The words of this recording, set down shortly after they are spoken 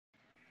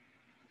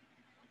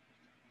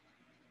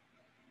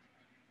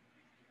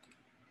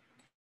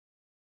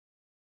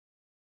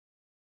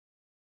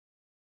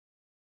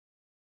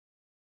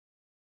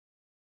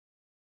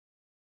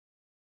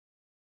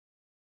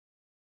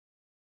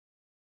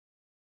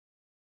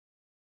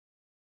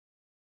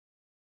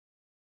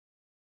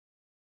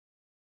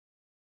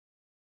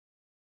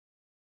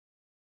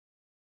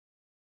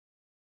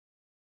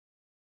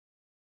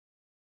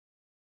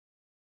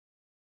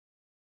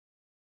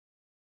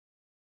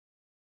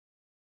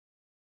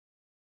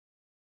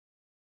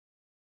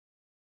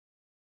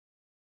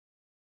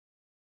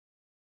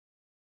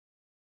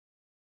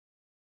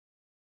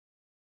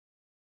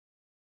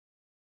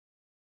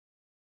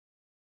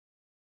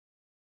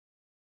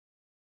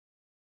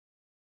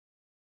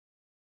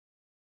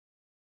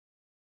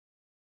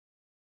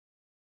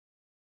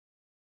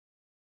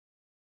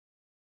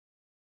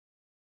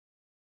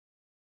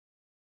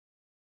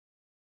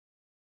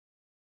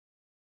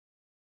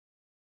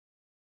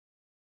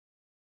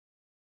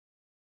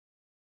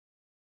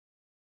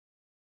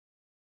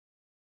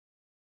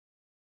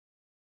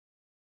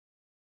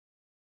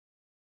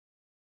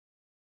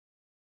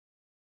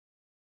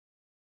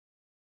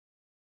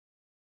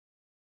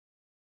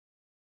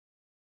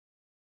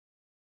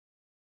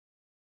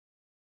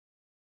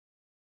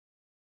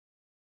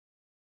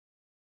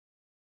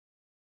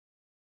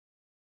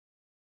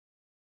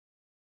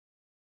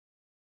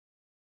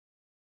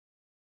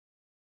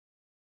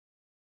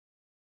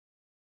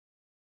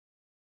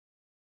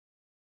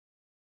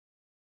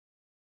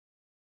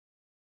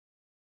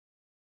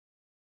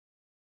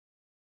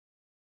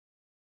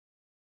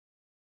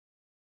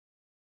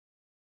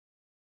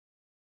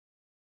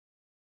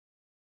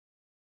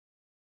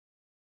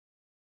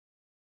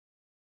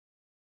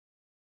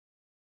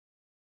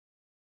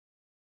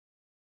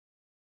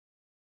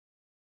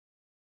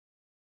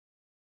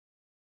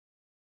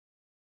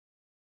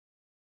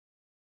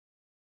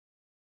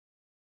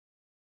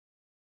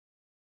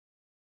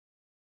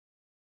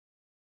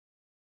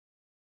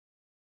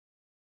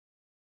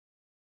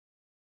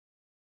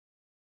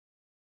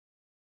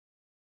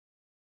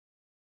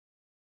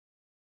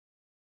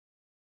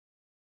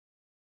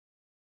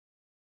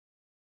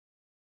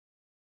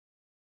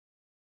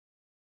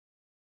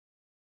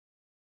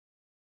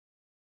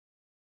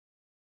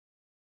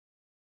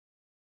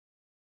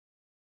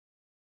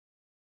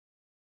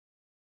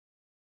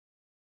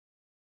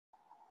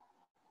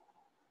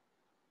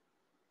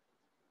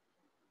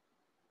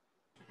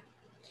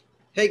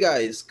Hey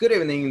guys, good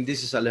evening.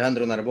 This is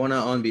Alejandro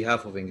Narbona on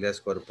behalf of Ingles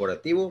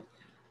Corporativo.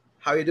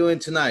 How are you doing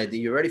tonight? Are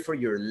you ready for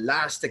your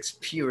last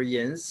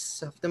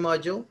experience of the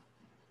module?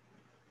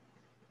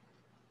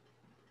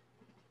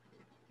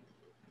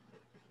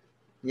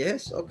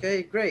 Yes?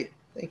 Okay, great.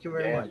 Thank you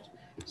very much.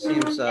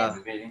 Seems,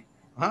 now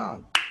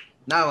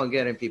I'm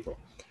getting people.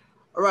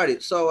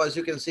 Alrighty, so as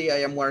you can see, I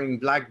am wearing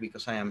black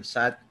because I am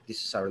sad.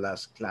 This is our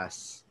last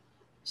class.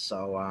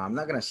 So I'm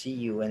not gonna see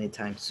you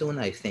anytime soon,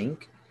 I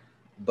think.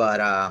 But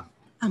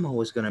I'm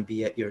always gonna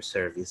be at your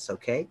service,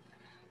 okay?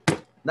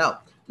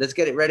 Now, let's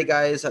get it ready,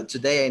 guys.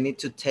 Today I need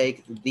to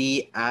take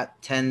the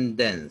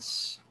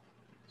attendance.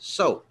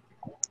 So,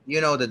 you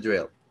know the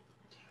drill.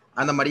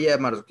 Ana María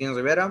Marroquín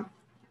Rivera,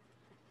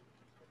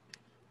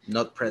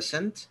 not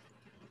present.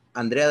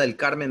 Andrea del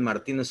Carmen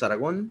Martínez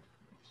Aragón.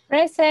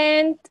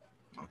 Present.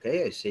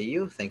 Okay, I see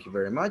you. Thank you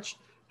very much.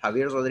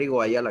 Javier Rodrigo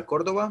Ayala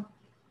Córdoba.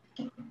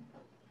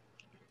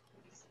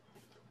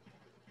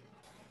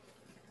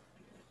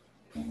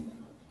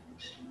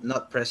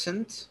 Not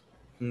present.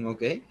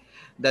 Okay.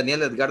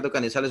 Daniel Edgardo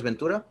Canizales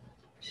Ventura.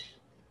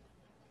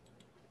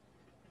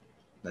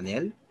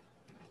 Daniel.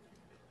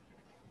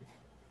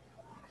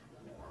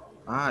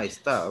 Ah,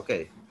 está.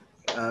 Okay.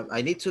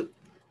 I need to.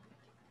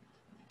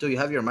 Do you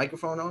have your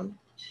microphone on?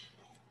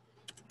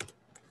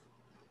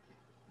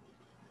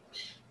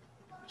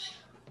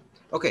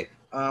 Ok,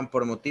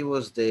 por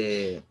motivos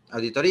de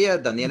auditoría,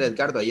 Daniel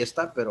Edgardo ahí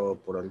está, pero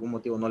por algún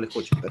motivo no le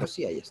escucho, pero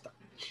sí, ahí está.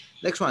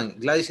 Next one,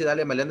 Gladys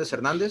Idalia Meléndez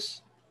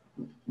Hernández.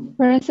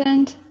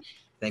 Present.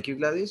 Thank you,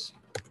 Gladys.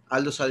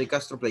 Aldo Sadi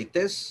Castro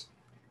Pleites.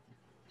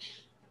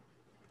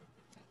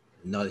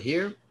 Not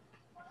here.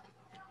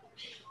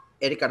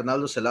 Eric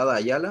Arnaldo Celada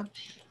Ayala.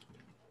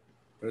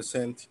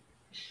 Present.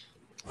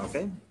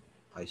 Okay,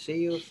 I see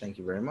you. Thank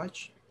you very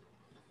much.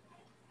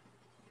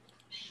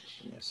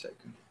 Give me a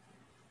second.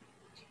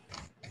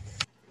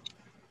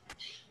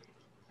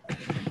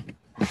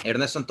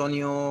 Ernesto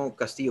Antonio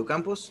Castillo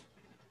Campos.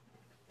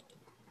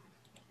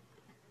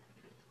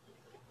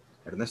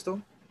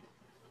 Ernesto.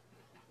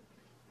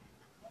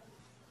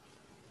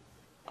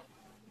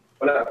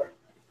 Hola.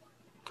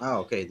 Ah,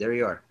 okay, there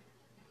you are.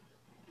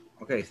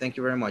 Okay, thank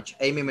you very much.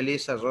 Amy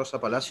Melissa Rosa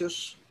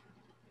Palacios.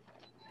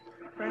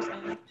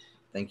 Present.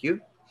 Thank you.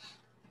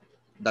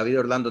 David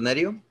Orlando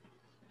Nerio.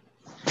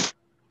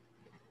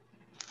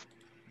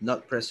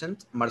 Not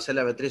present.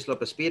 Marcela Beatriz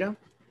López Pira.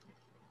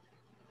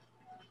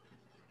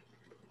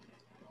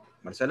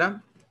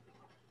 Marcela.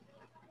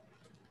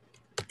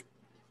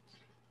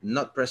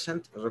 Not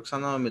present.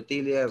 Roxana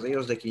Metilia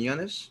Ríos de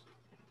Quiñones.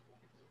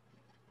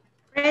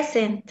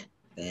 Present.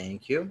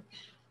 Thank you.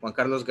 Juan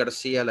Carlos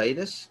García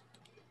Laínez.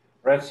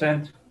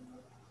 Present.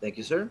 Thank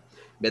you, sir.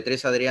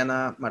 Beatriz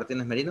Adriana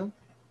Martínez Merino.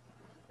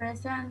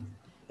 Present.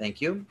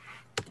 Thank you.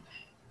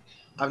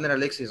 Abner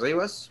Alexis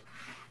Rivas.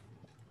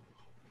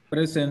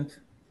 Present.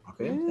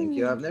 Okay, thank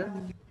you, Abner.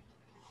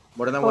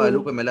 Morena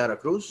Guadalupe Melara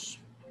Cruz.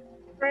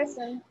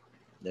 Present.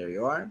 There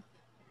you are.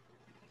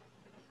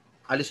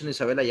 Alison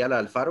Isabel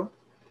Ayala Alfaro.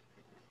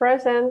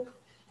 Present.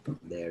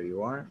 There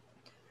you are.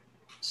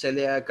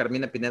 Celia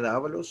Carmina Pineda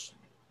Ábalos.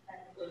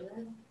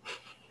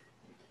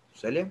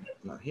 Celia,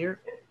 not here.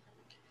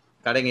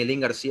 Karen Elín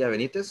García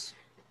Benítez.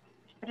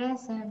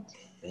 Present.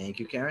 Thank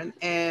you, Karen.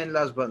 And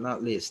last but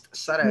not least,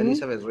 Sara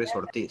Elizabeth Ruiz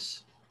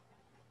Ortiz.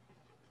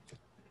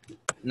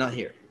 Not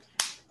here.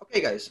 Okay,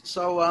 guys.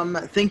 So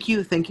thank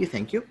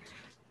you.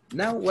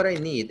 Now what I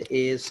need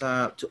is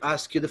to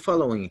ask you the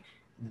following.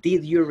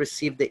 Did you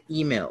receive the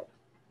email?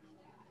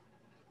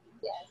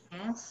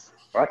 Yes.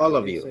 All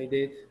of Yes, you. I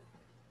did.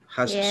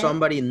 Has Yes.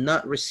 somebody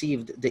not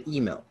received the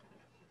email?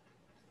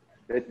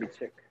 Let me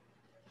check.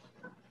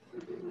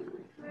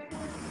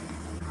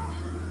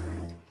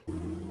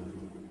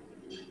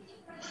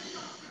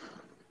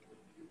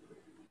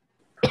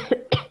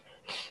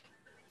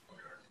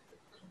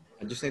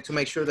 I just need to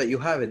make sure that you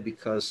have it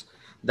because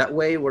that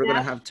way we're going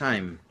to have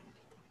time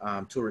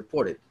to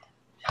report it.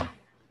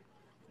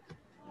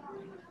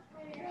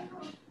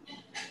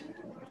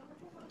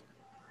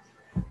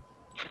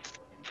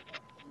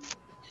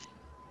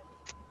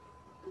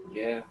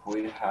 Yeah,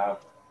 we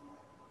have.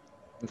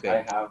 Okay.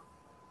 I have.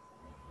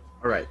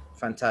 All right.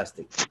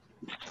 Fantastic.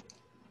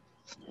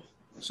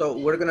 So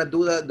we're going to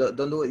do that.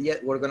 Don't do it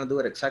yet. We're going to do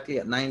it exactly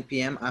at 9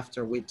 p.m.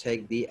 after we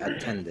take the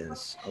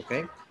attendance.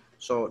 Okay.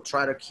 So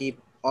try to keep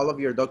all of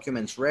your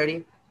documents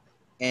ready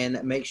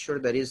and make sure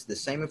that is the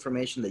same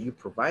information that you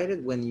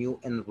provided when you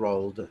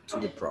enrolled to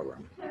the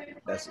program.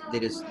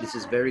 This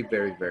is very,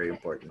 very, very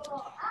important.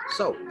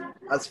 So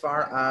as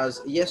far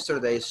as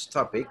yesterday's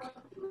topic,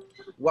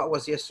 what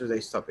was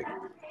yesterday's topic?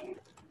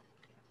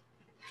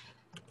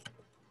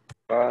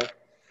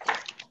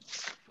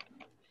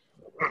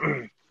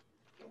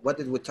 What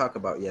did we talk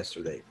about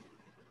yesterday?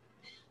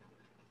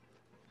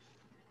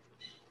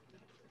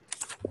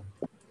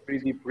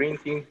 3D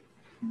printing.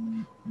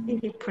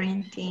 3D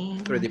printing.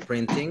 3D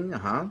printing,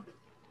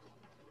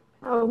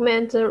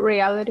 Augmented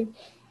reality.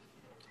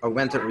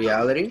 Augmented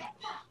reality.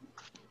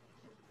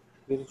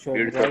 Virtual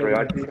Virtual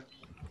reality.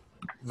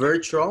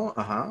 Virtual,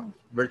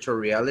 Virtual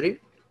reality.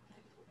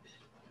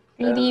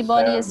 3D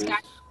body scan.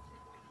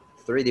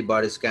 3D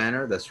body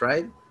scanner, that's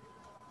right.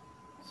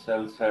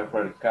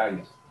 Self-server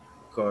case.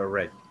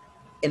 Correct.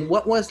 And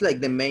what was like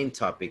the main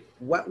topic?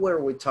 What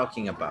were we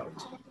talking about?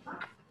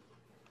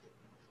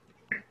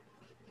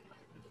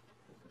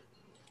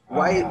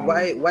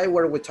 Why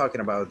were we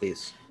talking about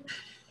this?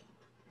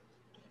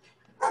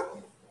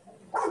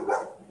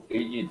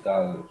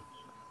 Digital,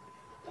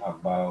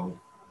 about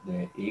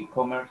the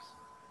e-commerce.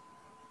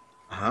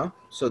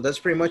 So that's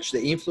pretty much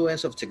the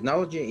influence of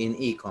technology in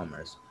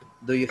e-commerce.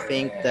 Do you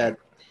think that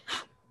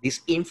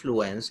this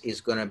influence is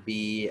going to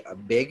be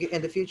big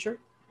in the future?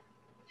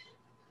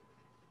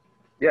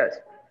 Yes.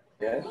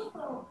 Yes.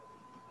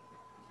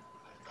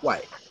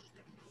 Why?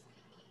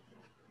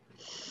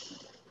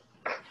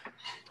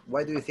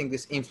 Why do you think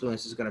this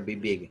influence is going to be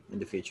big in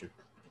the future?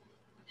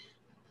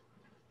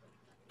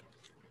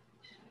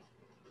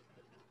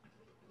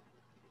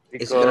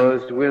 Because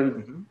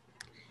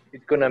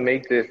it's gonna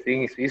make the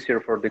things easier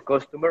for the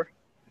customer.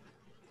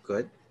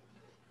 Good.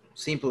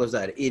 Simple as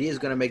that. It is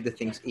going to make the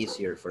things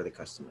easier for the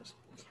customers.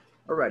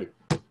 Alrighty.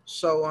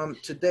 So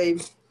today,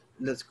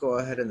 let's go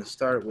ahead and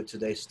start with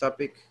today's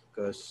topic.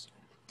 Because,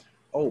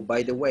 oh,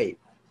 by the way,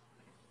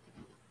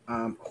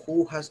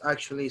 who has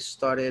actually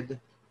started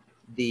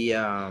the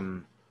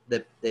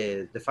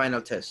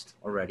final test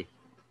already?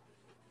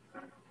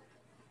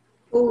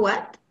 Who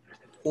what?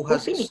 Who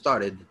has finished?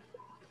 started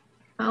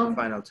Oh, the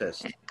final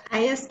test?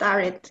 I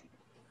started.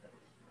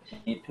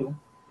 Me too.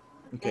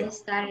 Okay. I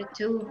started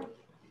too.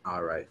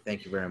 All right.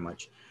 Thank you very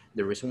much.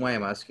 The reason why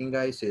I'm asking,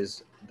 guys,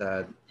 is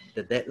that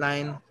the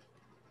deadline,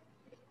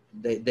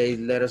 they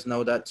let us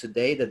know that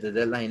today that the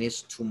deadline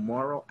is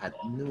tomorrow at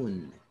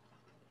noon.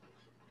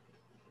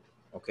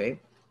 Okay.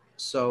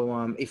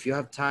 So if you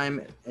have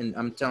time, and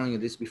I'm telling you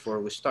this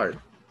before we start,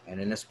 and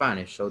in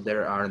Spanish, so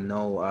there are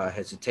no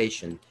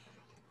hesitation.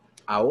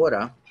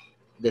 Ahora,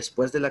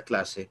 después de la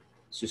clase,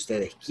 si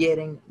ustedes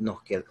quieren,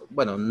 nos queda,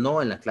 bueno,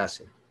 no en la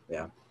clase,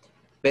 ¿ya?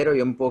 Pero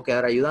yo me puedo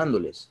quedar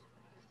ayudándoles.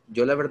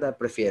 Yo la verdad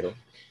prefiero,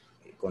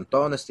 con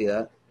toda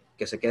honestidad,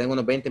 que se queden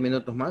unos 20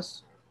 minutos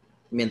más,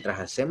 mientras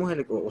hacemos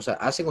o sea,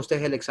 hacen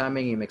ustedes el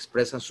examen y me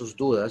expresan sus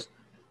dudas,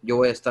 yo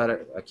voy a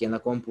estar aquí en la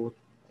compu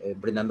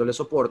brindándole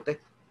soporte.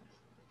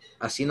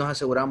 Así nos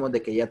aseguramos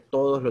de que ya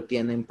todos lo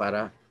tienen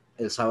para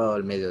el sábado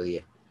al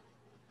mediodía.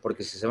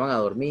 Porque si se van a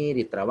dormir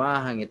y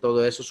trabajan y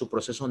todo eso, su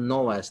proceso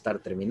no va a estar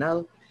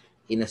terminado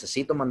y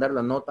necesito mandar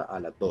la nota a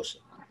las 12.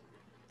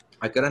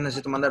 ¿A qué hora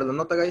necesito mandar la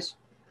nota, guys?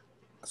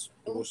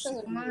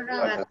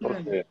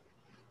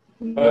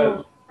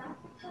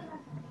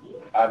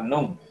 At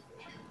noon.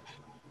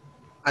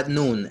 At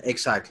noon,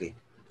 exactly.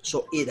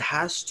 So it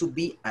has to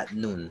be at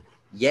noon.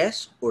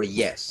 Yes or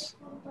yes.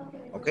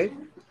 ¿Ok?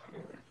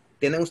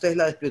 ¿Tienen ustedes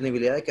la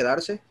disponibilidad de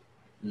quedarse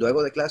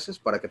luego de clases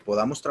para que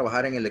podamos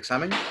trabajar en el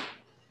examen?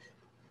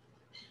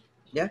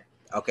 ¿Ya?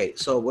 Ok,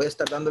 so voy a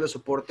estar dándole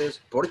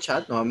soportes por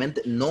chat,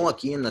 nuevamente, no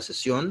aquí en la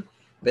sesión,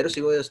 pero sí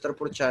voy a estar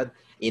por chat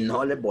y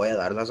no les voy a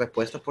dar las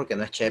respuestas porque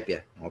no es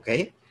chepia, ¿ok?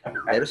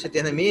 Pero si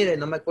tienen, mire,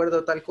 no me acuerdo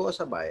de tal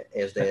cosa, vaya,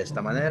 es de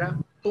esta manera,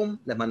 pum,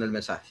 les mando el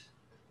mensaje,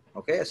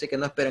 ¿ok? Así que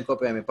no esperen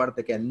copia de mi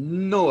parte que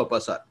no va a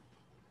pasar.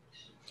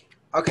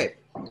 Ok,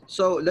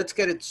 so let's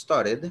get it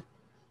started.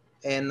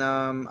 And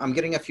I'm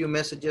getting a few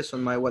messages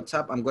on my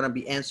WhatsApp. I'm going to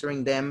be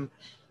answering them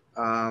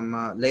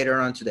later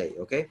on today,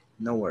 okay?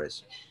 No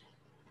worries.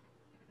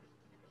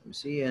 Let me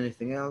see,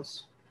 anything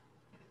else?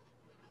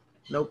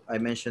 Nope, I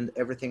mentioned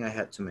everything I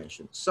had to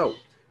mention. So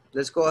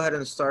let's go ahead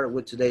and start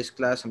with today's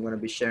class. I'm going to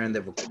be sharing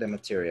the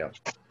material.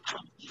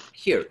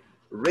 Here,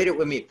 read it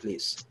with me,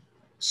 please.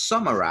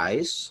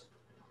 Summarize.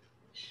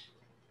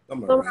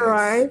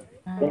 Summarize.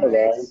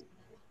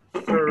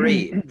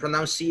 3.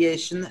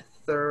 Pronunciation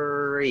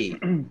 3.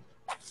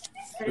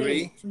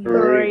 3.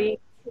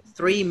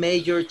 3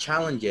 major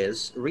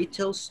challenges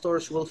retail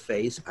stores will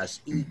face as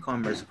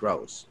e-commerce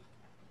grows.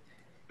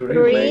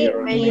 3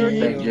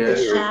 major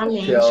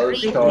Challenge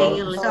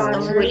retail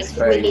stores will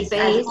face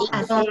as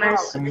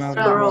e-commerce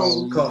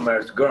grows.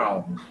 Commerce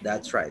grow.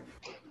 That's right.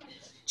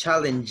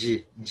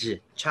 Challenges.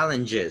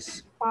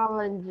 challenges.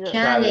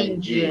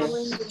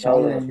 Challenges.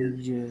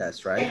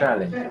 That's right.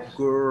 Challenges.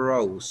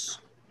 Grows.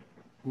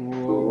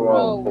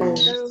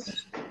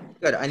 Grows.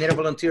 Good. I need a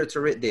volunteer to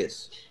read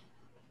this.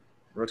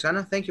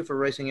 Roxana, thank you for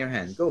raising your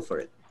hand. Go for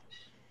it.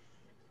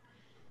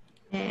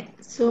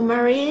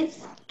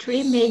 Summarize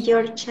 3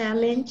 major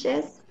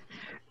challenges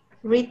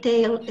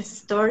retail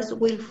stores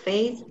will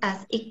face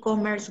as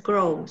e-commerce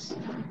grows.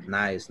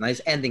 Nice.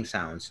 Nice ending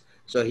sounds.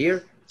 So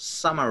here,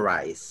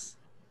 summarize.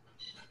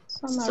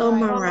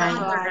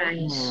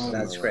 Summarize.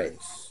 That's great.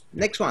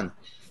 Next one.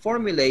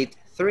 Formulate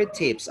 3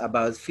 tips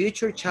about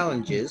future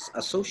challenges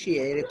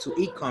associated to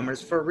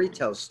e-commerce for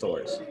retail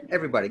stores.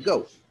 Everybody,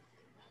 go.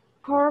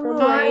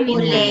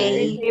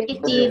 Formulate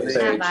Tips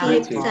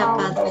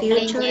about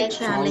future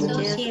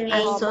challenges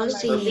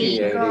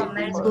associated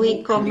to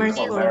e-commerce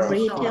for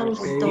retail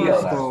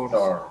stores.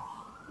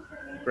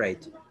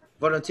 Great.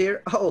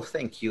 Volunteer? Oh,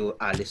 thank you,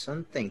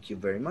 Allison. Thank you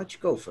very much.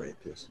 Go for it,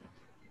 please.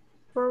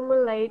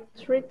 Formulate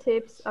 3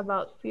 tips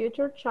about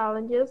future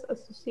challenges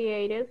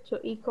associated to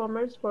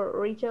e-commerce for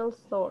retail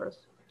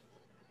stores.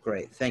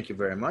 Great, thank you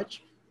very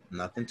much.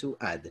 Nothing to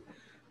add.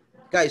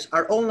 Guys,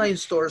 are online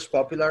stores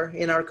popular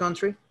in our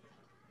country?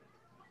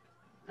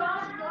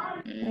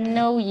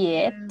 No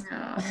yet.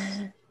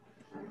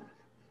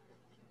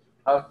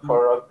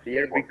 They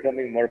are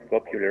becoming more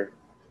popular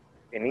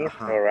in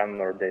Instagram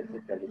or the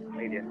social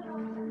media.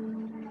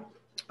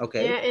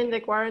 Okay. Yeah, and the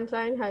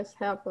quarantine has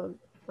helped a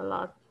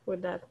lot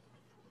with that.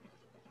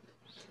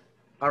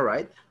 All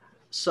right.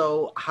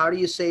 So how do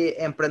you say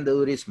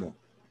emprendedurismo?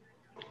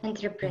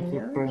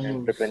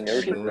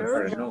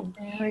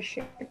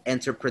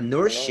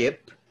 Entrepreneurship,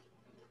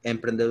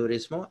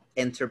 emprendedurismo,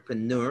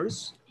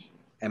 entrepreneurs,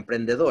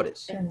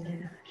 emprendedores.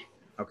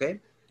 Okay.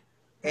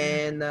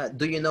 And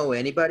do you know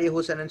anybody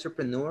who's an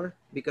entrepreneur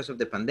because of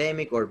the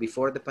pandemic or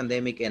before the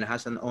pandemic and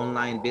has an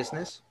online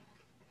business?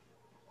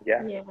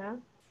 Yeah. Yeah.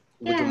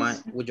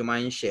 Would you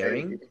mind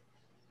sharing?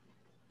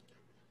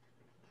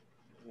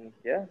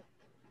 Yeah.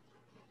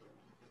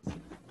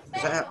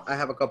 So I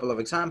have a couple of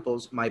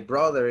examples. My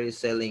brother is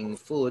selling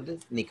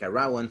food,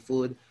 Nicaraguan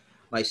food.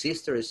 My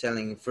sister is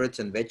selling fruits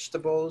and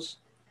vegetables.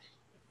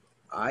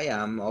 I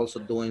am also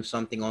doing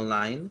something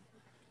online.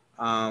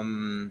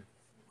 I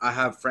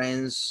have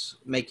friends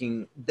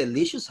making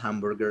delicious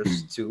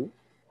hamburgers too.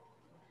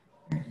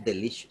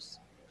 Delicious.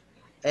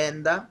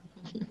 And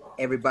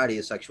everybody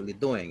is actually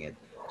doing it.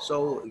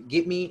 So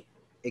give me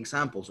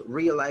examples,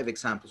 real life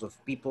examples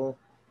of people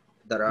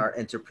that are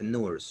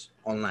entrepreneurs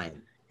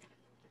online.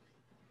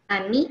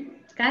 Me,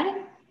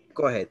 Karen?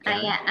 Go ahead,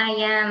 Karen.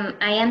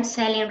 I am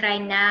selling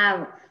right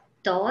now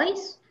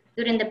toys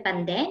during the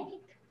pandemic.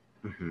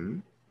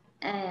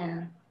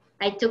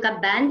 I took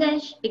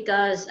advantage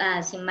because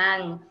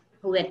Simán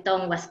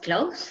Juguetón was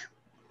closed.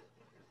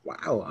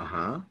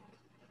 Wow,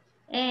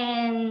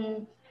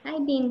 And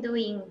I've been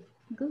doing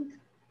good.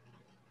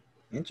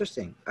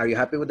 Interesting. Are you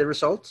happy with the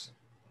results?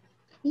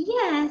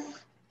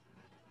 Yes,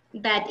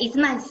 but it's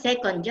my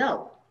second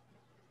job.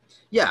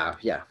 Yeah,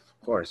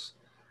 of course.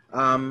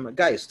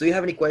 Guys, do you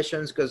have any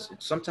questions? Because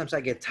sometimes I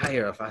get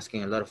tired of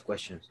asking a lot of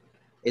questions.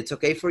 It's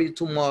okay for you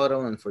to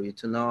model and for you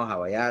to know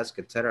how I ask,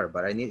 etc.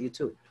 But I need you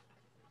too.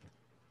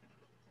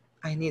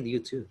 I need you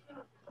too.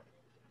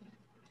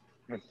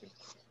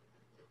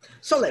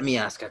 So let me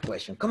ask a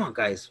question. Come on,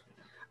 guys.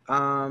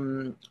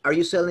 Are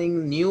you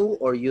selling new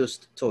or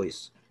used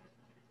toys?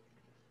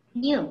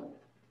 New.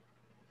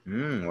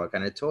 What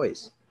kind of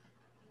toys?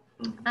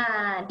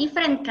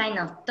 Different kind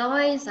of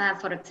toys.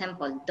 For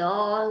example,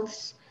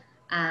 dolls,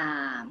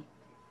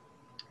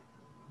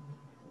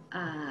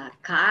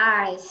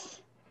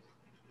 cars,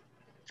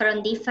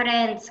 from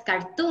different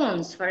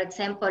cartoons. For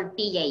example,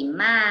 PJ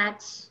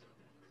Masks,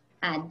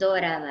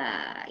 Dora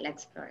la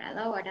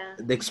Exploradora.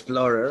 The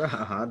Explorer,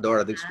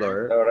 Dora the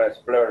Explorer. Dora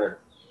Explorer.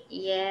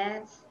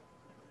 Yes.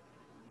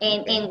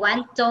 And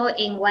one toy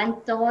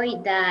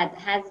that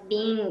has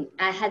been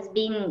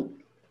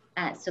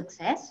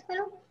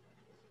successful.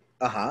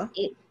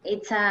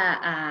 It's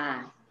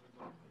a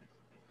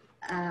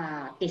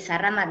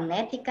pizarra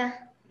magnética.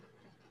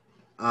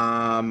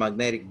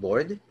 Magnetic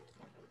board.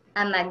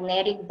 A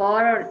magnetic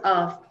board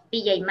of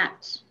PJ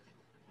Masks.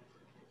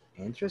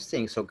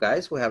 Interesting. So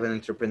guys, we have an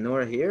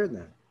entrepreneur here.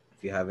 Then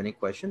if you have any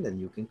question, then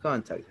you can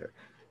contact her.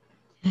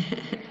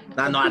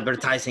 No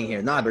advertising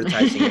here. No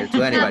advertising here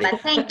to anybody. No,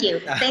 but thank you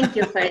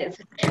for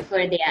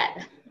the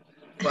ad.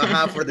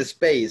 For the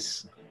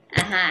space.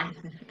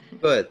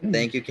 Good.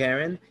 Thank you,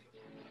 Karen.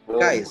 Good.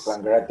 Guys,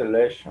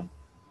 Congratulations.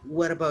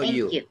 What about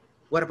you?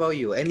 What about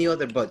you? Any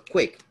other, but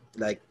quick,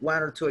 like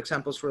 1 or 2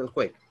 examples real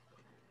quick.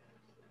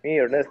 Me,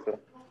 Ernesto.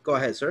 Go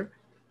ahead, sir.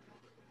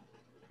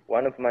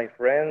 One of my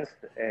friends,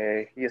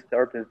 he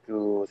started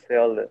to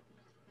sell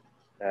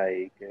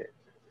like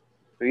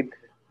sweet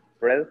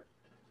bread.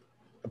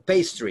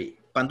 Pastry,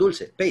 pan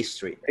dulce,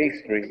 pastry.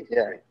 Pastry,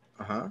 yeah.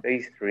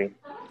 Pastry.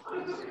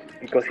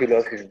 Because he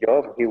lost his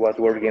job, he was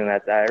working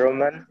at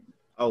Ironman,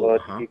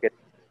 but he got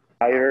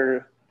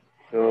hired.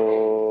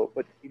 So,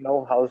 but he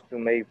knows how to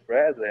make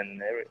bread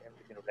and everything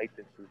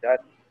related to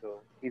that. So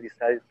he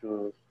decided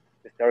to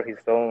start his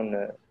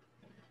own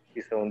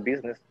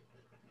business.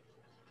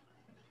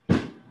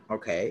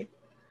 Okay.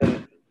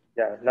 And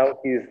yeah, now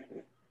he's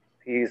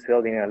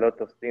selling a lot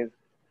of things,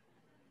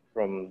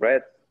 from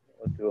bread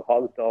to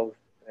hot dogs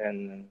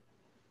and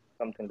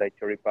something like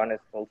choripanes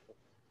also.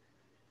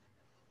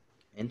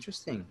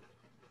 Interesting.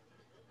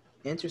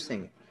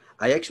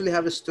 I actually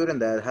have a student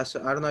that has,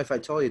 I don't know if I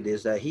told you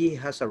this, that he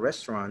has a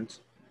restaurant,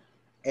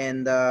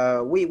 and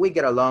we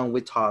get along, we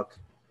talk,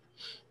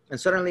 and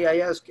suddenly I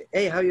ask,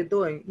 hey, how you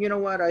doing? You know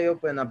what? I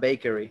opened a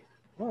bakery.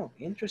 Oh,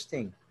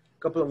 interesting. A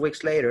couple of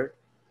weeks later,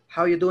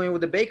 how you doing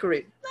with the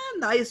bakery?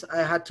 Nice.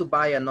 I had to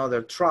buy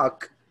another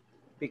truck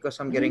because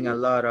I'm getting a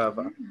lot of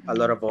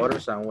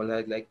orders, and we're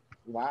like,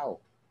 wow.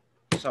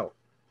 So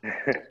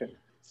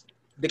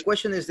the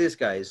question is this,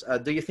 guys.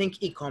 Do you think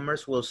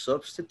e-commerce will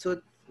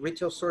substitute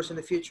retail stores in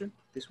the future?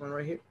 This one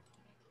right here.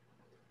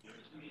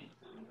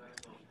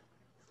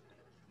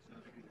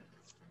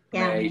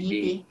 Yeah,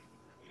 maybe.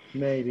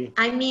 Maybe.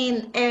 I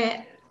mean,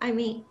 a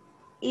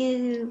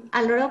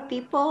lot of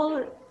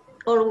people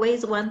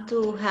always want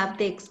to have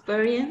the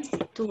experience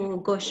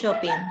to go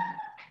shopping,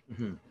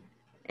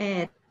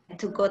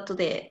 to go to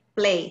the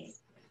place.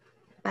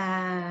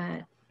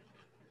 But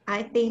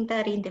I think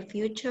that in the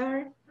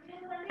future,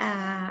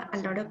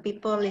 a lot of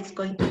people is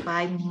going to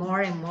buy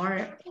more and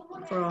more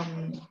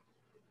from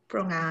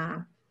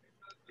a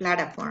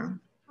platform.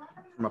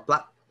 From a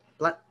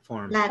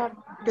platform.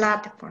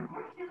 Platform.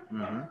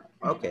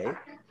 Okay.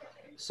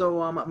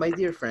 So, my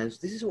dear friends,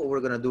 this is what we're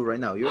going to do right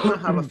now. You're going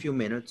to have a few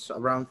minutes,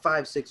 around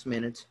 5-6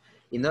 minutes,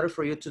 in order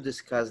for you to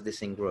discuss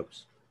this in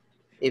groups.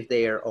 If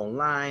they are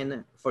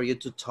online, for you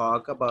to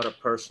talk about a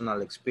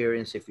personal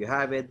experience if you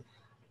have it.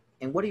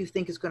 And what do you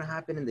think is going to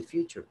happen in the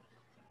future?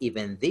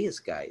 Even these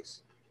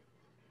guys.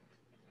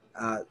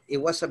 It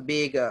was a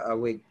big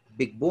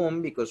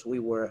boom because we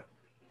were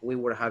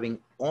having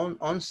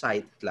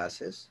on-site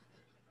classes,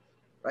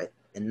 right?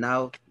 And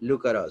now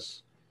look at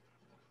us.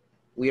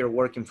 We are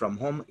working from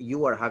home.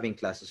 You are having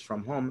classes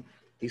from home.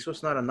 This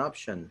was not an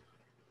option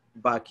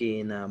back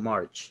in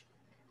March,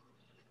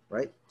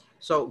 right?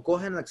 So go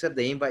ahead and accept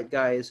the invite,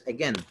 guys.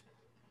 Again,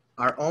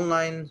 are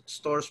online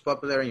stores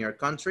popular in your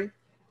country?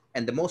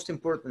 And the most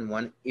important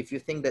one, if you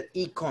think that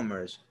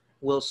e-commerce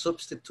will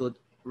substitute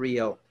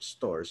real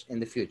stores in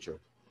the future,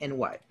 and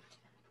why?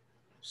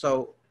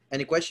 So,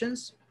 any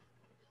questions?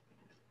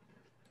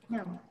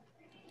 No.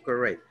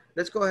 Great.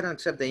 Let's go ahead and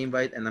accept the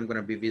invite, and I'm going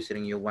to be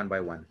visiting you one by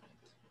one.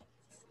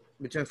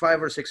 Between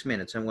 5 or 6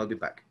 minutes, and we'll be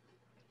back.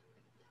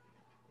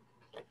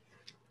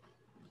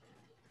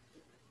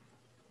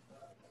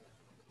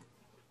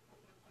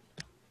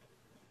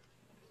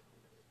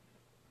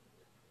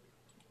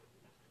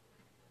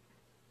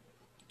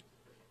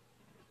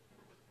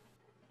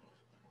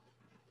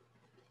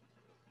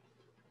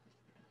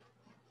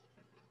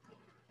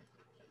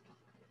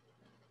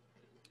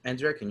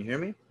 Andrea, can you hear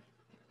me?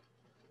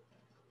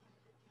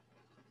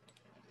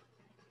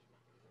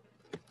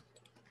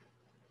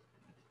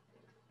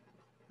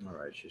 All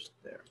right, she's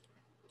there.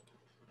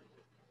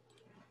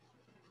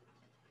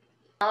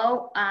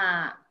 So,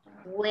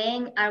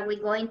 when are we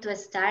going to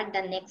start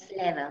the next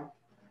level?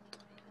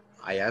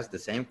 I asked the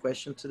same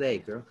question today,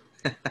 girl.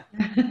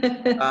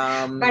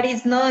 But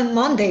it's not on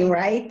Monday,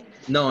 right?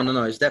 No,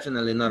 it's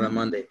definitely not on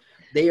Monday.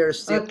 They are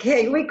still...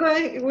 Okay,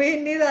 we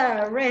need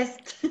a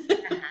rest.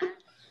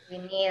 We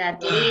need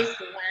at least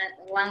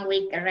one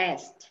week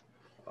rest.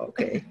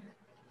 Okay.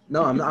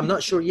 No, I'm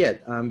not sure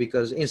yet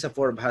because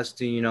Insaforb has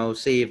to,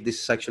 see if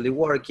this is actually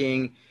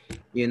working,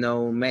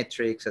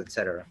 metrics,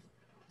 etc.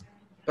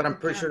 But I'm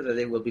pretty sure that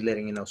they will be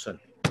letting you know soon.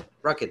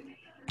 Rocket,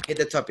 hit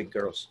the topic,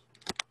 girls.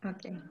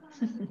 Okay.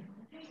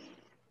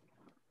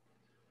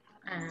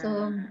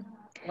 So,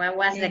 what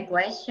was the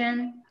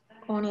question?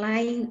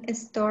 Online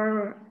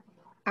store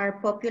are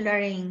popular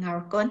in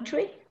our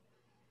country?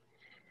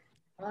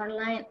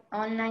 Online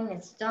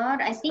store.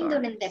 I think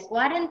during the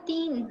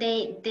quarantine,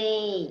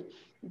 they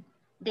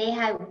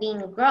have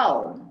been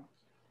growing.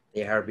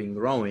 They have been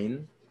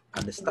growing.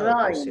 Han estado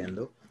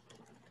creciendo.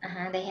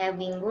 They have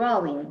been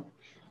growing,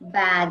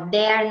 but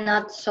they are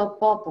not so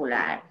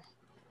popular.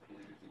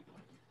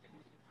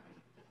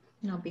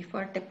 No,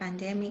 before the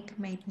pandemic,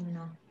 maybe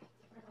no.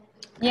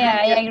 Yeah,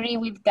 I agree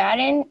with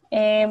Karen.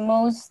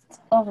 Most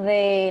of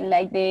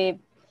the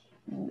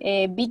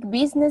big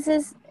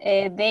businesses,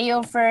 they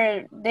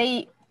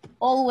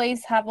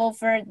always have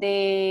offered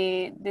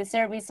the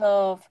service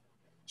of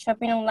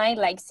shopping online,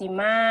 like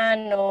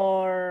Siman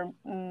or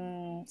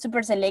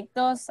Super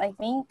Selectos, I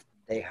think.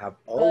 They have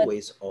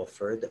always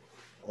offered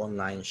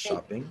online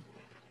shopping.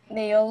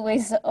 They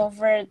always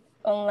offered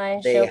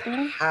online shopping.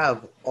 They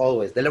have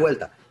always, dele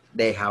vuelta.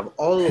 They have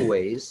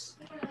always.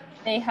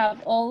 They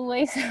have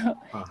always,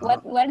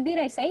 what did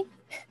I say?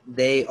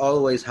 They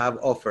always have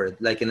offered,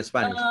 like in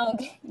Spanish.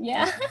 Okay.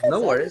 Yeah.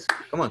 No worries.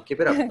 Come on, keep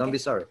it up. Don't be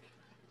sorry.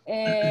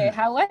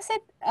 How was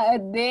it?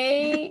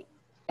 They.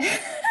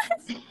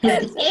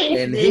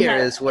 And here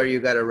is where you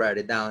got to write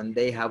it down.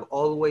 They have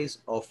always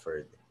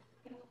offered.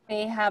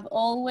 They have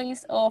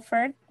always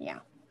offered. Yeah.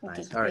 Okay.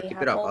 Nice. All right,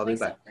 keep it up. I'll be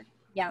back. Offered.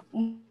 Yeah.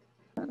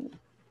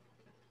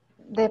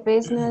 The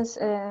business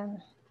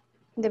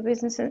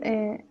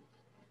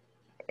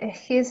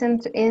his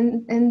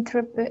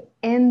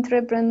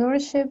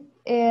entrepreneurship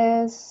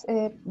is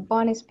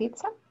Bonnie's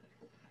Pizza.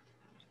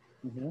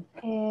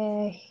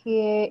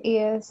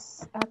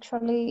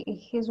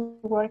 He's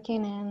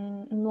working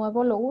in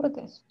Nuevo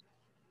Lourdes.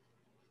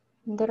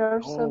 They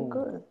are so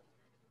good.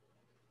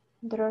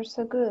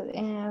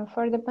 And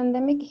for the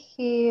pandemic,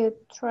 he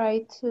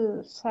tried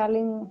to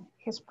selling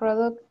his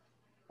product.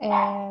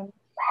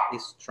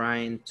 He's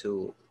trying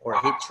to, or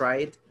he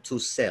tried to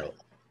sell.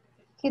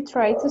 He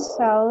tried to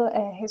sell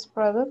his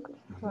product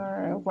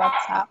for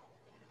WhatsApp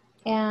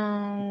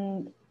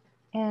and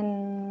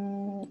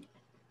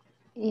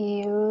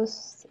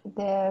use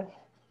the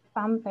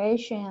fan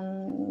page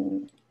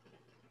in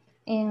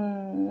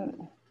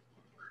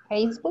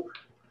Facebook.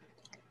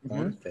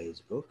 On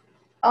Facebook.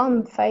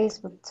 On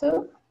Facebook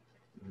too.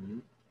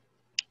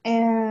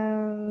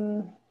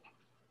 And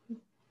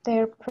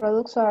Their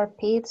products are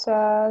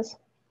pizzas.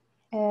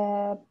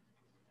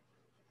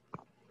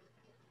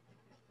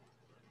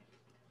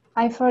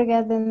 I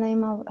forget the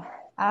name of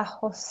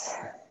ajos.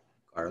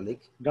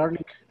 Garlic.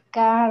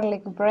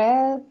 Garlic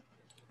bread.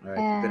 All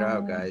right, keep it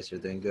up, guys.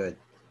 You're doing good.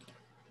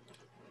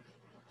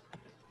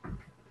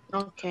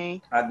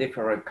 Okay. A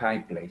different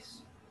kind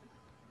place.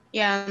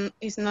 Yeah,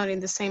 it's not in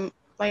the same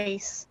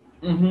place.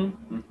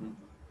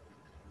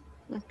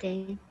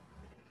 Okay.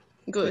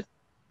 Good.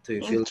 Do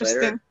you feel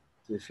better?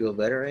 Do you feel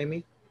better,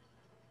 Amy?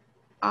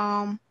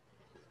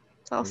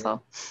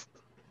 So.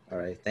 All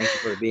right. Thank you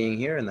for being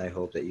here, and I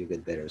hope that you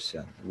get better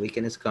soon. The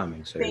weekend is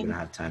coming, so you're gonna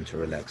have time to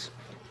relax.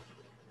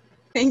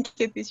 Thank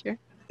you, teacher.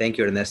 Thank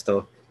you,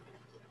 Ernesto.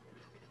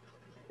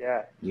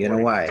 Yeah. You know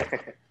why.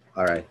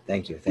 All right.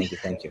 Thank you. Thank you.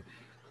 Thank you.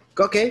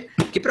 Okay.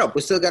 Keep it up.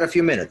 We still got a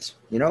few minutes.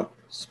 You know,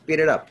 speed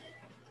it up.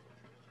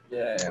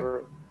 Yeah.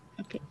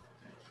 Okay.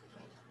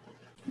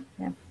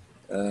 Yeah.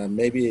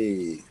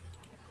 Maybe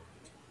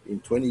in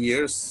 20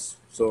 years,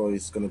 so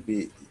it's gonna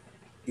be.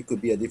 It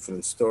could be a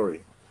different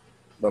story,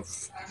 but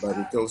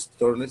retail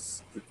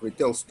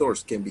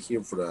stores can be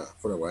here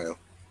for a while.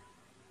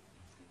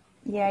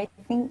 Yeah, I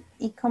think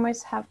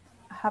e-commerce have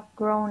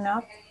grown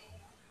up.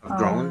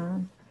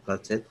 Grown.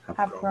 That's it.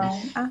 Have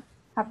grown.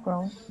 Have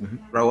grown.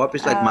 Grow up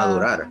is like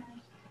madurar.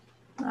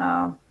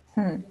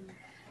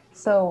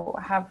 So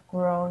have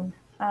grown,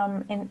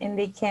 and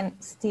they can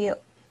still.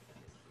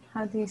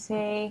 How do you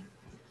say?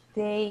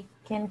 They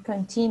can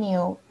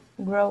continue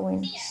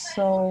growing.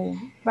 So,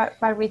 but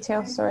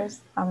retail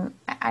stores,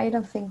 I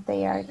don't think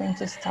they are going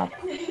to stop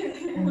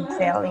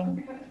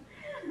selling.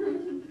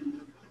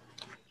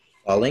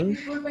 Falling?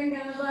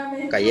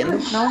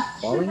 Cayendo? No.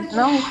 Falling?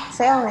 No,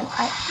 selling.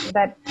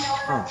 That they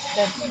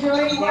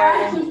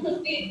are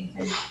going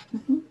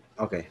to.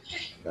 Okay,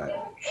 got it.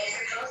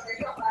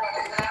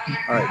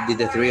 All right, did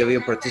the three of you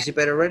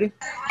participate already?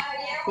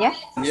 Yeah.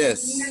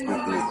 Yes.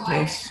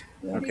 Yes.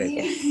 Okay.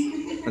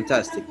 Yes.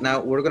 Fantastic. Now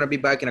we're gonna be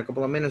back in a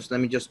couple of minutes.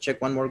 Let me just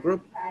check one more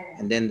group,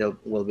 and then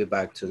we'll be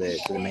back to the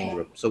main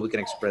group so we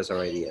can express our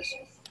ideas.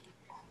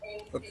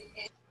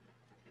 Okay.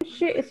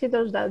 She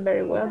does that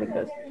very well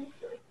because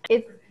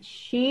it's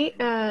she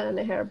and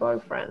her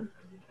boyfriend,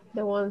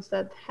 the ones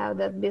that have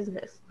that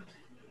business.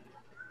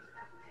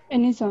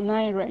 And it's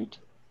online, right?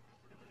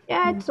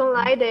 Yeah, it's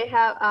online. They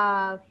have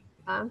a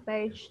fan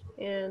page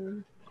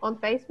on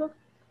Facebook,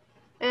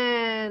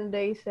 and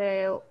they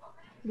sell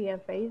via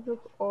Facebook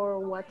or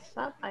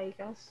WhatsApp, I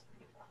guess.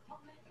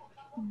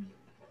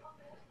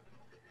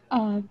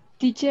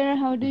 Teacher,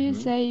 how do you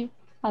say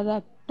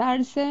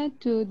adaptarse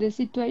to the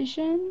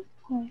situation?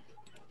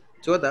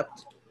 To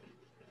adapt.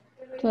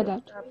 To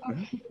adapt.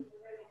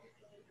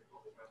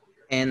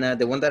 And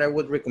the one that I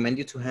would recommend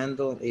you to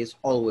handle is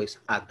always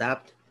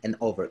adapt and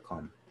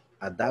overcome.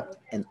 Adapt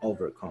and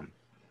overcome.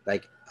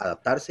 Like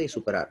adaptarse y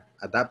superar.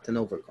 Adapt and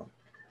overcome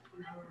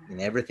in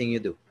everything you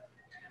do.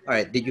 All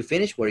right, did you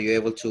finish? Were you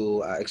able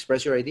to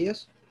express your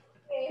ideas?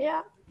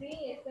 Yeah.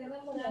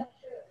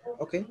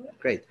 Okay,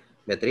 great.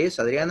 Beatriz,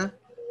 Adriana,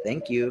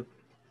 thank you.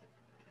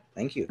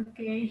 Thank you.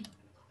 Okay.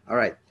 All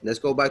right, let's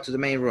go back to the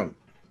main room.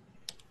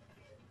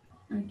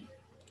 Okay.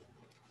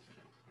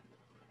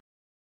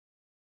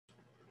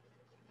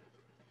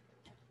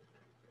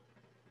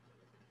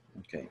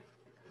 Okay,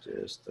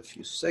 just a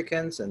few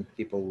seconds and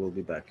people will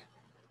be back.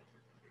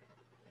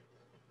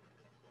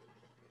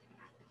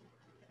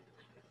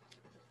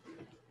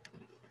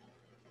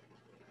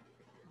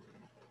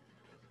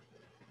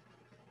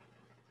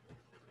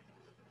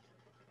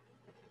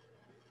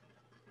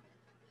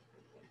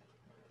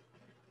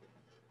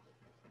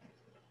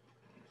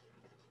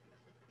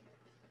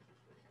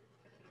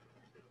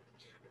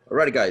 All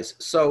right, guys,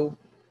 so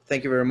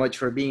thank you very much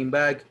for being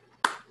back.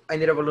 I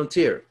need a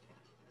volunteer.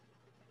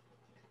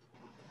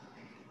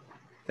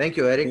 Thank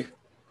you, Eric.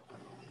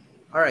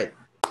 All right,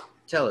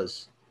 tell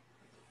us,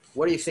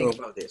 what do you think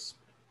about this?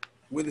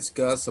 We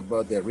discussed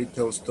about the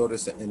retail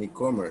stores and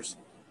e-commerce,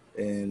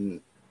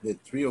 and the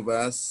three of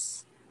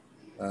us,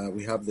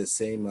 we have the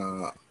same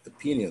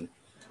opinion.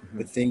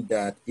 We think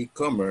that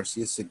e-commerce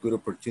is a good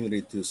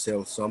opportunity to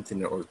sell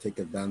something or take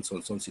advantage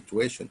on some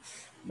situation,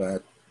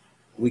 but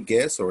we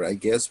guess, or I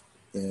guess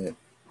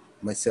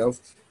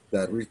myself,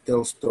 that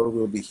retail store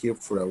will be here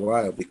for a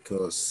while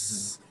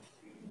because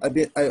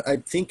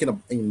I'm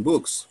thinking in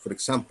books, for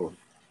example.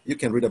 You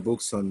can read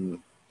books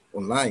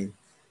online,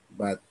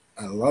 but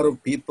a lot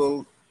of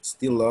people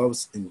still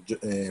loves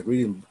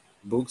reading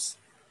books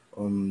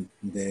on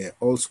the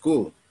old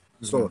school.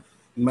 So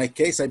in my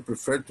case, I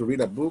prefer to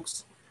read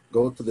books,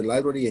 go to the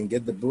library and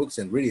get the books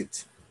and read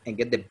it. And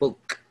get the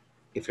book,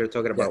 if you're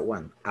talking about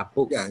one, a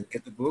book. Yeah, and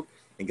get the book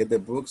and get the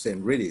books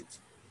and read it.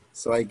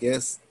 So I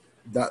guess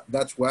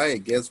that's why I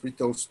guess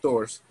retail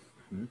stores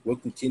will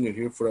continue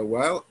here for a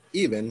while,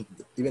 even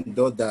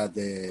though that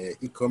the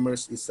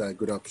e-commerce is a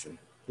good option,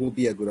 will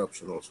be a good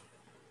option also.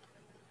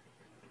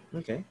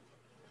 Okay,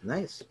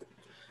 nice.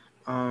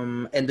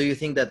 And do you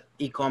think that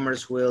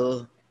e-commerce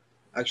will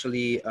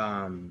actually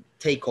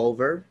take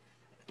over?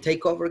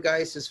 Take over,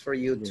 guys, is for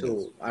you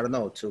to, I don't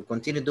know, to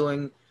continue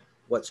doing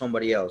what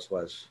somebody else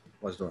was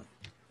doing?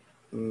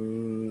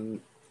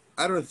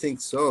 I don't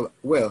think so.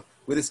 Well,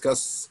 we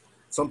discussed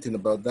something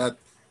about that.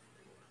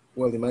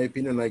 Well, in my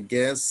opinion, I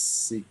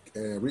guess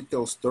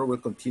retail store will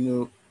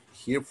continue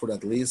here for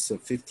at least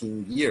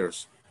 15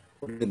 years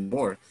or even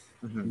more.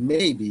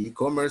 Maybe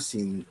e-commerce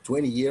in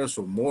 20 years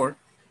or more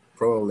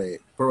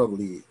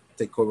probably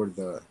take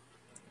over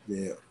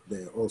the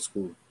old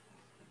school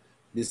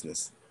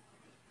business.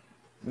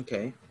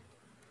 Okay.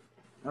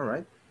 All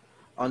right.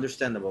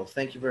 Understandable.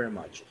 Thank you very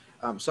much.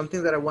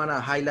 Something that I want to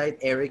highlight,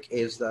 Eric,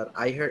 is that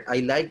I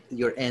liked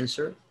your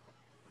answer.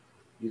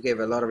 You gave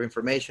a lot of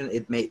information.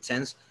 It made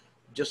sense.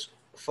 Just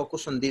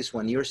focus on this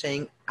one. You're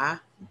saying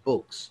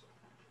books.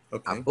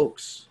 Okay.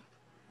 Books.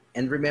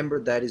 And remember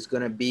that is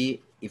going to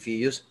be, if you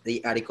use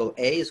the article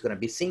a, it's going to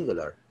be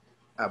singular.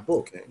 A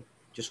book. Okay.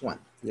 Just one.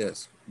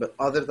 Yes. But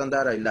other than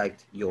that, I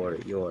liked your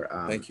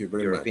Thank you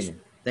very much. opinion.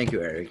 Thank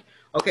you, Eric.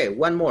 Okay,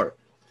 one more.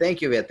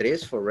 Thank you,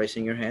 Beatriz, for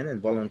raising your hand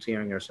and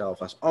volunteering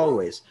yourself as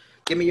always.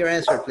 Give me your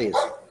answer, please.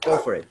 Go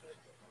for it.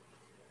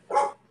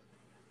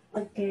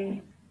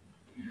 Okay.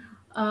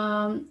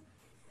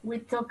 We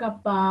talk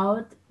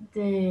about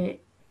in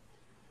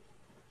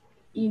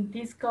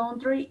this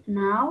country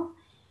now,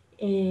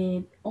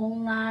 the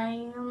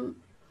online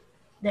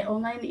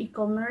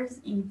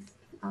e-commerce is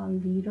a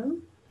little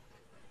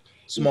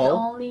small. It's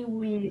only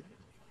with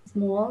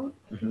small.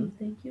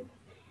 Thank you.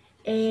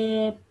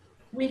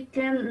 We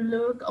can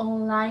look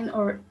online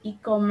or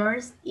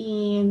e-commerce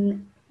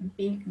in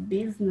big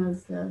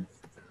businesses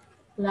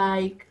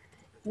like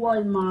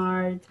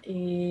Walmart,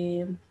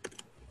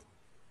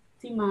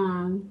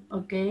 Siman,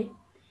 okay?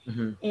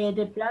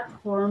 The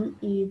platform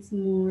is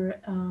more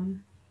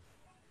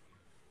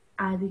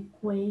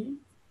adequate.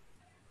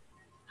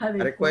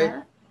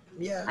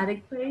 Yeah.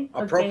 Adequate.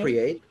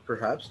 Appropriate, okay.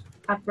 Perhaps.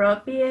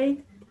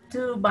 Appropriate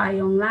to buy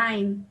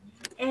online.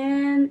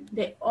 And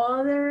the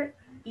other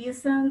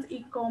isn't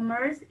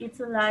e-commerce. It's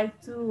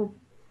like to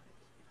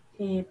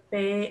pay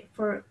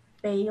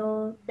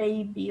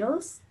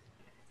bills.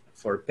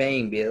 For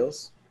paying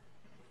bills.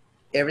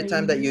 Every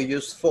time that you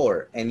use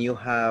for and you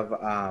have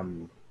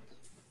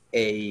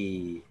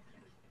a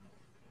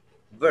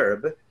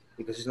verb,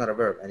 because it's not a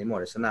verb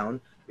anymore, it's a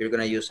noun, you're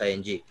going to use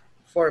ing.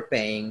 For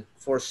paying,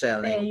 for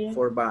selling,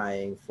 for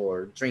buying,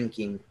 for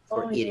drinking,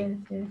 for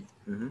eating. Yes.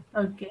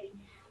 Okay.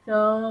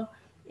 So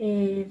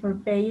for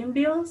paying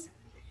bills,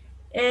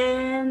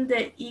 and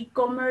the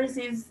e-commerce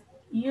is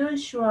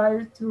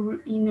usual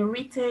in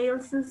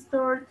retail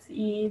stores.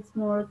 It's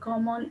more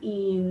common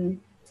in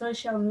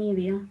social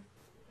media.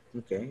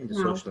 Okay, in the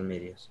social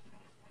medias.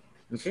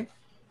 Okay,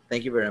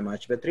 thank you very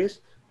much, Beatriz.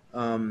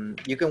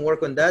 You can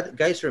work on that.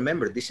 Guys,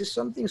 remember, this is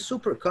something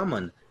super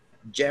common.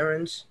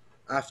 Gerunds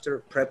after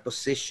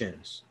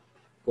prepositions.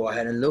 Go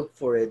ahead and look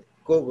for it,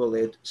 Google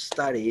it,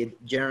 study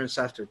it, gerunds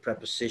after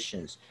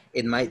prepositions.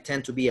 It might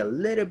tend to be a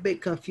little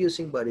bit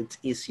confusing, but it's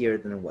easier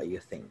than what you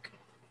think.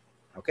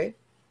 Okay?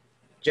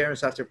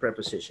 Gerunds after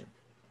preposition.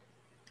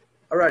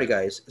 Alrighty,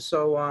 guys.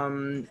 So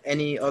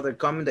any other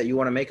comment that you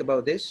want to make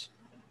about this?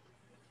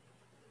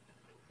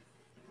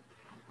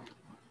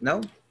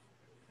 No?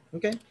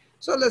 Okay.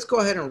 So let's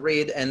go ahead and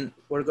read, and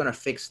we're going to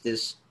fix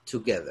this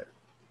together.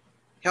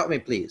 Help me,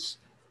 please.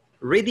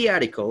 Read the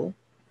article.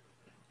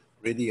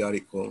 Read the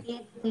article.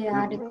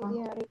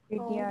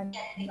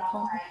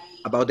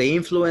 About the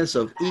influence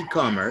of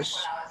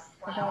e-commerce.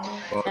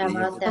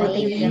 About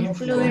the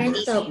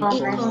influence of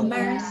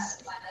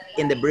e-commerce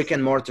in the brick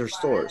and mortar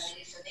stores.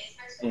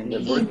 In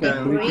the brick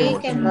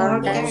and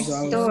mortar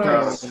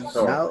stores.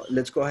 Now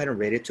let's go ahead and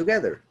read it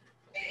together.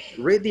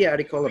 Read the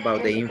article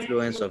about the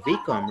influence of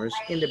e-commerce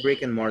in the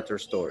brick and mortar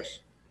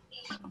stores.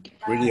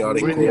 Read the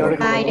article about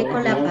the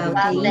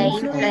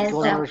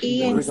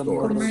influence of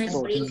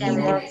e-commerce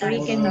in the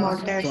brick and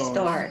mortar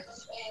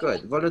stores.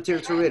 Good. Volunteer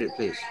to read it,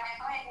 please.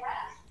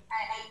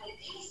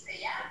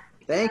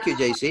 Thank you,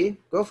 JC.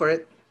 Go for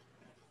it.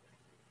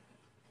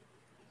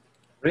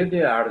 Read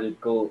the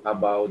article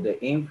about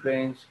the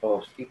influence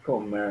of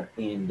e-commerce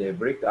in the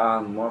brick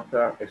and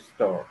mortar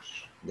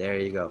stores. There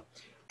you go.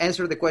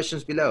 Answer the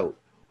questions below.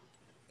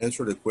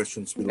 Answer the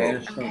questions below.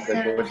 Answer the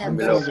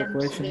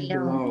questions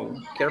below.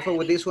 Careful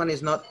with this one.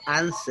 It's not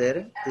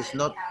answer. It's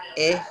not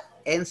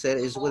answer.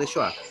 It's with a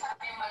schwa.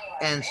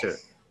 Answer.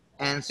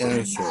 Answer.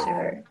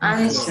 Answer.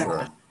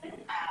 Answer.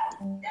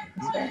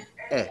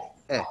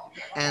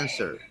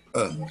 Answer.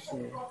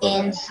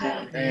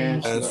 Answer.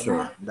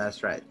 Answer.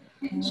 That's right.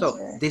 So,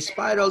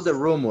 despite all the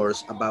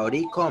rumors about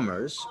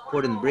e-commerce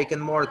putting brick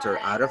and mortar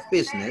out of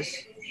business,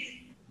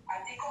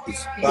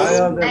 despite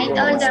all the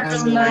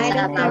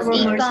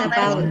rumors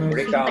about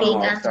brick and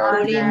mortar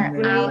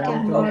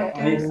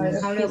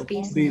out of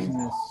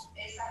business,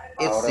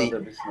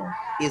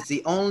 it's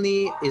the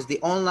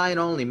online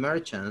only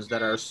merchants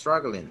that are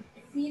struggling.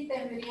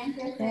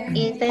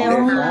 It's the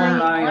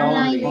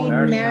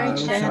online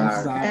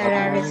merchants that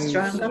are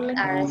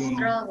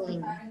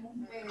struggling.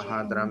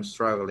 That I'm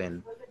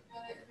struggling.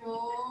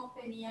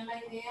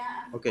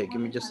 Okay,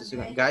 give me just a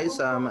second. Guys,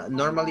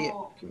 normally...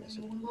 Give me a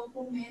second.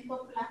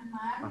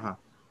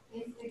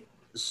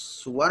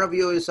 one of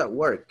you is at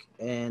work,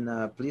 and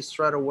please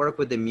try to work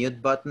with the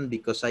mute button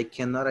because I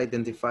cannot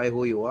identify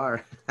who you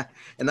are.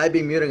 And I've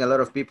been muting a lot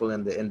of people,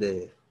 and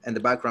the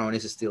background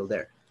is still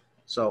there.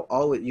 So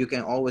you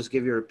can always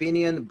give your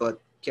opinion, but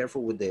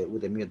careful with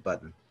the mute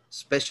button,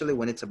 especially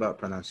when it's about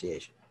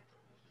pronunciation.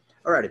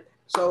 All right,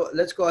 so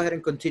let's go ahead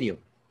and continue.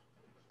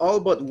 All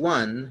but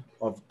one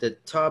of the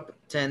top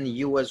 10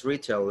 U.S.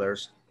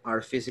 retailers are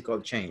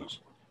physical chains.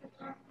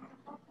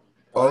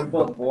 All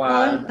but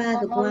one of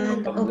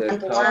the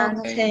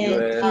top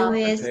 10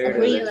 U.S.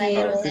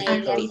 retailers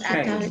are physical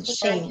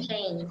chains.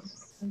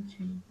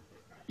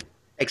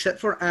 Except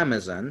for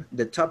Amazon,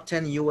 the top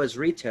 10 U.S.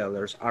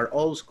 retailers are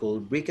old school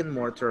brick and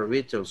mortar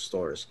retail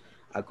stores,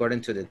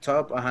 according to the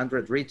top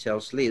 100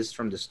 retails list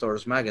from the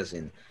Stores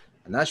magazine,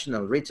 a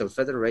National Retail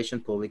Federation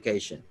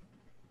publication.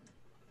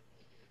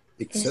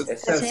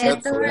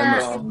 Except for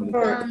Amazon, the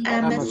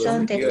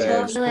top 10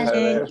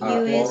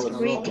 U.S.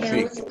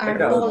 retailers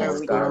are old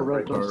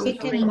school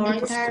brick and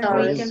mortar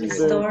retail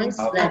stores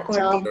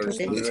according to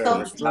the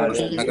top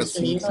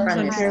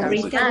 100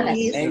 retail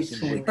list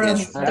from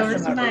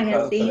Stores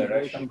magazine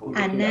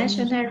and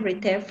National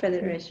Retail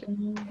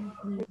Federation.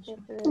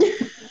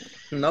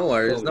 No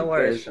worries, no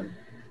worries.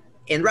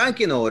 In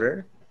ranking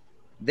order,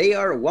 they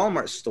are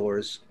Walmart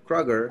stores,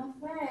 Kroger,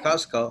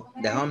 Costco,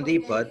 the Home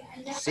Depot,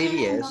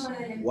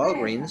 CVS,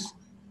 Walgreens,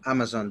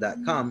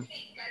 Amazon.com,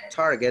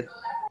 Target,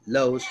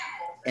 Lowe's,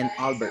 and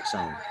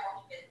Albertsons.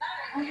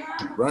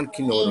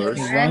 Ranking orders.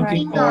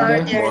 Ranking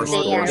order, they are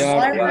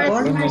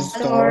Walmart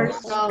stores,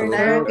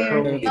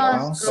 Kroger,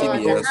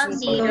 CVS,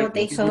 The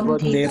Home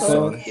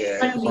Depot,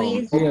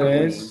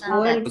 CVS,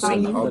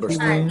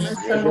 Walgreens,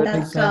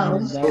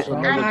 Amazon.com,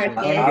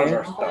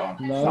 Target,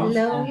 Lowe's,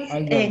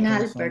 and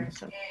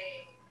Albertsons.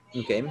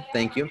 Okay,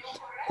 thank you.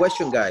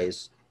 Question,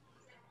 guys.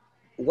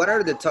 What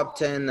are the top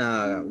 10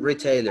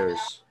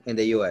 retailers in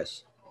the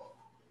U.S.?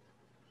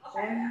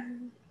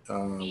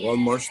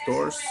 Walmart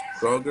stores,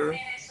 Kroger,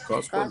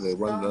 Costco, the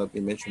one that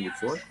we mentioned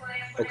before.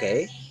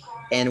 Okay.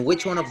 And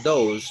which one of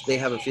those they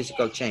have a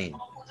physical chain?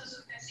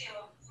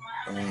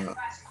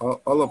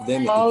 All of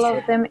them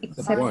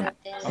except one.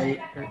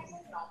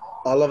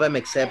 All of them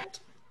except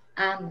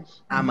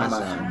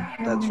Amazon.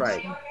 That's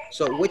right.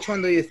 So which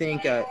one do you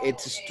think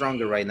it's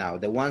stronger right now?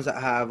 The ones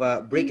that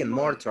have brick and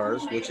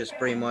mortars, which is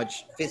pretty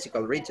much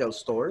physical retail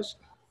stores,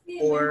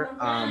 or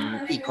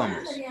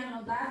e-commerce?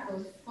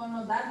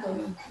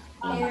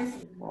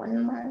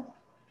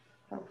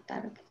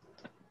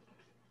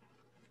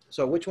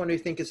 So which one do you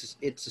think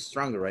it's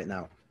stronger right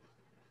now?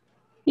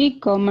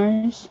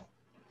 E-commerce.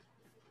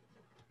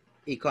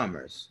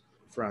 E-commerce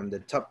from the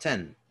top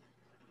 10.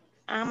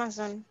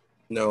 Amazon.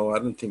 No, I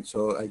don't think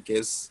so. I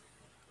guess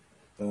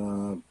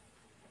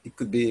it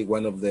could be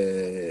one of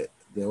the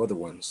other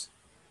ones.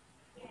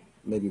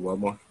 Maybe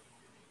Walmart.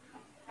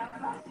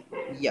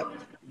 Yep.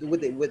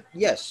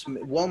 Yes,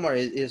 Walmart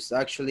is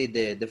actually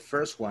the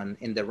first one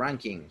in the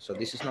ranking. So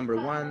this is number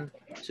 1,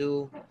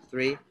 2,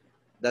 3.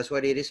 That's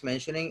what it is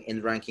mentioning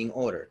in ranking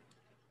order.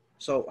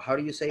 So how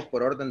do you say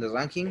por orden de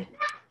ranking?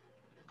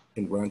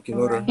 In ranking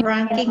order.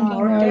 Ranking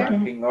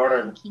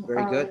order.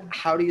 Very good.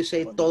 How do you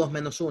say todos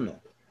menos uno?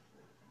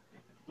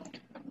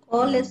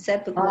 All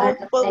except All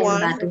but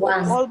one.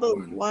 All but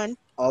one.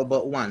 All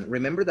but one.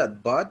 Remember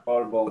that but?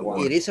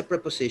 It is a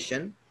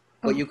preposition,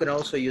 but you can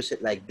also use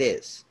it like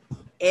this.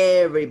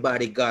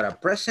 Everybody got a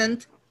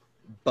present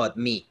but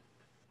me.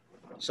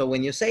 So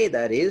when you say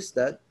that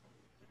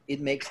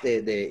it makes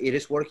it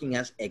is working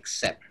as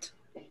except.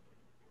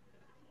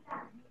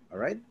 All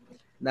right.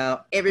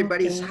 Now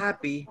everybody's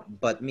happy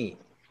but me.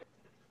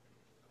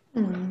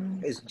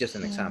 It's just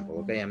an example,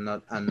 okay? I'm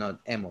not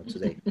emo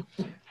today.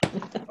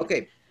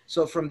 Okay.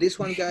 So from this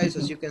one, guys,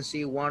 as you can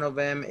see, one of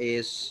them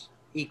is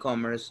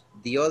e-commerce.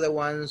 The other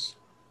ones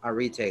are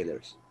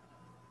retailers.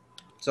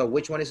 So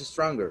which one is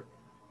stronger?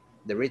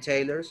 The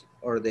retailers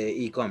or the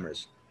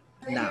e-commerce?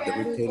 Now, the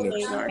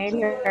retailers.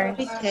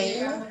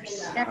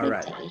 All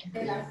right.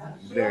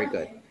 Very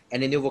good.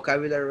 Any new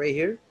vocabulary right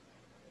here?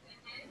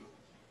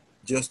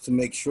 Just to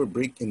make sure,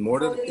 brick and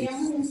mortar is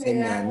the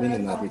same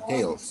meaning as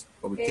retailers.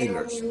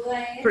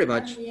 Pretty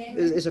much.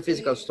 It's a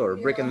physical store,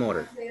 brick and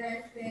mortar.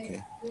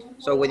 Okay.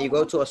 So when you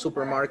go to a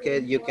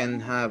supermarket, you can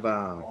have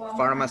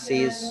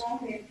pharmacies.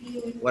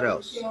 What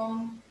else?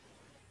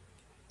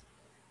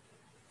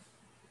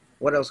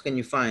 What else can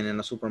you find in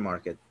a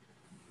supermarket?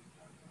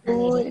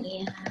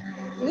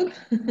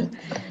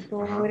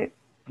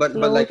 But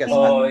like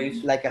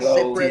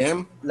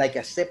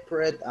a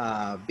separate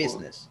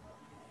business.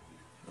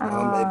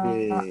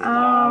 Maybe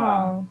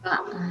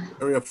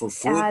area for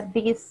food.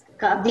 These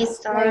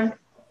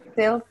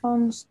cell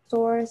phone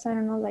stores, I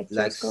don't know, like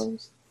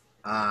Tesco's.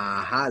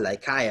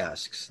 Like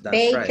kiosks. That's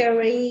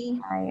Bakery.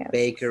 Right.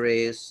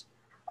 Bakeries.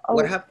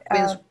 What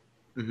happens?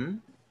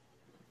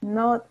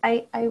 No,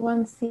 I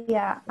want to see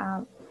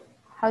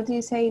how do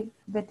you say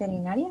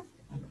veterinaria?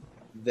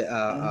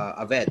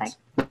 A vet.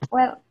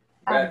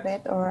 A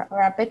vet or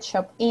a pet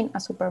shop in a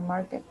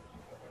supermarket.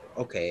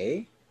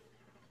 Okay.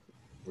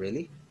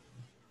 Really?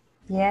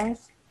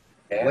 Yes.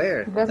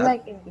 Where? That's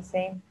like in the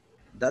same.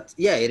 That's,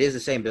 yeah, it is the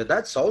same, but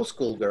that's old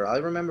school, girl. I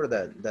remember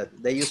that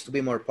they used to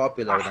be more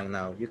popular than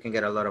now. You can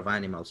get a lot of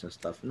animals and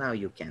stuff. Now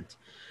you can't.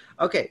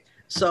 Okay,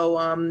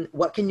 so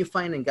what can you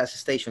find in gas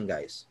station,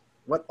 guys?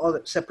 What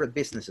other separate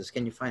businesses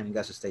can you find in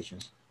gas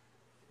stations?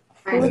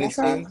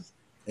 Medicine,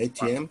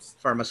 ATMs.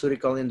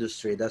 Pharmaceutical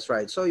industry, that's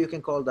right. So you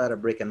can call that a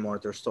brick and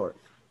mortar store.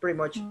 Pretty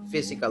much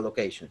physical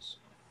locations.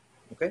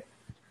 Okay,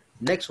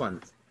 next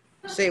one.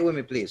 Say it with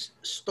me, please.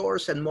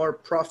 Stores and more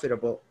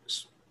profitable.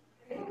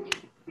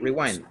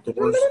 Rewind.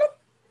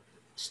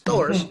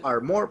 Stores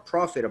are more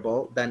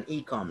profitable than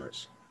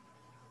e-commerce.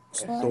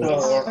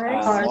 Stores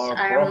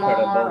are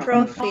more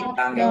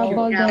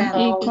profitable than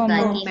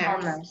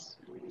e-commerce.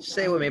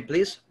 Say with me,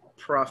 please.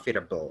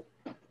 Profitable.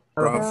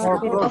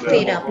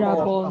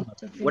 Profitable.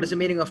 What is the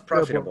meaning of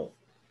profitable?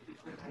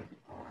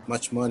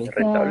 Much money.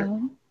 A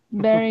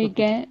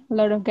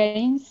lot of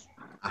gains.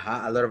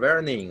 A lot of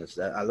earnings,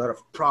 a lot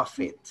of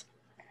profit.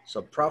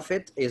 So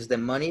profit is the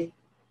money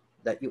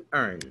that you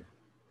earn.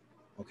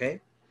 Okay.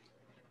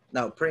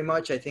 Now, pretty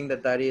much, I think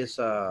that is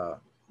the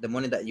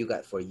money that you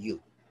got for you.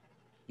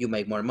 You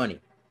make more money.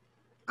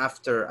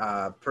 After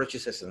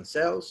purchases and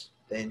sales,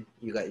 then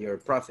you got your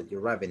profit,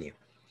 your revenue.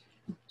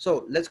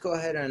 So let's go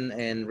ahead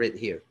and read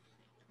here.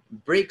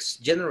 Bricks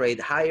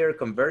generate higher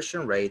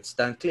conversion rates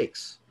than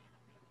clicks.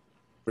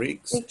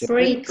 Bricks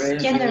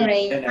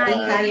generate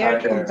higher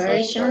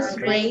conversion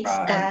rates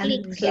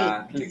than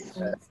clicks.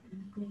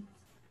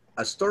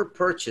 A store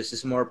purchase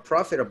is more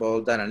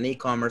profitable than an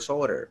e-commerce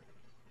order.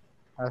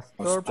 A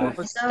store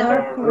purchase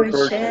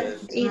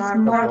is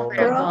more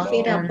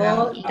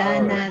profitable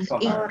than an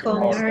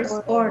e-commerce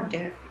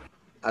order.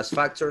 As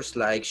factors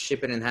like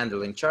shipping and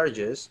handling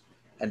charges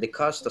and the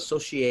cost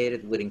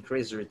associated with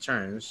increased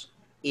returns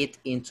eat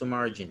into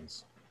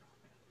margins.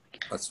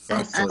 As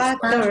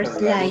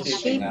factors like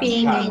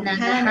shipping and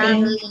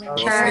handling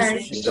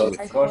charges,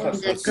 the cost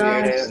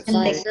associated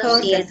with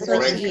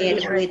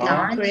increased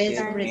returns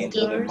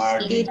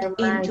eat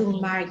into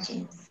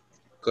margins.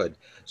 Good.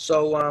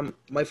 So,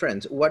 my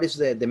friends, what is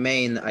the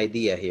main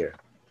idea here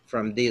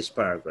from this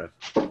paragraph?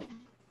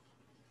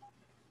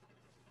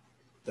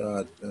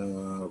 That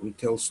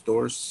retail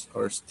stores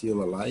are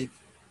still alive.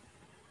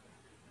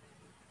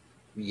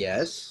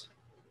 Yes.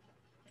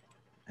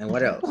 And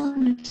what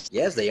else?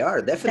 Yes, they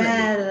are,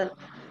 definitely.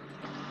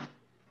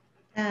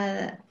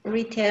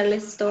 Retail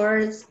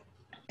stores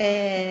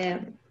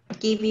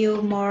give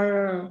you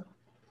more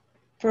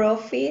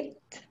profit.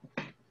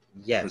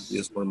 Yes.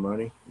 Produce more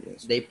money.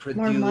 Yes. They produce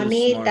more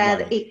money more than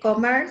money.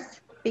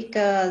 e-commerce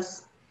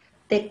because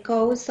the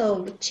cost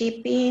of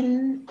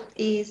shipping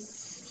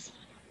is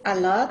a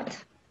lot.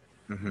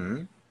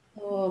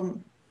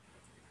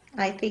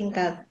 I think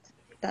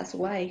that's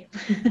why.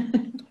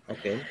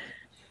 Okay.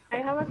 I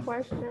have a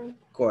question.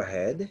 Go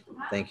ahead.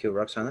 Thank you,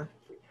 Roxana.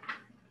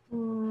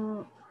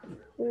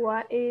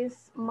 What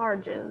is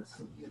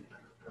margins?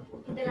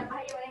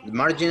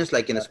 Margins,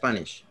 like in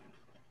Spanish.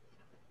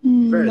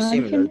 Very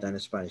similar than in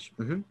Spanish.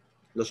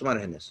 Los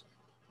márgenes.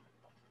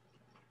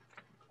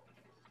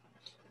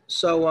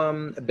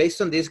 So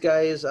based on these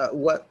guys,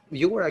 what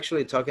you were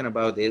actually talking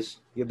about this,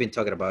 you've been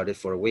talking about it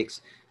for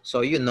weeks.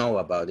 So you know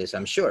about this,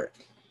 I'm sure.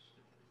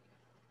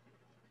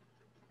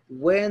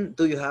 When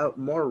do you have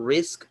more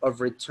risk of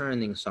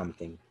returning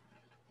something?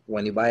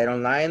 When you buy it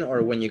online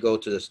or when you go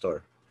to the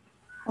store?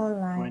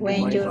 Online.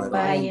 When you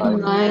buy it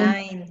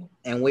online.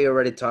 And we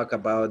already talked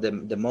about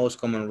the most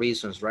common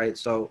reasons, right?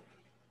 So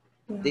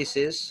this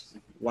is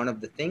one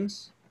of the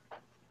things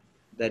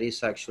that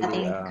is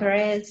actually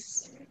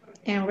increase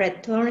and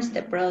returns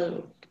the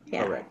product.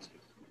 Yeah. Correct.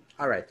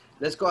 All right,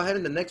 let's go ahead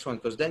in the next one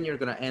because then you're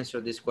going to answer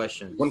these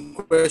questions. One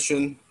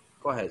question.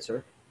 Go ahead,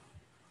 sir.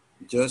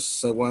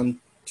 Just want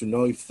to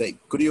know if they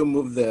could you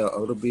move a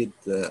little bit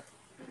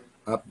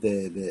up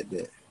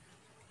the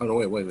oh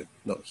no wait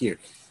no here.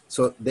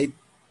 So they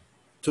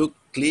took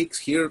clicks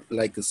here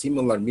like a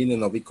similar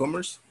meaning of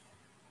e-commerce.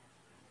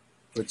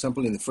 For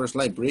example, in the first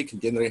line, brick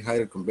generate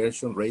higher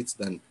conversion rates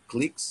than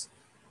clicks.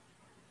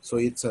 So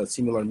it's a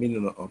similar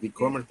meaning of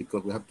e-commerce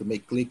because we have to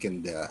make click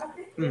in the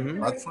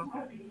platform.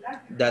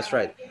 That's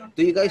right.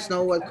 Do you guys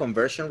know what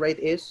conversion rate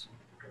is?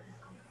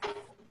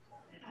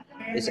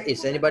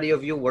 Is anybody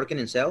of you working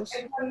in sales?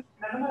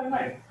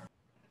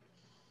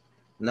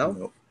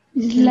 No?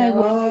 It's like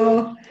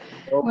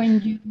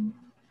when you...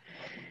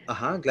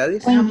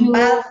 Gladys? I'm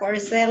bad for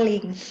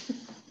selling.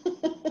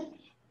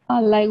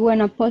 Like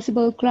when a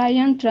possible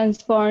client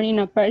transforms in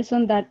a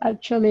person that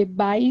actually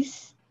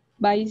buys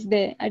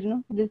the, I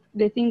don't know,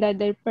 the thing that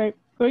they're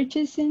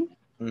purchasing.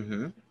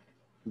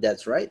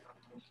 That's right.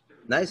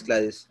 Nice,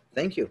 Gladys.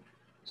 Thank you.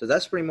 So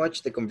that's pretty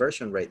much the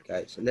conversion rate,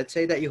 guys. Let's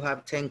say that you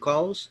have 10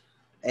 calls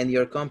and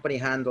your company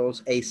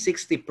handles a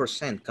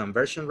 60%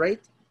 conversion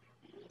rate.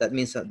 That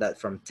means that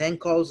from 10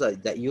 calls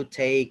that you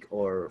take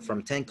or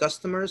from 10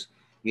 customers,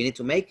 you need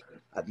to make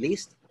at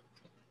least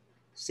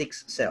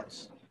 6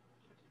 sales.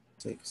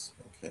 6,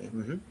 okay.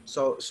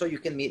 So you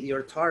can meet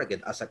your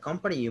target. As a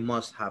company, you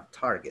must have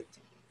target.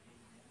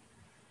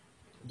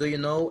 Do you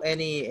know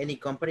any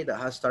company that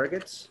has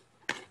targets?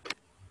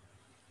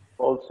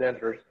 Call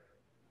centers.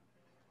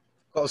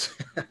 Calls.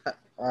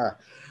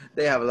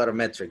 They have a lot of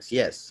metrics,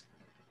 yes.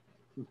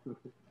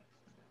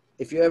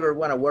 If you ever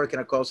want to work in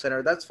a call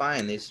center, that's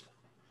fine. It's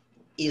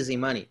easy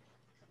money.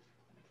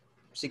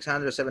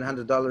 $600,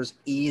 $700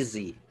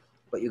 easy.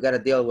 But you got to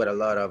deal with a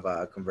lot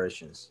of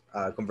conversion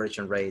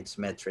rates,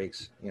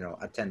 metrics, you know,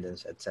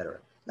 attendance, etc.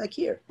 Like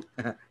here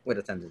with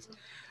attendance.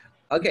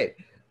 Okay,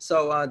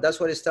 so that's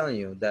what it's telling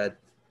you, that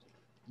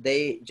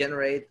they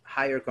generate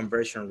higher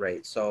conversion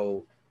rates.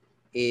 So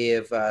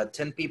if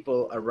 10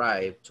 people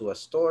arrive to a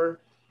store,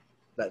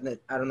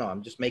 I don't know,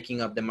 I'm just making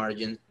up the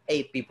margin,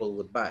 8 people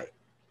would buy.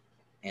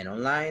 And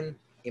online,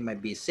 it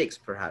might be 6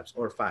 perhaps,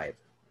 or 5.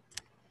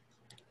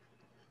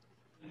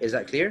 Is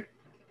that clear?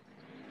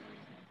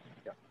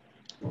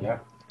 Yeah.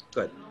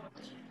 Good.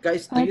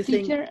 Guys, do you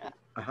teacher,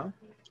 think...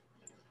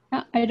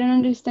 I don't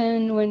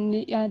understand when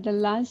the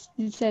last,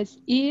 it says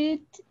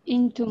it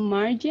into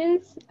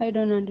margins. I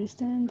don't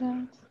understand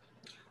that.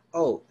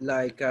 Oh,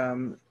 like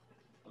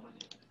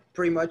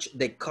pretty much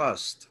the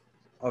cost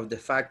of the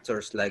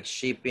factors like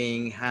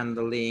shipping,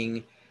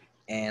 handling,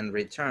 and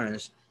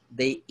returns,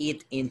 they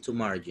eat into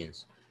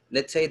margins.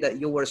 Let's say that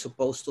you were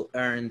supposed to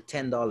earn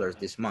 $10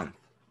 this month.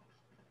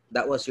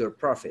 That was your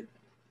profit.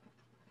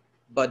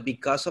 But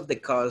because of the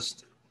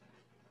cost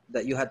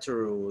that you had to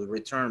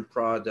return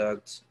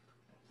products,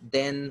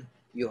 then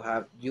you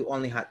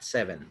only had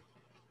 $7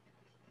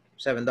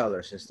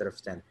 instead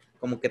of 10.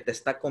 Como que te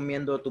está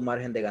comiendo tu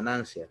margen de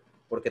ganancia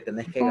porque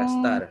tenés que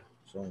gastar.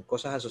 Son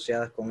cosas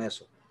asociadas con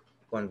eso,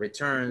 con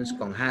returns,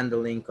 con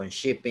handling, con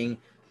shipping.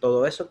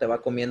 Todo eso te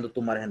va comiendo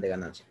tu margen de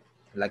ganancia.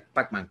 Like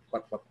Pac-Man.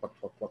 Quack, quack, quack,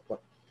 quack, quack, quack.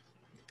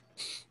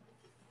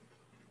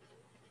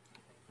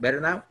 Better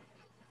now?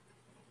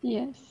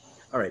 Yes.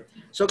 All right.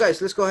 So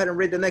guys, let's go ahead and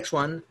read the next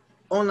one.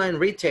 Online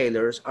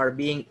retailers are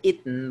being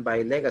eaten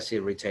by legacy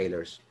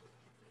retailers.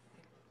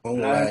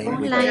 Online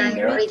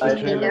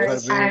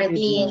retailers are being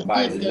eaten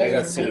by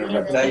legacy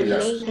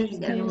retailers.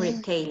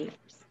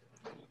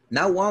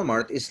 Now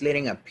Walmart is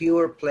leading a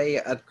pure play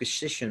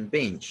acquisition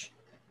binge.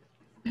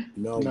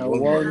 No,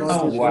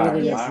 Walmart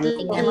is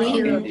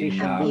leading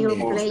a pure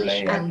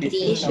play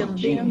acquisition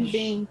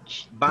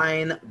binge.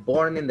 Buying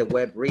born in the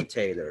web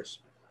retailers.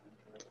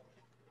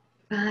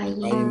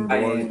 Buying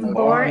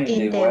born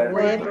in the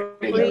web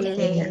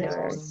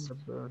retailers.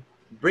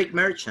 Brick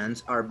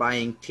merchants are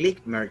buying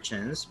click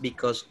merchants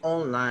because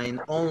online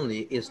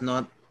only is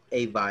not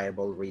a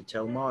viable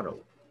retail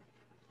model.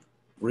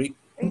 Brick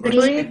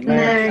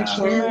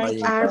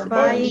merchants are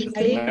buying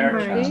click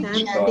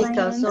merchants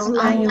because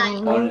online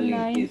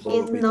is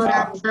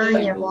not a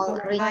viable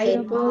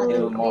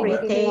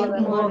retail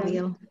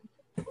model.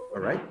 All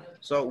right.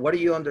 So what do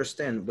you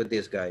understand with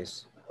these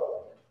guys?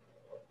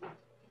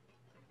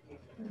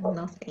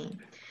 Nothing.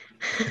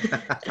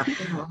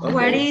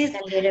 What is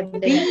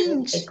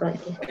binge?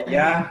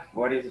 Yeah,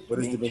 what is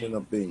the meaning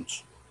of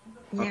binge?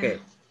 Yeah. Okay.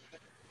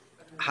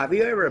 Have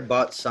you ever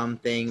bought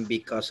something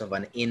because of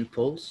an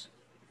impulse?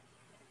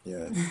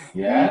 Yes.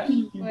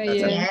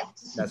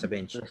 That's a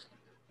binge.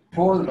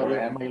 Full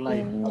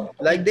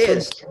Like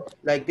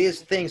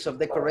these things of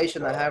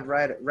decoration I have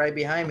right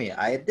behind me.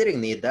 I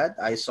didn't need that.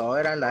 I saw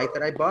it, I liked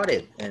it, I bought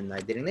it, and I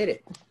didn't need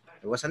it.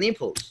 It was an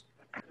impulse.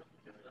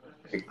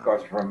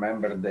 Because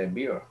remember the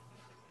beer.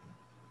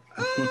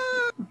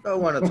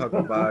 Don't want to talk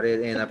about it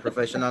in a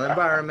professional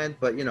environment,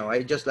 but you know,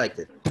 I just liked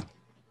it.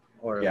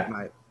 Or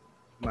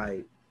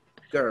my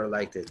girl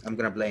liked it. I'm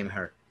gonna blame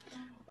her.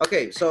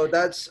 Okay, so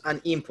that's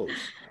an impulse.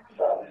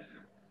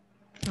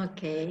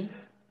 Okay.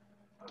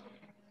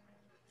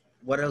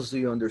 What else do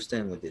you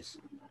understand with this?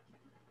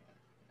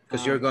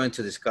 Because you're going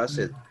to discuss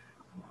it.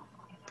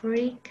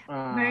 Brick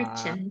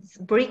merchants.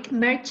 Brick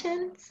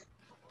merchants?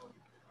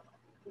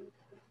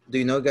 Do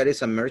you know what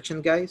is a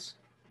merchant, guys?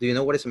 Do you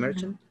know what is a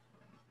merchant?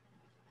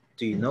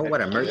 Do you know what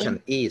a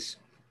merchant is?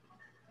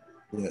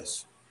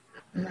 Yes.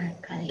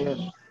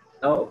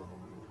 No.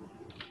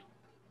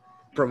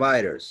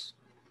 Providers,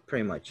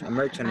 pretty much. A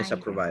merchant is a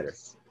provider.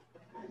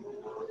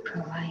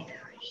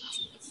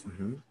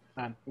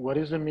 And what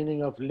is the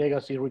meaning of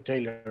legacy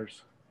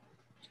retailers?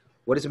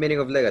 What is the meaning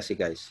of legacy,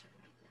 guys?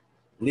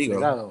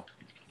 Legal.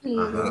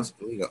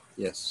 Legal.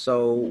 Yes.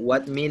 So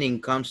what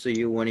meaning comes to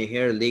you when you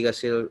hear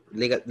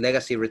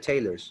legacy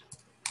retailers?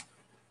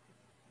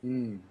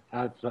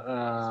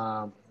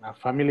 A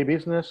family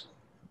business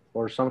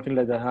or something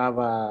like that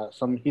have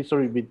some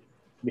history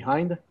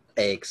behind?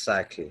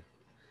 Exactly.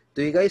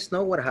 Do you guys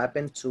know what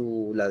happened to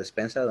La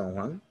Despensa Don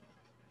Juan?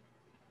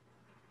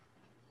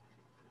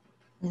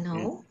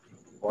 No.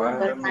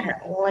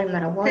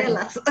 Tell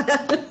us.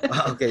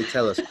 Okay,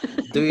 tell us.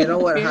 Do you know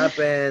what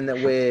happened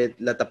with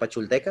La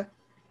Tapachulteca?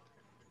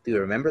 Do you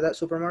remember that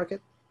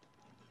supermarket?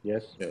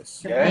 Yes.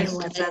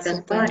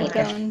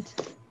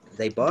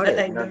 They bought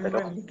it.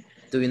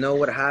 Do you know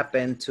what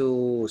happened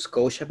to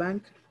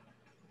Scotiabank?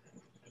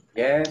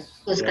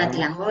 Yes.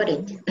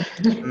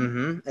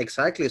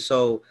 Exactly.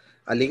 So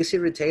a legacy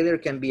retailer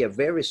can be a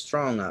very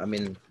strong,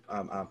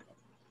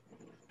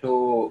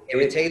 to a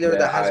retailer eat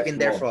that has been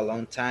there small. for a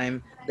long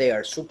time. They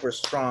are super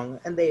strong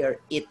and they are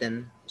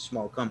eating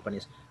small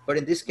companies. But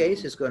in this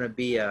case, it's going to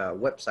be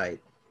websites.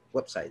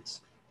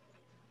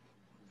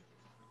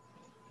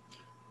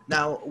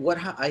 Now, what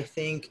I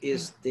think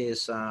is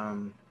this,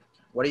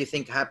 what do you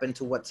think happened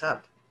to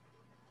WhatsApp?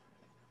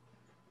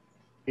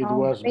 It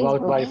was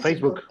bought by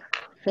Facebook.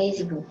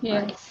 Facebook.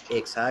 Yes. Right.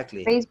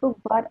 Exactly. Facebook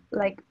bought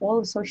like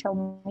all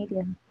social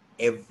media.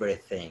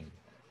 Everything.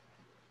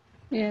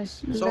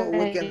 Yes. So we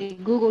Like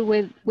can, Google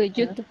with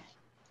YouTube.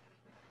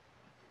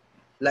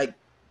 like,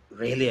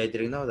 really, I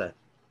didn't know that.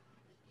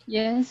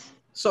 Yes.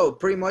 So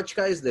pretty much,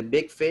 guys, the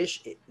big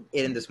fish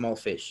eating the small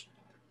fish.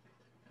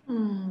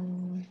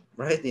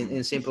 Right?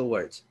 In simple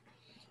words.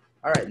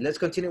 All right, let's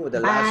continue with the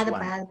last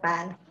one.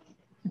 Bad.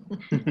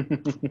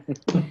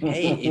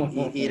 Hey,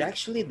 it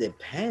actually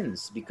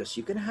depends, because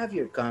you can have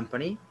your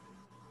company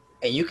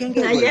and you can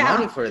get good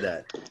money for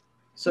that.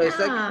 So it's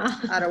like,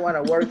 I don't want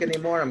to work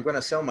anymore. I'm going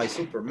to sell my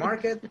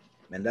supermarket,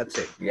 and that's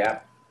it. Yeah.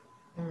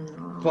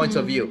 Points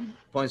of view.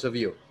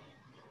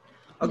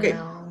 Okay,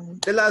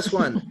 the last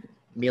one.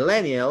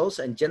 Millennials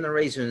and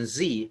Generation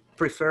Z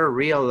prefer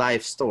real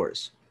life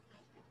stores.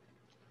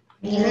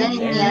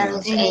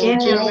 Millennials and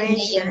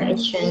Generation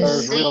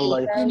Z. Real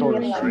life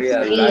stores.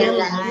 Real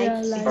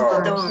life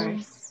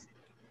Stores.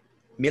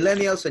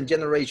 Millennials and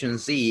Generation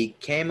Z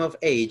came of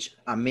age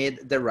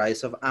amid the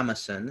rise of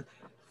Amazon,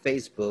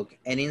 Facebook,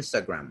 and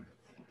Instagram.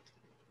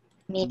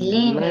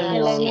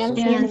 Millennials and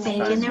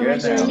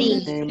Generation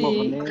Z.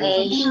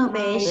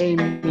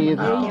 Innovation. The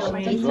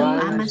rise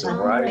of Amazon,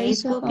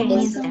 Facebook, and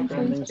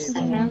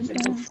Instagram.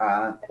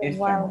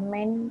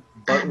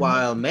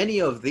 While many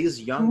of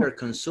these younger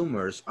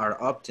consumers are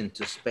opting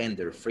to spend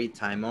their free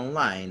time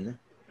online,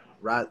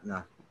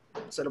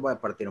 se lo voy a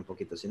partir un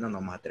poquito, si no, no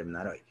vamos a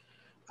terminar hoy.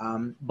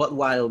 But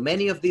while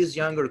many of these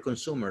younger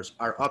consumers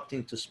are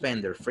opting to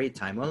spend their free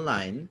time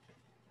online,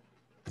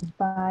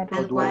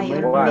 But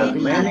while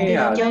many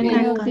of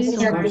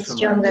these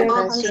younger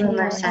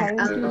consumers are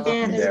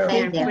often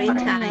their free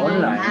time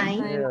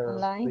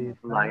online,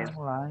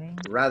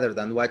 rather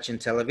than watching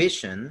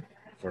television,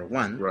 for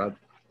one,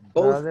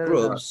 both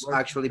groups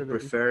actually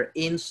prefer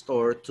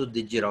in-store to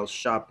digital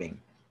shopping.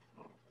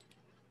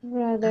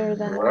 Rather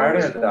than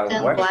watching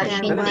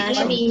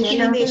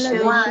television,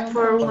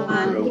 for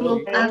one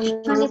group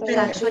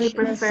actually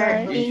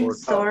prefer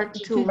in-store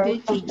to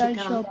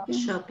digital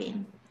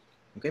shopping.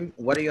 Okay,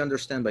 what do you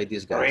understand by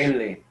this, guys?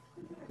 Really?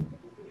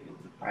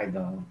 I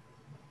don't.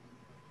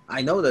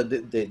 I know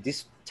that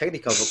this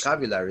technical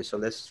vocabulary, so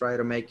let's try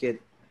to make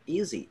it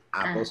easy.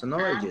 Apples and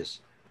oranges.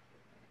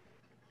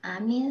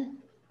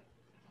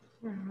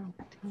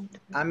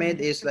 Amid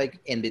is like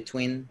in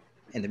between,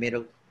 in the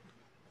middle.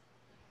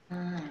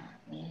 I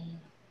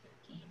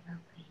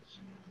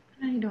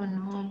don't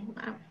know.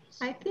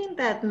 I think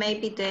that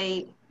maybe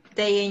they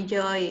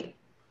enjoy,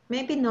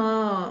 maybe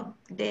not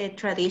the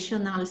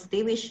traditional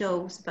TV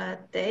shows,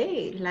 but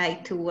they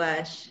like to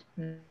watch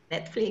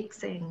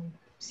Netflix and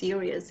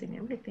series and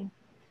everything.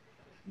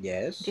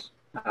 Yes.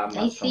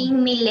 I think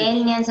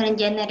millennials and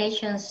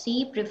Generation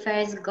Z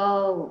prefers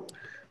go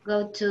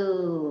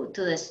to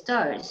the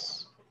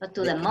stores or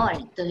to the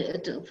mall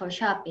for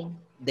shopping.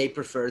 They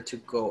prefer to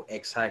go,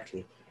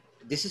 exactly.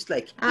 This is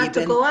like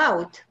to go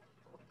out.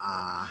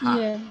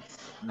 Yes.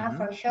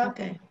 For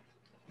shopping. Okay.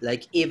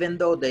 Like, even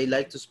though they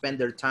like to spend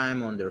their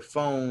time on their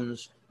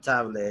phones,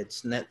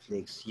 tablets,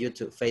 Netflix,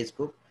 YouTube,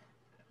 Facebook,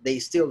 they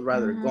still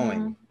rather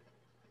going.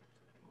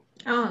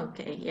 Oh,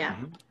 okay, yeah.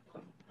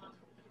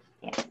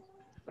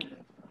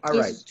 All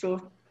right. It's true.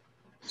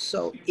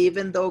 So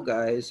even though,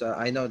 guys,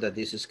 I know that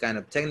this is kind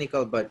of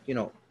technical, but you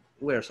know,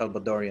 we're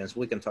Salvadorians.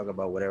 We can talk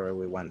about whatever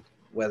we want,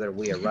 whether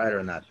we are right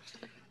or not.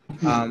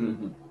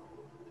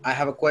 I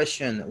have a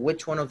question.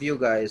 Which one of you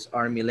guys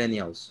are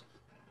millennials?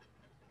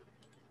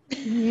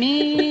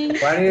 Me.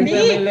 What is the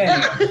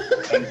millennial?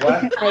 And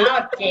what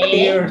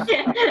years?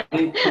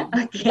 The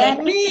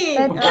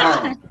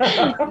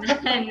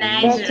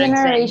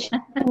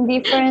generation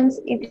difference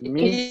it's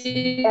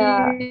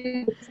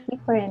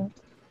different.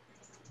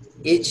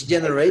 Each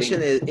generation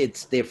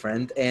it's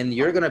different, and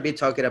you're gonna be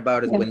talking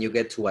about it when you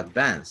get to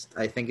advanced.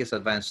 I think it's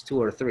advanced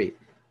 2 or 3.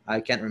 I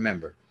can't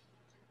remember.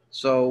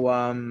 So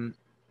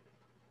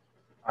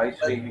I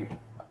see.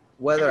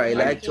 whether I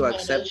like to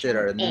accept it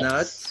or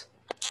not,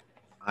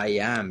 I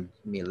am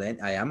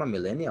a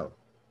millennial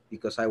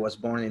because I was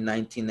born in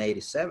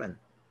 1987.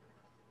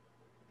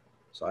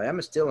 So I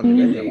am still a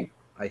millennial,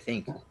 I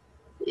think.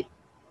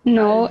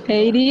 No,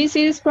 80s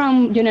is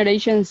from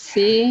Generation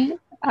C.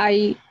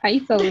 I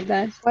thought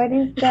that. What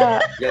is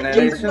the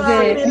Generation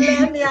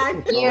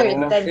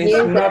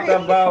it's not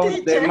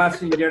about the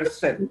messenger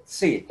set.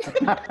 See.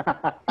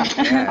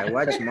 Yeah,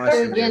 watch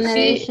messenger.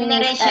 Generation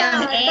X,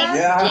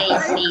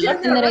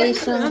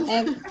 Generation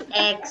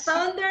X.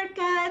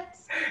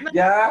 Thundercats.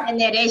 Yeah.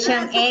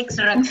 Generation X,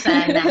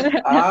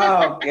 Roxana.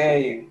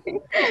 Okay.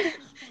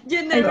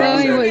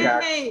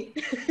 Generation A.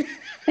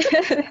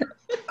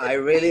 I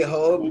really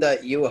hope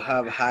that you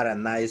have had a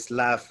nice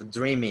laugh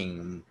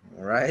dreaming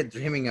All right,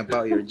 dreaming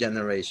about your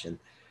generation.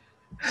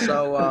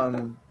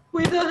 So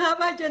we don't have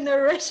a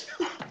generation.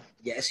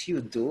 yes, you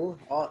do.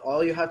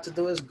 All you have to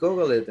do is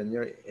Google it, and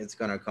it's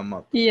gonna come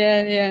up.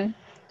 Yeah, yeah.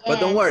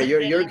 But don't worry, it's you're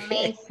really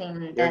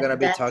amazing. you're gonna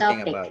be that talking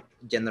topic. about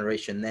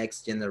Generation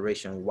X,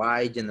 Generation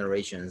Y,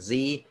 Generation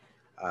Z,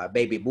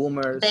 baby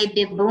boomers.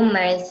 Baby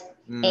boomers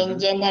and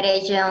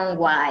Generation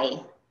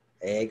Y.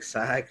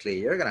 Exactly.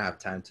 You're gonna have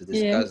time to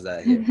discuss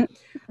that here.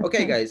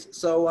 Okay, guys.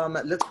 So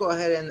let's go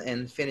ahead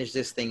and finish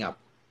this thing up.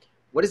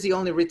 What is the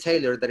only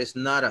retailer that is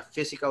not a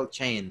physical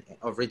chain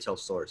of retail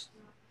stores?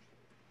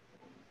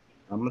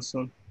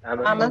 Amazon.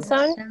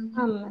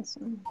 Amazon.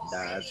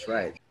 That's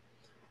right.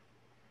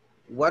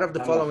 What of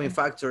the following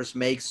factors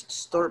makes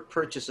store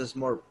purchases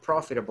more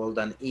profitable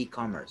than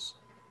e-commerce?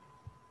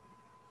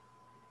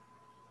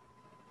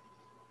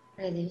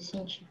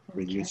 Reducing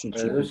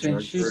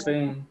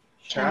shipping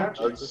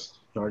charges.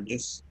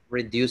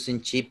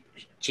 Reducing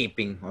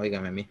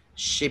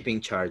shipping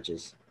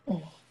charges.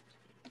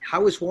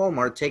 How is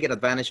Walmart taking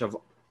advantage of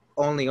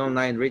only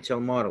online retail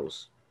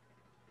models?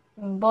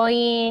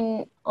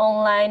 Buying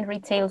online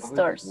retail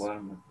stores.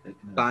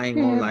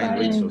 Buying online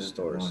retail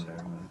stores.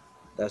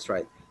 That's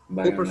right.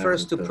 Who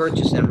prefers to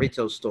purchase in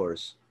retail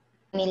stores?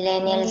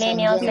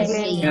 Millennials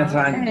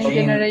and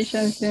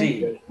Generation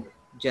Z.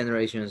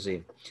 Generation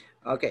Z.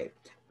 Okay.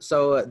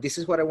 So this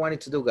is what I wanted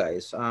to do,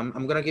 guys.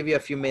 I'm going to give you a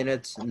few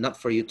minutes, not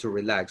for you to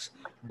relax,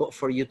 but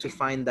for you to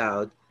find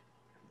out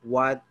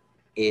what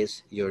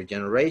is your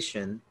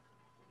generation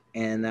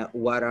and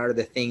what are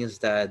the things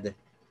that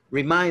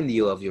remind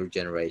you of your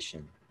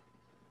generation.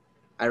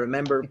 I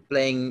remember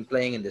playing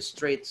in the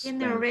streets.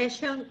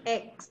 Generation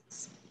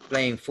X.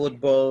 Playing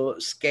football,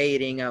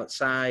 skating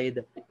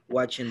outside,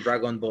 watching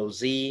Dragon Ball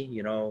Z,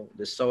 you know,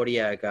 the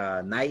Zodiac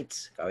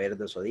Knights, Caballero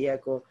del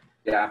Zodíaco.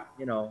 Yeah.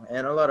 You know,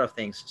 and a lot of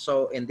things.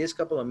 So in this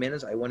couple of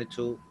minutes, I wanted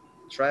to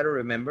try to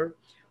remember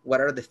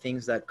what are the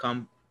things that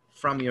come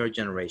from your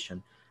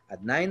generation.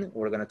 At 9,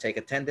 we're going to take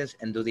attendance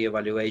and do the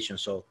evaluation.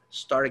 So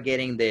start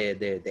getting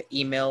the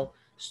email,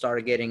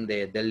 start getting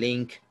the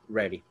link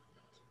ready.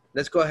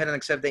 Let's go ahead and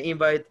accept the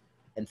invite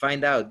and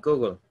find out.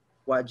 Google,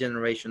 what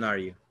generation are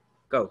you?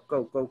 Go,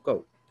 go, go,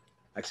 go.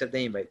 Accept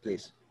the invite,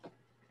 please.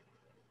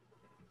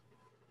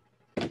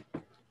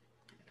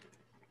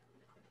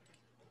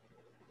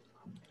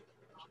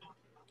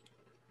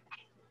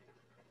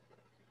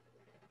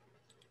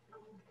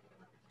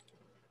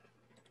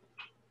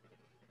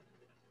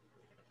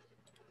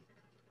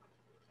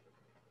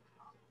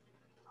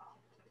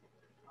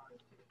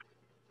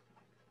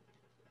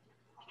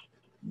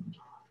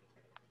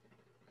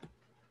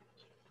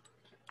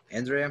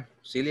 Andrea,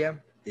 Celia,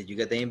 did you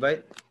get the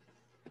invite?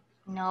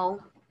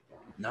 No.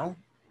 No?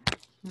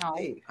 No.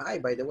 Hey, hi,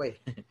 by the way.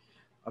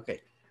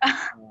 Okay.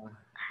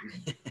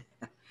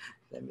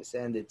 Let me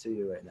send it to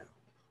you right now.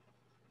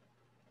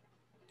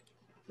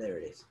 There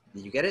it is.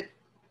 Did you get it?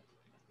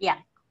 Yeah.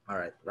 All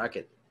right,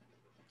 Rocket.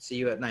 See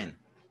you at 9.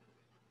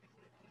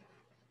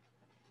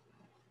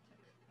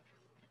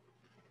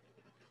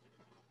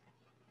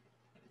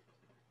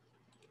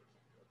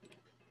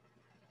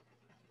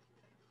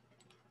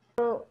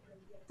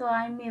 So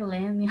I'm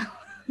millennial.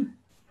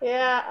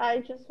 Yeah, I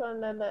just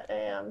found out that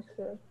I am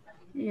too.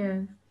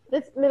 Yes.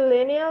 It's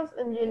millennials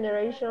and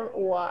Generation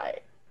Y.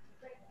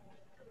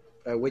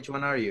 Which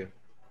one are you?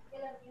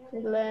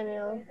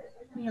 Millennial.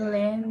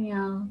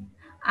 Millennial.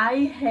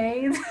 I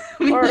hate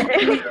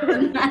millennial.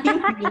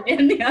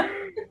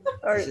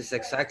 This is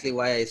exactly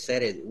why I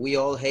said it. We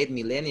all hate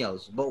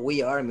millennials, but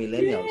we are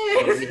millennials,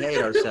 so we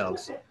hate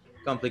ourselves.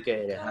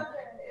 Complicated, huh?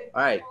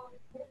 All right,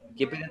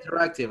 keep it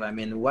interactive. I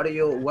mean, what do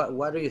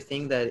you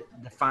think that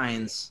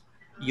defines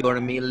your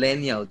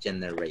millennial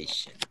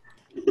generation?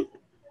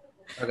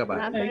 Talk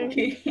about it.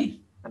 Okay.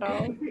 At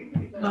all.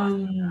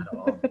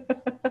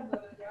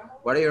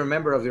 What do you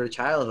remember of your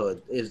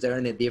childhood? Is there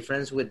any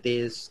difference with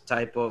this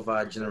type of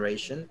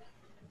generation?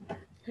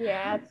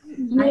 Yes.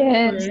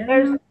 Yes.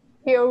 There's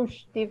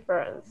huge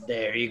difference.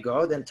 There you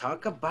go. Then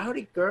talk about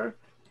it, girl.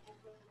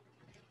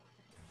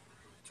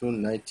 To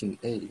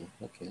 1980.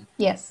 Okay.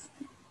 Yes.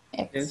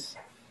 Yes.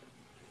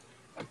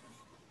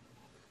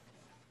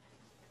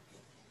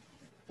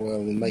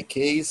 Well, in my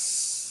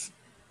case,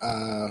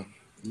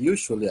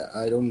 usually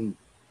I don't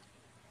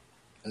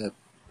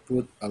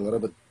put a lot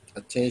of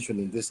attention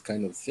in this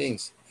kind of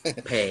things.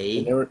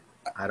 Pay.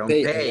 I don't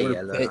I pay.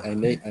 never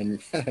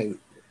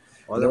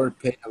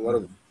pay a lot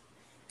of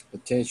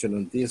attention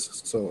on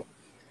this. So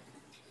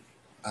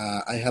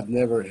I have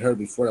never heard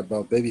before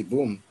about baby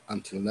boom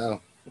until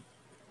now.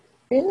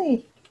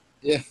 Really?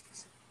 Yeah.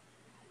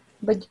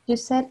 But you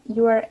said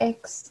you are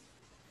X,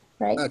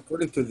 right?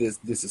 According to this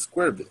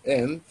square,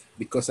 and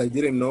because I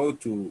didn't know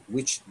to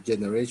which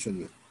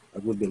generation I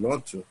would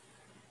belong to.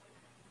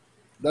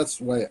 That's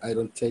why I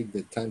don't take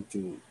the time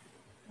to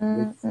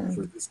look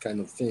for this kind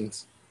of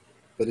things.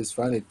 But it's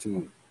funny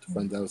to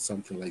find out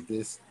something like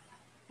this.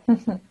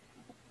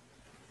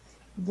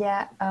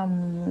 Yeah.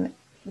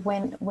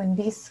 When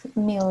this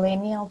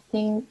millennial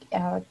thing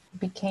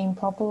became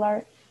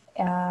popular,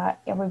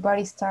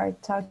 everybody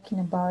started talking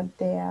about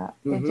the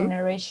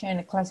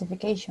generation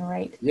classification,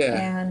 right? Yeah.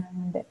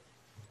 And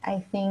I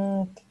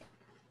think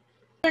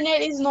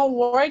Internet is not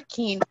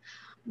working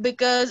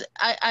because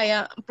I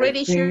am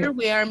pretty sure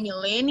we are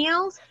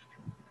millennials.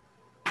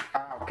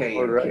 Okay,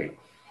 All right. okay.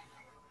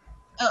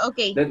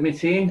 Okay. Let me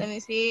see. Let me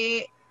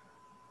see.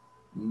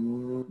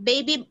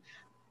 Baby,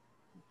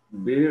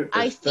 Beer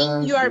I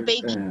think you are with,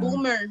 baby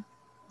boomer,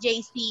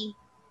 JC.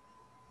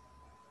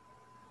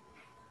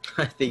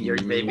 I think you're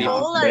baby.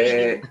 How old are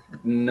you?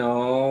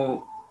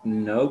 No,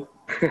 no.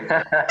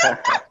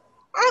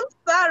 I'm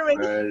sorry.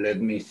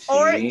 Let me see.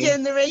 Or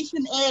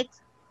Generation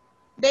X,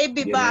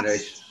 baby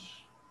boss.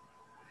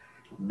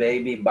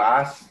 Baby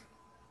boss.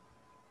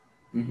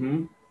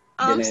 Mm-hmm.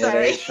 I'm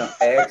Generation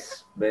sorry.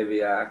 X,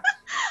 baby X.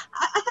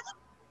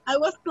 I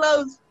was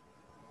close.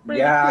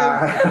 Pretty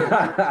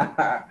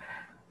Yeah.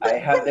 I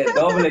have the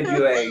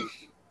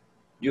WH.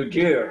 You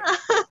year.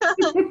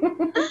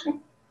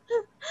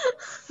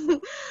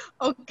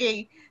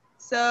 Okay,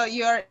 so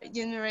your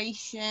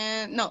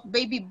generation, no,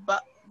 baby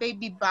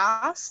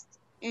bust.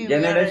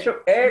 Generation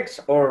X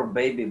or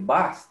baby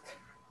bust?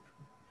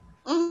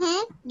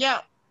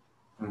 Yeah.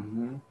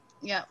 Mm-hmm.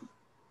 Yeah.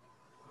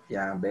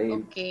 Yeah, baby.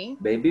 Okay.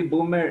 Baby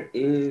boomer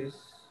is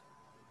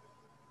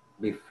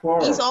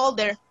before. He's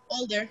older.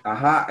 It's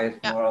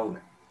more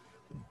older.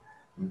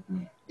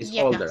 It's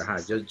older,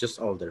 just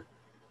older.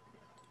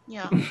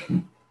 Yeah.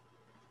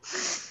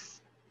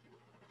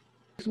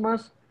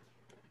 Christmas,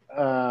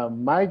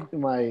 my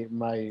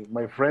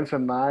friends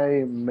and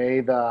I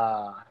made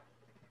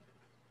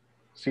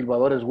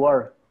Silvadores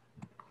War.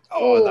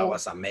 Oh, that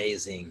was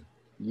amazing.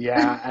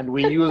 Yeah, and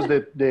we used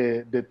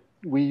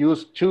we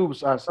used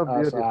tubes as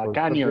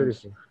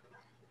canyons. So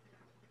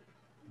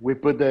we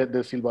put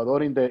the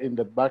Silvador in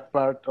the back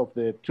part of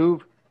the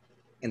tube.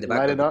 In the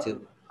back of the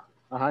tube.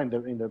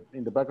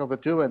 In the back of the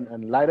tube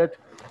and light it,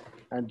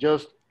 and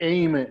just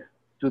aim it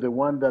to the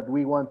one that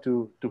we want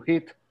to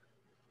hit.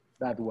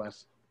 That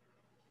was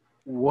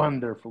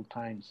wonderful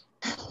times.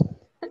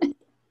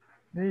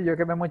 Sí, yo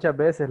quemé muchas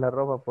veces la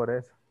ropa por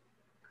eso.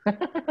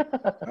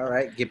 All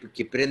right, keep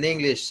it in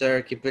English,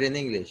 sir. Keep it in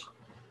English.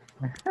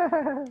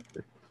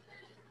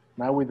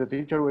 Now with the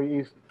teacher,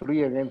 it's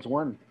 3 against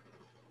 1.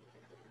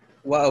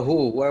 Wow,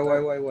 who?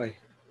 Why?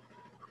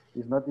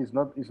 It's not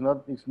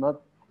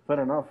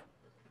fair enough.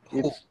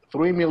 It's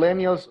 3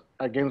 millennials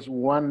against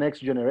 1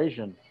 next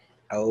generation.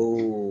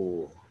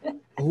 Oh,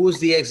 who's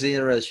the X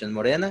generation?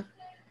 Morena?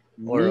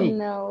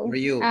 No, or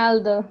you?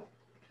 Aldo.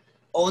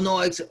 Oh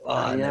no,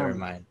 never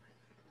mind.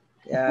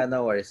 Yeah,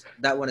 no worries.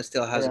 That one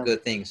still has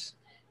good things.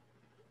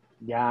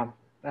 Yeah,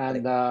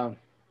 and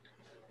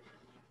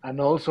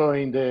also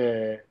in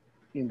the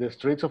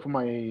streets of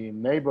my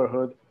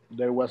neighborhood,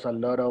 there was a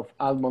lot of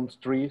almond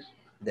trees.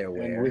 There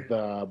were. And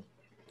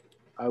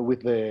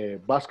with the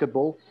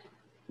basketball,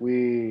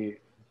 we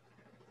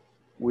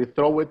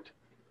throw it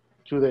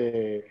to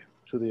the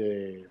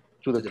tree.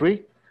 To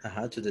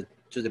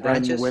the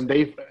branches. And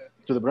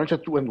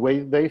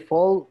when they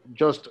fall,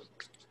 just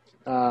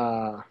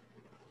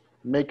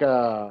make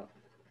a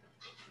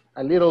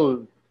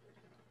little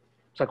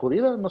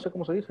sacudida, no sé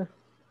cómo se dice.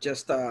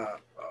 Just I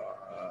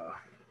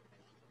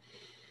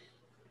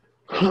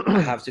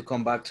have to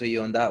come back to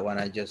you on that one.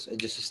 I just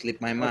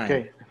slipped my mind.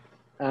 Okay,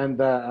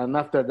 and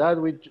after that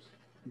we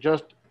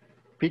just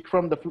pick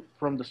from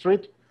the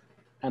street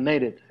and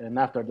ate it. And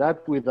after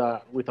that, with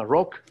a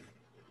rock,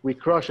 we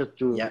crush it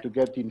to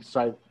get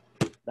inside.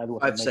 That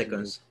was 5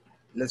 seconds.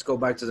 Let's go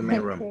back to the main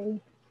room.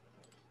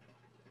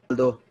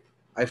 Although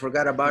I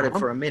forgot about it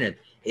for a minute.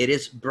 It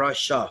is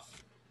brush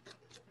off.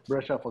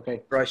 Brush off,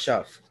 okay. Brush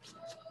off.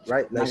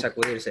 Right? Let's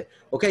say.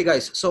 Okay,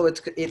 guys. So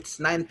it's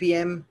 9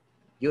 p.m.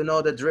 You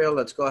know the drill.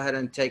 Let's go ahead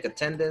and take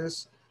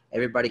attendance.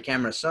 Everybody,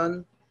 cameras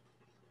on.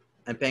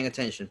 And paying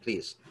attention,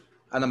 please.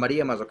 Ana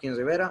Maria Mazoquín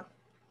Rivera.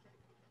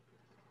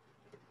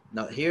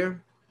 Not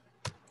here.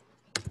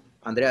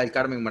 Andrea del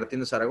Carmen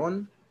Martínez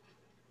Aragón.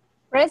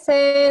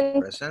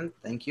 Present. Present.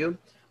 Thank you.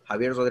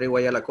 Javier Rodrigo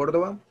Ayala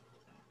Córdoba.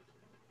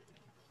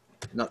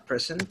 Not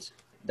present.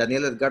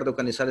 Daniel Edgardo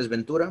Canizales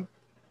Ventura.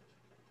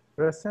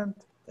 Present.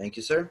 Thank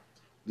you, sir.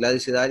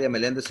 Gladys Idalia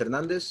Meléndez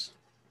Hernández.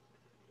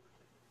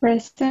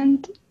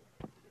 Present.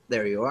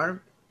 There you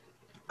are.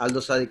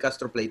 Aldo Sadi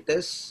Castro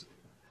Pleites.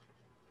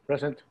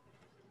 Present.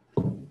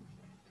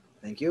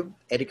 Thank you.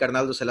 Eric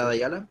Arnaldo Celada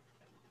Ayala.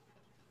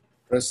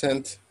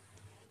 Present.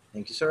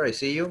 Thank you, sir. I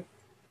see you.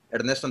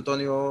 Ernesto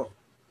Antonio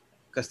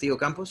Castillo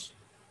Campos.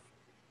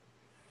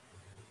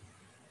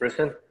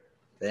 Present.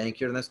 Thank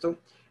you, Ernesto.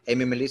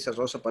 Amy Melissa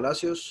Rosa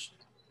Palacios.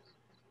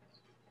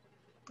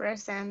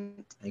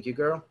 Present. Thank you,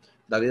 girl.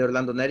 David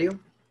Orlando Nerio.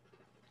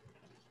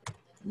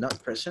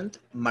 Not present.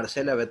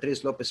 Marcela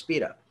Beatriz López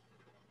Pira.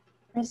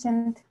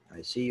 Present.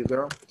 I see you,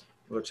 girl.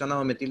 Roxana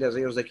Dometilia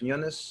Ríos de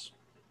Quiñones.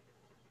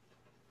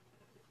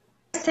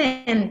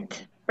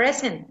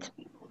 Present.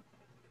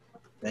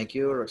 Thank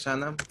you,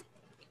 Roxana.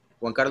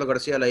 Juan Carlos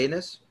García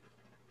Laínez.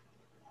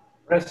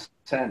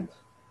 Present.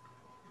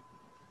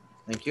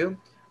 Thank you.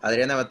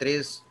 Adriana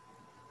Beatriz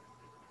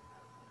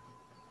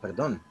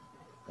Perdón,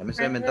 ya me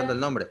estoy inventando el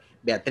nombre.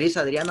 Beatriz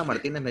Adriana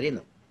Martínez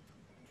Merino.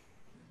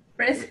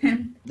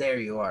 Present. There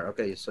you are.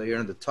 Okay, so you're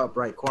in the top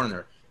right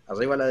corner.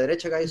 Arriba a la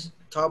derecha, guys.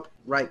 Top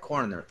right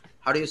corner.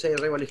 How do you say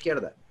arriba a la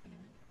izquierda?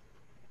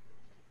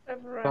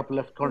 Top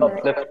left corner.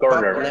 Top left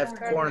corner. Top left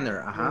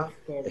corner. Ajá.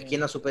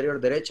 Esquina superior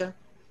derecha.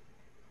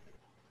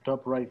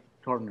 Top right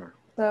corner.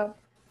 Top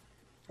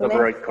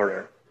Right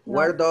corner.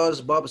 Where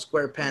does Bob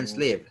SquarePants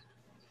live?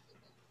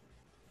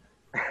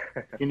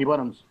 Bikini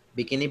bottoms.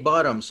 Bikini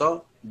bottom.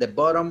 So the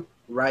bottom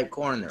right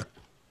corner.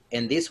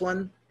 And this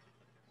one?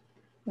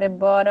 The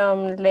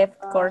bottom left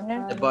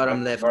corner. The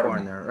bottom left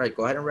corner. Right,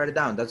 go ahead and write it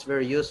down. That's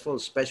very useful,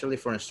 especially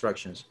for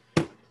instructions.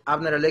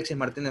 Abner Alexis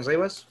Martínez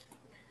Rivas.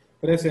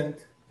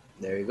 Present.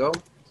 There you go.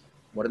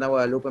 Morena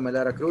Guadalupe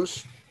Melara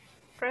Cruz.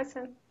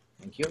 Present.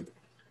 Thank you.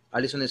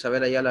 Alison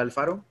Isabel Ayala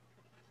Alfaro.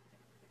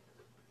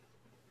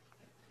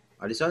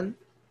 Alison.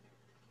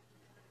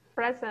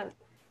 Present.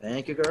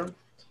 Thank you, girl.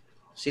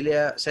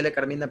 Celia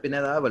Carmina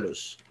Pineda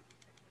Avalos.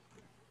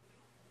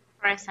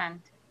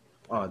 Present.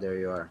 Oh, there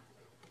you are.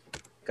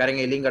 Karen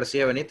Eileen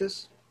García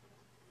Benítez.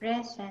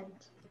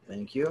 Present.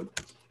 Thank you.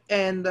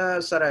 And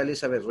Sara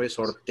Elizabeth Ruiz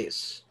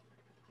Ortiz.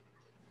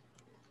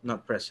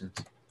 Not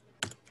present.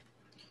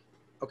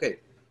 Okay.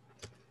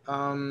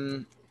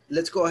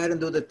 Let's go ahead and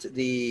do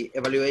the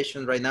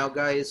evaluation right now,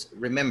 guys.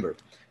 Remember,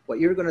 what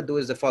you're going to do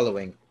is the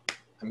following.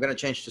 I'm going to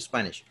change to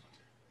Spanish.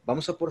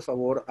 Vamos a, por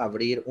favor,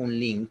 abrir un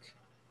link.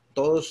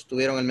 Todos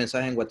tuvieron el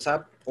mensaje en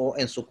WhatsApp o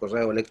en su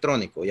correo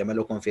electrónico. Ya me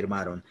lo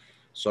confirmaron.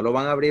 Solo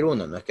van a abrir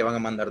uno, no es que van a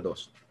mandar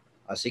dos.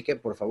 Así que,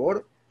 por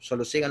favor,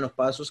 solo sigan los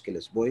pasos que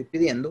les voy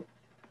pidiendo.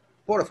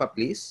 Porfa,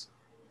 please.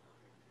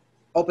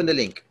 Open the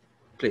link,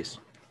 please.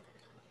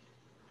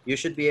 You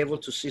should be able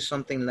to see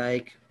something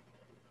like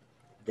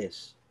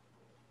this.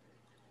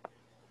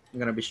 I'm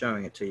going to be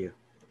showing it to you.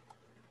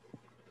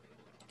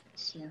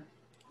 Sí.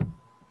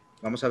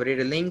 Vamos a abrir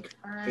el link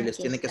y les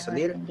tiene que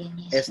salir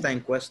esta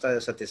encuesta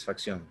de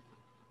satisfacción.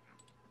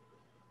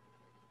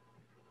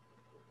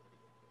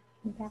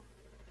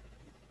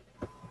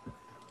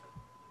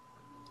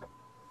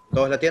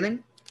 ¿Todos la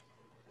tienen?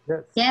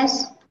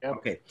 Yes.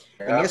 Ok.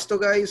 En esto,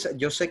 guys,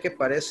 yo sé que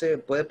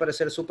puede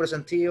parecer súper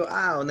sencillo.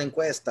 Ah, una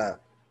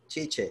encuesta.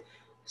 Chiche.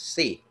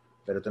 Sí,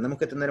 pero tenemos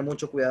que tener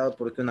mucho cuidado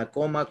porque una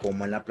coma,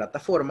 como en la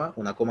plataforma,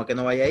 una coma que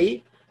no vaya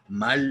ahí,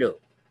 malo.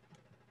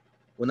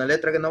 Una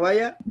letra que no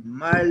vaya,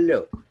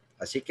 malo.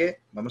 Así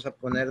que vamos a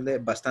ponerle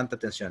bastante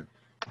atención.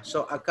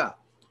 So, acá,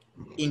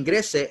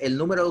 ingrese el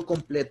número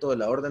completo de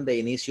la orden de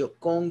inicio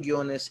con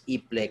guiones y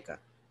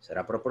pleca.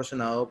 Será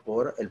proporcionado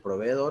por el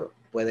proveedor.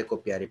 Puede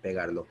copiar y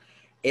pegarlo.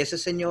 Ese,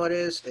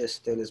 señores,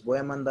 les voy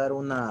a mandar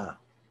una...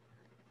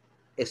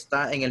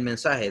 Está en el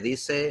mensaje.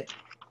 Dice...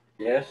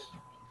 Yes.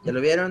 ¿Ya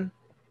lo vieron?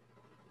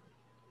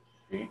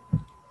 Sí.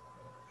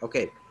 Ok.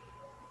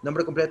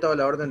 Nombre completo de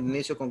la orden de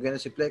inicio con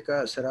guiones y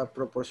pleca será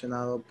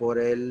proporcionado por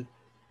el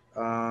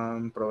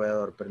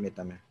proveedor.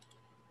 Permítame.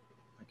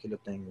 Aquí lo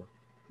tengo.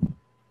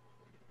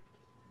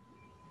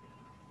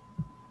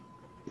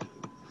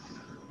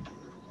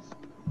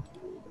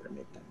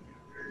 Permítame.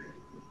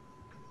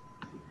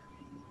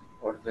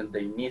 Orden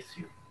de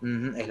inicio.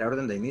 Es la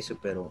orden de inicio,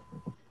 pero...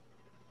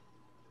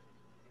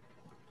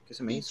 ¿Qué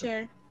se me hizo?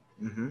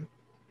 No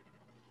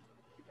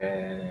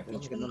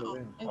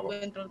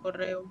encuentro el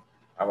correo.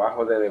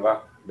 Abajo de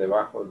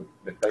debajo.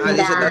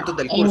 Dice datos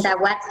del curso. En the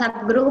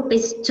WhatsApp group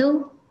is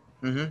 2.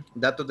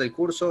 Datos del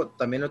curso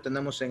también lo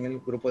tenemos en el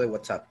grupo de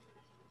WhatsApp.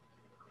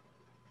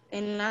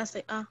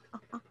 Enlace.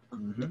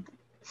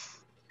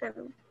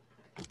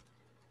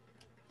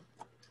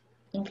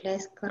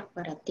 Inglés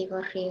corporativo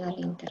Real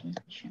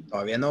International.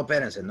 Todavía no,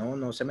 espérense,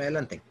 no se me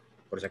adelanten,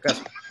 por si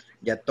acaso.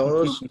 Ya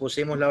todos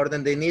pusimos la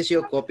orden de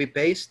inicio, copy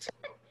paste.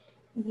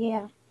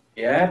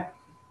 Yeah.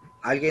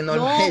 ¿Alguien no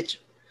lo ha hecho?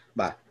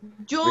 Va.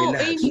 Yo,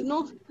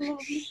 no.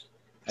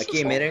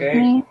 Aquí, miren.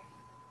 Okay.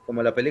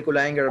 Como la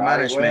película Anger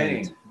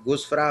Management.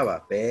 Gus Fraba.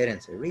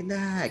 Espérense.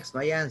 Relax,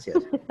 no hay ansias.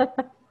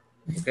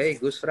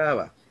 Ok, Gus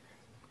Fraba.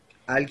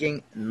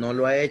 ¿Alguien no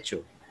lo ha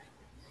hecho?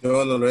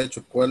 Yo no lo he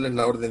hecho. ¿Cuál es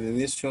la orden de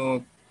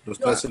inicio? Lo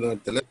estoy haciendo en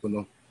el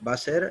teléfono. Va a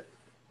ser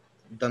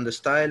donde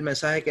está el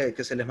mensaje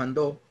que se les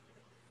mandó.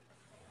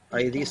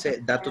 Ahí dice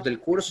datos del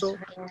curso,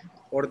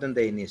 orden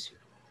de inicio.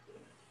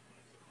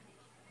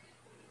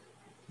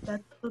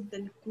 Datos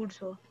del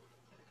curso.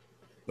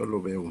 No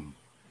lo veo.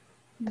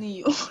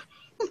 Ni yo.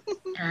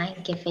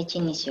 Ay, ¿qué fecha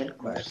inició el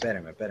curso?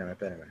 Espérame.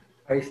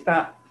 Ahí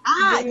está.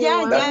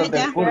 Ya. Datos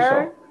del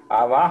curso.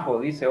 Abajo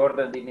dice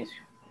orden de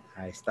inicio.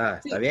 Ahí está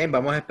bien.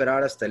 Vamos a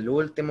esperar hasta el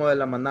último de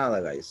la manada,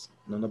 guys.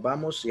 No nos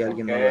vamos si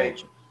alguien no lo ha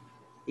hecho.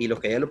 Y los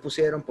que ya lo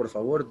pusieron, por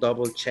favor,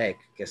 double check,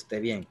 que esté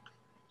bien.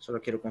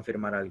 Solo quiero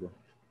confirmar algo.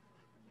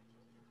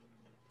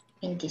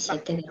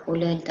 27 de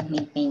julio del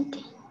 2020.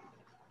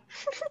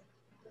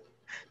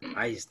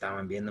 Ahí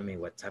estaban viendo mi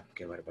WhatsApp,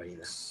 qué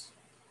barbaridad.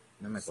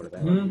 No me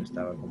acordaba que lo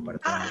estaba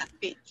compartiendo.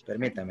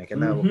 Permítame, que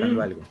andaba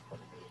buscando algo.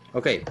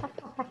 Ok.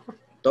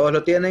 ¿Todos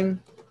lo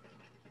tienen?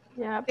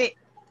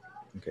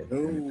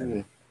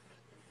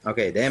 Ok,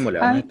 démosle.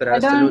 Vamos a esperar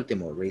hasta el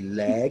último.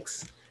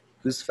 Relax.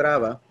 Gus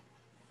Fraba.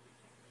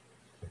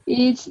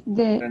 It's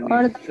the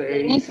order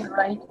de inicio,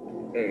 right?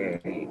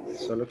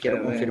 Solo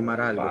quiero confirmar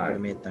algo,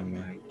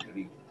 permítanme.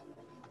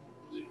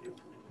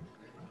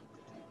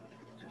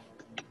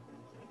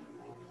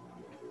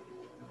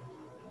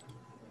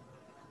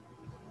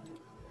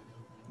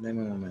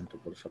 Deme un momento,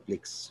 por favor,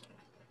 please.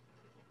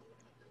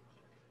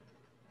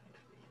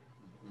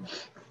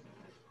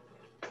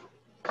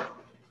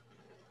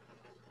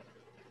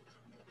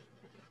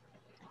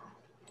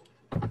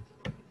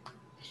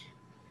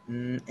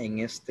 En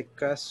este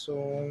caso...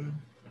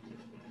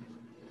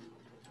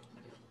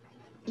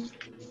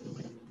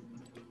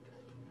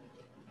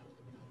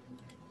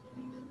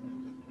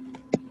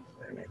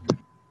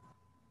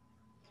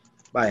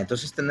 Vale,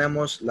 entonces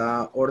tenemos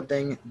la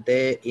orden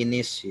de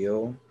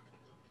inicio.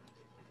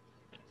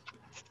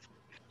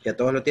 ¿Ya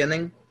todos lo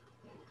tienen?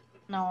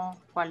 No,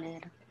 ¿cuál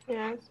era?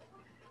 Yes.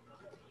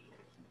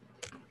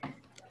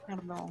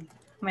 Perdón.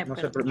 No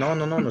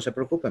se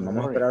preocupen,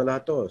 vamos a esperarlos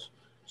a todos.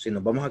 Si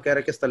nos vamos a quedar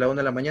aquí hasta la 1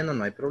 de la mañana,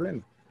 no hay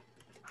problema.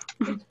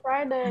 It's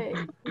Friday.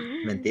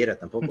 Mentira,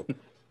 tampoco.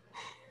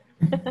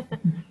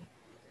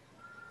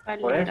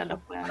 ¿Cuál era? Lo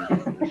pueden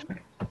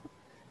decir.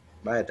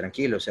 Vale,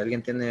 tranquilo, si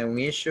alguien tiene un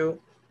issue,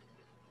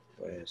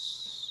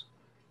 pues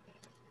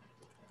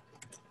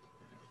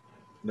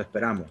lo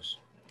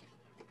esperamos.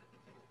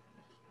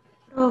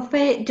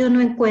 Profe, yo no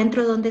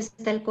encuentro dónde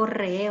está el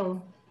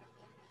correo.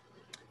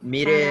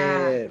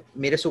 Mire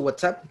su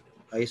WhatsApp,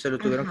 ahí se lo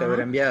tuvieron que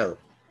haber enviado.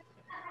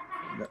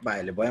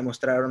 Vale, les voy a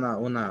mostrar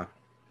una...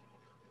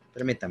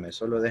 Permítame,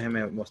 solo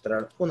déjenme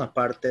mostrar una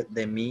parte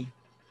de mi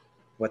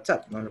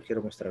WhatsApp. No lo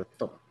quiero mostrar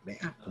todo.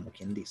 Vean, como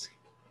quien dice.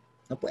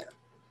 No puedo.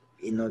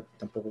 Y no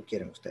tampoco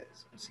quieren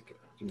ustedes. Así que,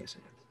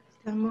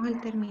 Vamos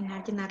al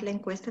terminar, llenar la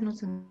encuesta,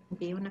 nos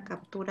envía una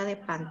captura de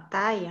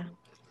pantalla.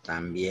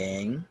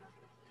 También.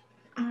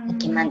 Hay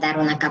que mandar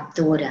una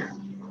captura.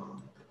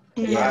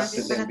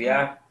 Yes.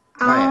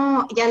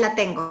 Oh, ya la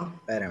tengo.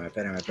 Espérame.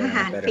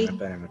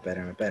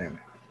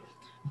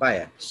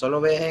 Vaya,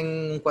 solo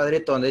ven un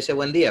cuadrito donde dice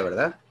buen día,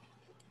 ¿verdad?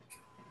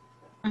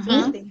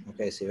 Sí.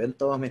 Ok, si ven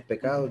todos mis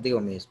pecados,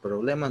 digo mis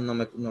problemas,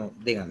 no,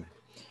 díganme.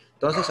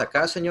 Entonces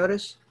acá,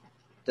 señores,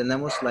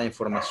 tenemos la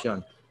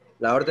información.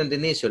 La orden de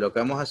inicio, lo que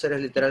vamos a hacer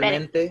es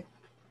literalmente...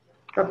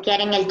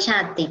 Copiar en el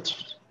chat, teacher.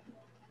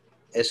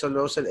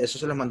 Eso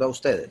se los mandó a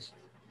ustedes.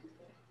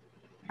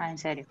 Ah, ¿en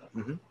serio?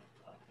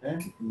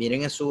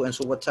 Miren en su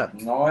WhatsApp.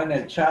 No en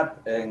el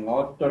chat, en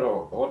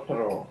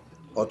otro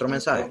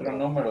mensaje. Otro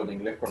número de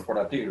inglés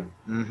corporativo.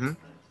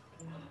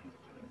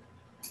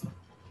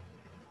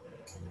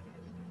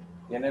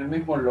 Tiene el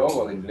mismo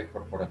logo de inglés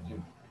corporativo.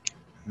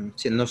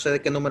 Sí, no sé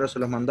de qué número se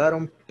los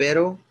mandaron,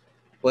 pero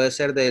puede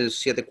ser del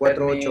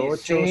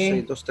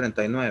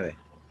 7488-6239.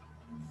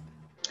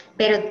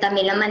 Pero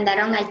también lo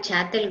mandaron al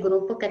chat del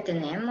grupo que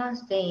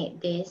tenemos de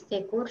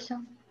este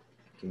curso.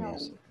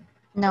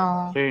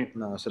 No. Sí.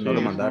 No, eso no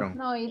lo mandaron.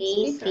 No, it's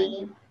Sí, different.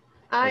 sí.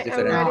 I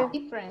diferente. already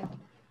Different.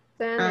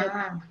 sent it.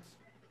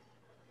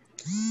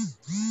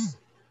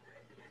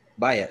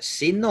 Vaya,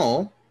 si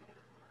no...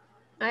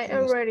 I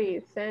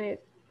already sent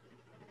it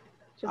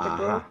to the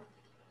group.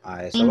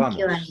 A eso Thank vamos.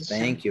 you, Alison.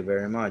 Thank you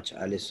very much,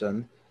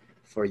 Alison,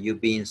 for you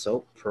being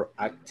so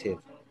proactive.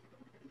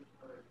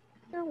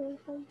 You're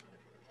welcome.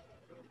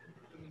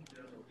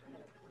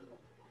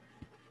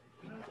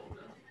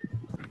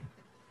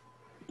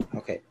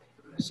 Okay,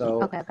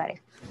 so Okay, got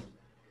it.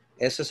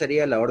 esa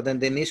sería la orden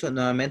de inicio.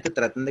 Nuevamente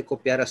traten de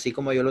copiar así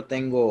como yo lo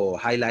tengo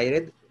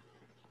highlighted.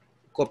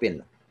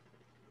 Cópienlo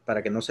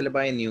para que no se les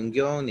vaya ni un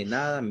guión ni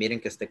nada. Miren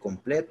que esté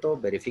completo.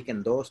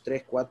 Verifiquen 2,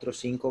 3, 4,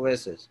 5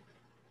 veces.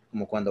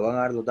 Como cuando van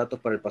a dar los datos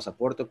para el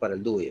pasaporte o para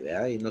el DUI,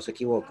 ¿verdad? Y no se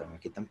equivocan.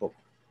 Aquí tampoco.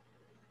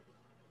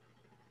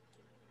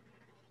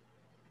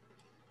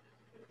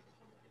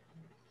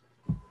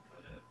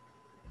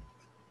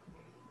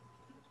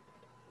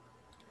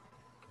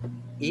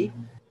 Y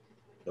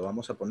lo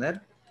vamos a poner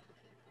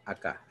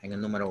acá, en el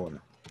número 1.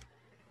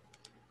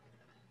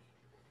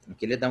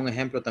 Aquí les da un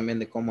ejemplo también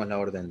de cómo es la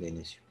orden de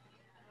inicio.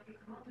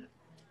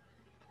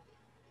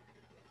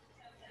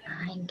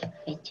 Ay, ¿en qué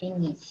fecha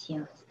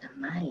inició? Está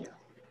malo.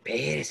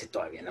 Espérese,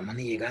 todavía no hemos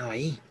ni llegado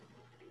ahí.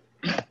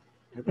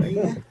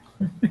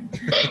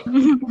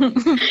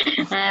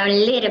 A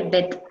little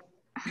bit.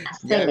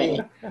 Ya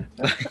vi.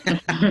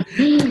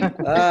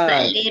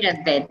 A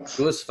little bit.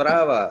 Gus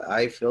Fraba,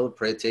 I feel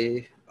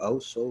pretty. Oh,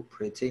 so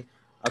pretty.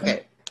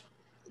 Okay.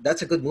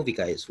 That's a good movie,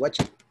 guys. Watch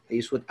it.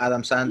 It's with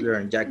Adam Sandler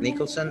and Jack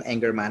Nicholson,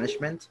 Anger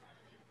Management.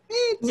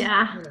 It's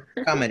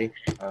comedy.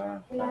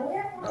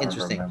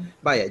 Interesting.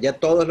 Vaya, ¿ya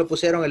todos lo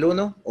pusieron el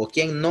 1? ¿O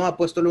quién no ha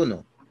puesto el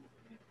 1?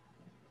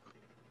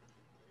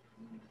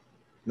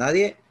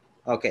 ¿Nadie?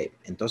 Ok,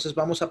 entonces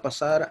vamos a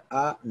pasar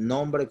a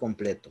nombre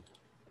completo.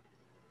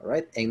 All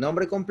right. En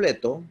nombre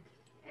completo,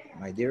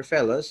 my dear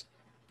fellas,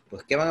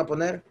 pues ¿qué van a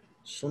poner?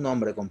 Su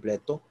nombre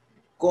completo.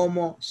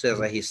 ¿Cómo se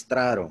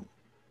registraron?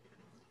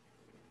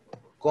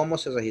 ¿Cómo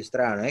se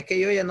registraron? Es que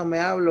yo ya no me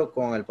hablo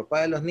con el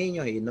papá de los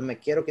niños y no me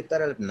quiero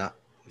quitar el... No,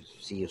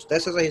 si usted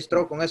se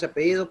registró con ese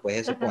apellido, pues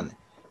ese pone.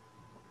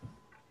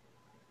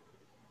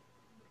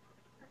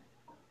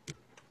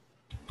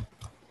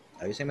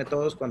 Avísenme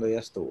todos cuando ya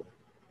estuvo.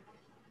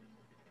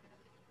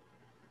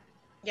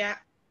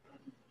 Ya.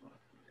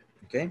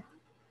 ¿Ok?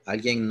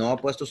 ¿Alguien no ha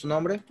puesto su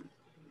nombre?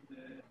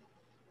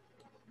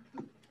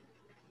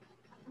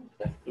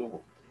 Ya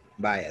estuvo.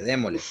 Vaya,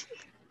 démosle.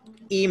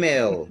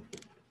 Email.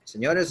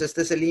 Señores,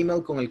 este es el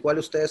email con el cual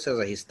ustedes se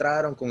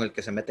registraron, con el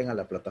que se meten a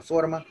la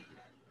plataforma.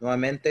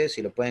 Nuevamente,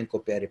 si lo pueden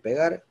copiar y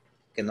pegar,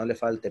 que no le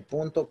falte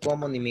punto,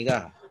 como ni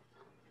migaja.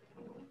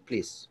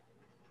 Please.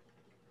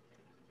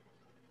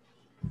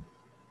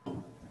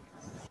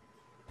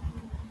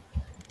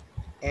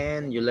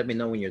 And you let me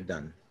know when you're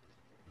done.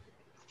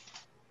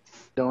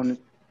 Done.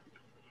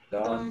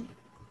 Done.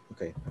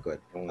 Okay, good.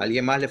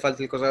 ¿Alguien más le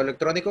falta el correo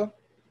electrónico?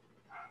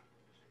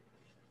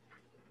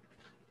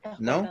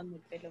 ¿No?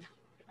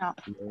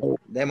 No.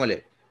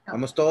 Démosle.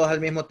 Vamos todos al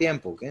mismo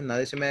tiempo, ¿ok?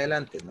 Nadie se me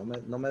adelante,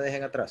 no me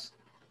dejen atrás.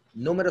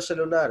 Número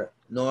celular.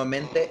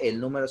 Nuevamente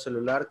el número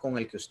celular con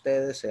el que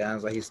ustedes se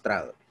han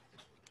registrado.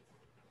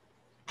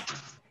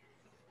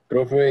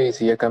 Profe, ¿y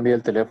si ya cambié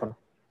el teléfono?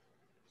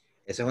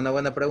 Esa es una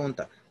buena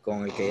pregunta.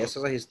 Con el que ya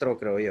se registró,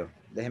 creo yo.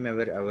 Déjeme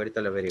ver,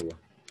 ahorita le averiguo.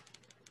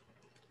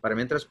 Para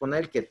mientras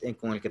poner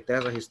con el que te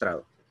has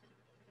registrado.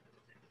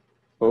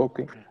 Ok.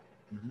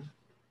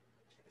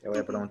 Le voy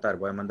a preguntar,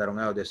 voy a mandar un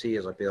audio así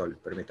rápido,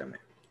 permítame.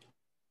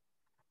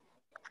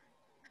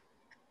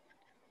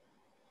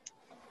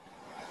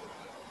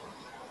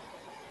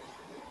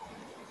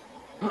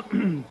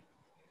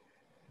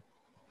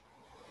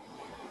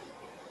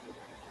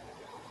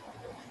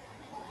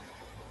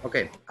 Ok,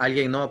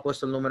 ¿alguien no ha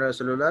puesto el número de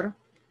celular?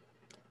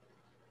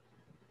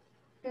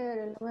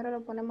 ¿El número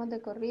lo ponemos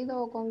de corrido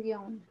o con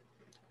guión?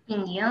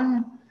 En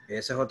guión.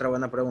 Esa es otra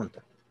buena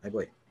pregunta. Ahí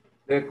voy.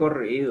 De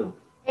corrido.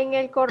 En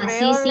el correo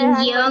Así sin les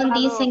han guión mandado,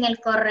 dice en el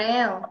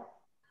correo.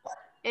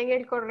 en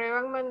el correo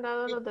han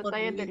mandado los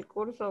detalles del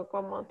curso,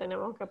 como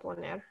tenemos que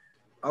poner.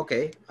 Ok,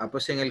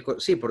 pues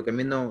sí, porque a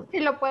mí no... ¿Sí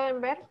lo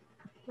pueden ver?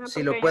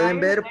 Si lo pueden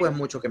ver, pues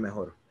mucho que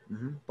mejor.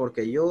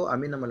 Porque a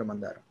mí no me lo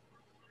mandaron.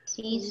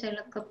 Sí,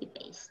 solo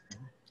copy-paste.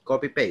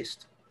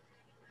 Copy-paste.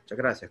 Muchas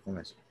gracias con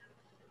eso.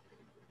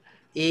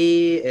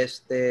 Y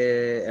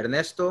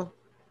Ernesto,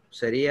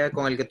 sería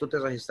con el que tú te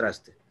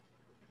registraste.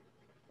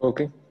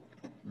 Ok.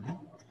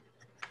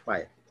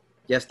 Vaya.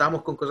 ¿Ya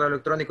estamos con correo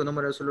electrónico,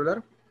 número de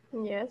celular?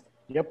 Yes.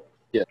 Yep.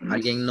 Yeah.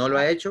 ¿Alguien no lo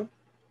ha hecho?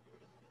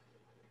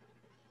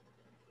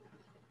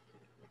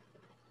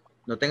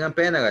 No tengan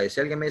pena, guys. Si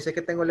alguien me dice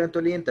que tengo lento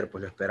el Inter,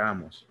 pues lo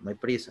esperamos. No hay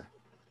prisa.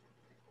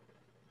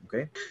 ¿Ok?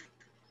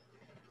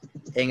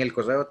 En el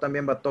correo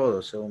también va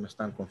todo, según me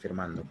están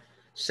confirmando.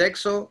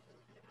 Sexo,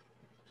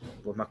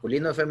 pues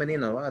masculino o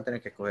femenino, van a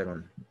tener que escoger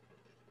uno.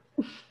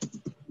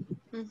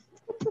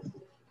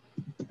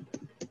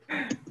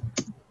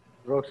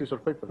 Rock,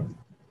 scissors, paper.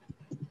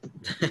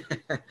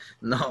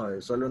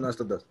 No, solo uno de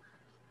estos dos.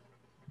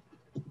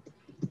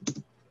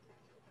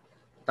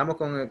 ¿Estamos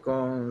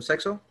con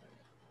sexo?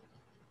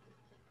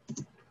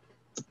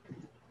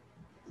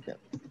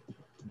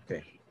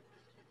 Ok.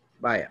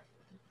 Vaya.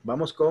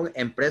 Vamos con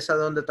empresa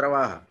donde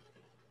trabaja.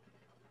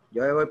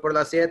 Yo voy por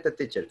las 7,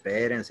 teacher.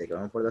 Espérense, que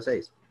vamos por las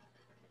 6.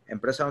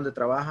 Empresa donde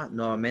trabaja.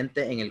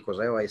 Nuevamente en el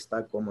correo ahí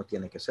está cómo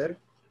tiene que ser.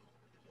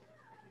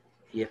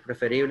 Y es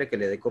preferible que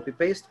le dé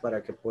copy-paste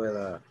para que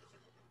pueda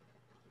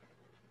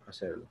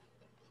hacerlo.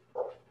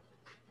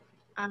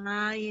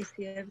 Ay, es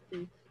cierto.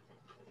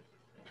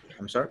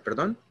 I'm sorry,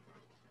 perdón.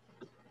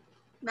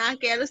 Nada,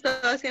 que ya lo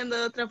estaba haciendo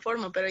de otra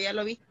forma, pero ya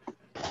lo vi.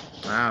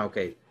 Ah, ok.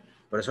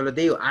 Por eso les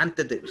digo,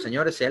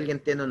 señores, si alguien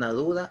tiene una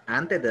duda,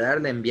 antes de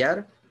darle a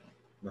enviar,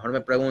 mejor me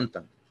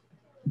preguntan.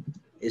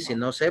 Y si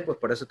no sé, pues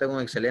por eso tengo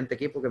un excelente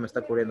equipo que me está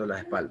cubriendo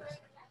las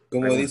espaldas.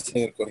 Como dice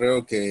en el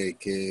correo que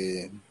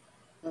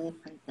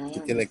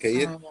tiene que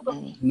ir,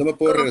 no me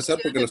puedo regresar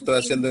porque lo estoy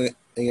haciendo en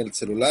el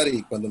celular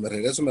y cuando me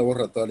regreso me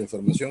borra toda la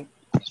información.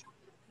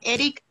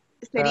 Eric,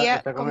 sería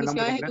está con el Comisión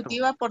nombre completo.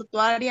 Ejecutiva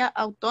Portuaria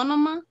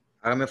Autónoma.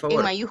 Hágame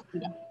favor. En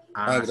mayúscula.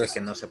 Gracias. Que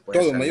no se puede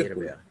Todo salir,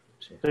 mayúscula. vea.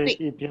 Sí. Sí,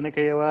 y tiene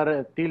que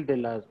llevar tilde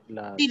las...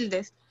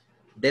 Tildes.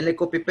 Denle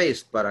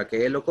copy-paste para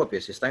que él lo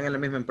copie. Si están en la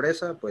misma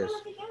empresa, pues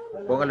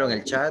póngalo en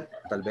el chat.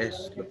 Tal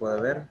vez lo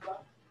pueda ver.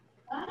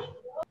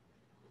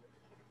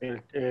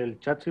 El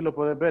chat sí lo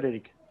puedes ver,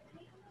 Eric.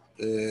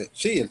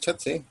 Sí, el chat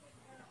sí.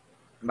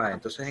 Va,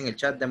 entonces en el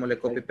chat démosle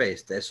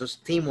copy-paste. Eso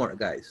es teamwork,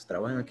 guys.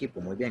 Trabajo en equipo,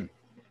 muy bien.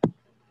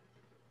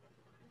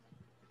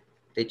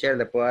 Teacher,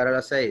 ¿le puedo dar a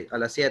las 6? A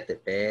las 7.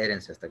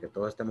 Espérense hasta que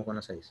todos estemos con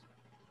las 6.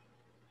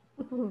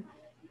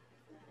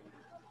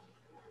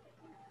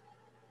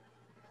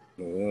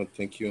 No,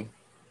 thank you.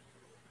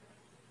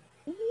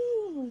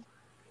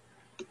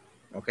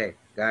 Ok,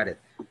 got it.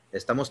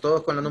 ¿Estamos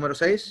todos con la número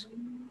 6?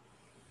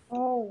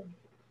 Oh.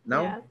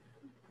 ¿No? Yeah.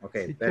 Ok,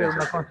 Teacher, espérense.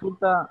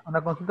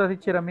 una consulta,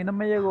 teacher. A mí no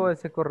me llegó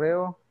ese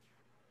correo.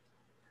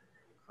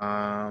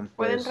 Pueden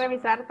Pues,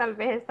 revisar, tal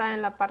vez está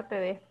en la parte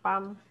de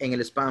spam. en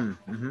el spam,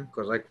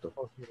 correcto.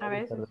 A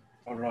veces.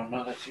 Por los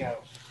no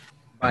deseados.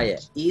 Vaya,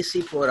 y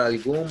si por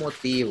algún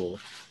motivo,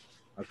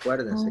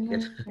 acuérdense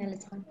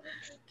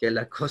que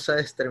la cosa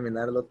es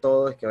terminarlo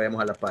todo, es que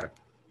vayamos a la par.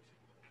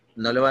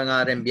 no le van a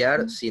dar a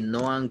enviar si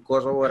no han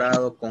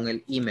corroborado con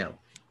el email.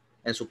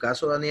 En su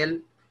caso,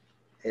 Daniel,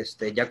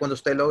 ya cuando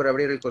usted logra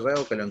abrir el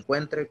correo, que lo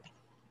encuentre,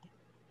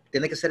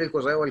 tiene que ser el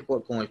correo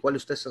con el cual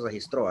usted se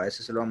registró. A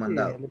ese se lo han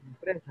mandado. Sí,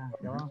 la empresa,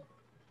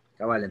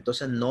 Cabal,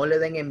 entonces no le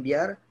den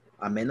enviar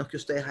a menos que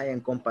ustedes hayan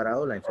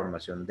comparado la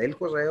información del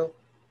correo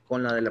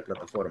con la de la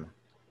plataforma.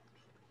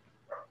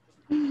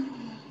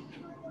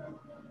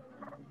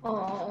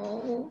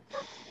 Oh.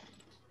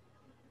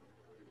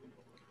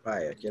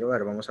 Vaya, quiero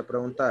ver, vamos a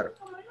preguntar.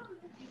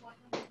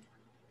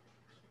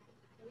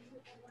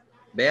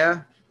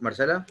 Vea,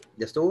 Marcela,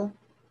 ¿ya estuvo?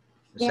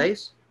 Ya.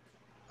 6.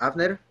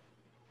 Abner.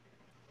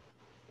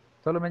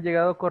 Solo me han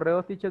llegado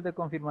correos, teacher, de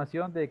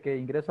confirmación de que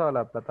ingreso a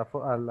la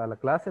plataforma, a la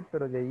clase,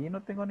 pero de ahí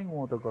no tengo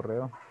ningún otro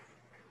correo.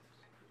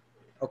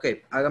 Ok,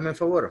 hágame un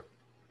favor.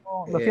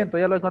 No, lo siento,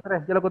 ya lo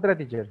encontré,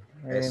 teacher.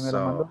 Me lo Eso.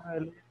 mandó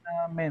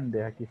Elena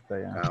Méndez, aquí está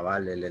ya.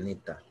 Cabal,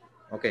 Elenita.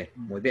 Ok,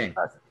 muy bien.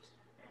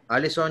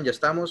 Alison, ya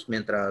estamos,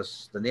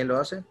 mientras Daniel lo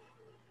hace.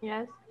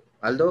 Yes.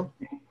 Aldo.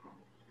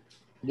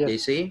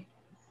 Yes. JC.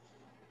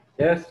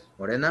 Yes.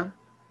 Morena.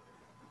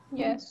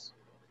 Yes.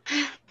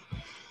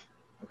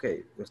 Ok,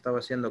 lo estaba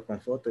haciendo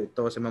con foto y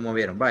todos se me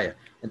movieron. Vaya,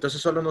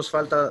 entonces solo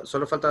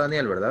falta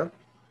Daniel, ¿verdad?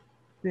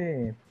 Sí,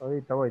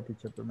 ahorita voy,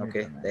 teacher. Ok,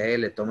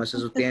 dele, tómese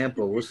su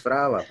tiempo, bus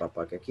frava,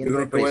 papá, que aquí Yo no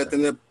hay creo que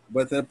prisa.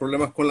 voy a tener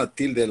problemas con la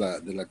tilde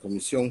de la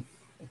comisión.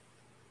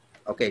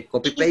 Ok,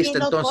 copy ¿Y paste si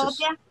lo entonces.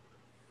 copia?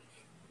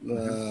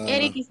 Ah,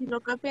 Eric, y si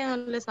lo copia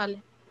no le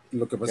sale.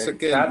 lo que pasa es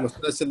que lo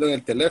estoy haciendo en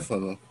el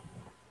teléfono.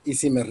 Y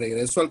si me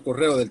regreso al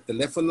correo del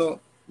teléfono,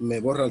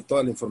 me borra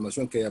toda la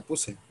información que ya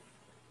puse.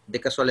 ¿De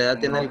casualidad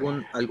tiene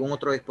algún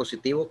otro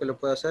dispositivo que lo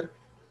pueda hacer?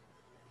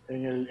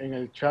 En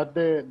el chat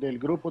del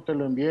grupo te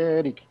lo envié,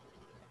 Eric.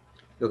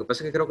 Lo que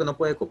pasa es que creo que no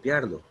puede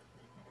copiarlo.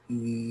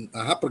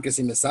 Ajá, porque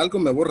si me salgo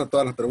me borra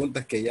todas las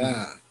preguntas que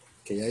ya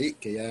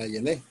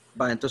llené.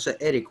 Va, entonces,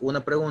 Eric,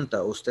 una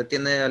pregunta. ¿Usted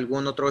tiene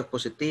algún otro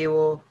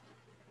dispositivo?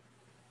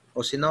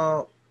 O si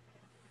no,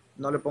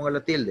 no le ponga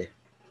la tilde.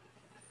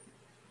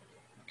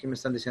 ¿Qué me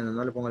están diciendo?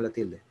 No le ponga la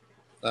tilde.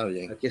 Está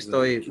bien. Aquí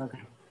estoy,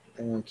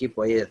 tengo un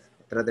equipo ahí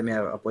detrás de mí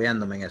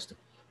apoyándome en esto.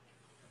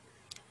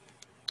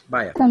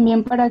 Vaya.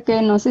 También para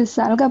que no se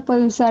salga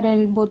puede usar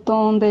el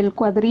botón del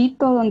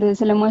cuadrito donde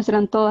se le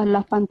muestran todas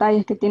las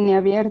pantallas que tiene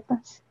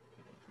abiertas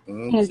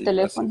en el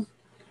teléfono.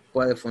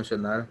 Puede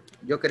funcionar.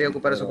 Yo quería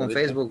ocupar eso con ahorita.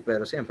 Facebook,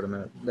 pero siempre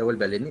me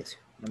devuelve al inicio.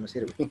 No me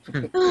sirve.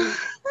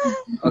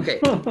 Ok.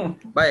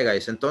 Vaya,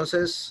 guys.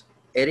 Entonces,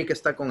 Eric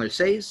está con el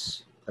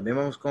 6. También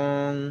vamos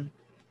con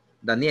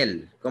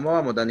Daniel. ¿Cómo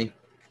vamos, Dani?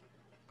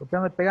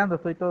 Copiando y pegando,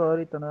 estoy todo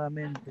ahorita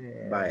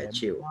nuevamente. Vaya,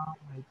 chivo.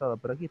 Y todo,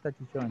 pero aquí está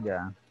Chichón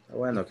ya.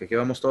 Bueno, que aquí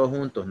vamos todos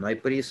juntos, no hay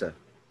prisa.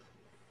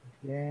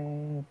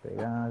 Bien,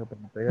 pegando.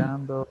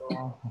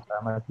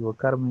 Para no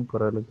equivocarme,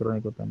 correo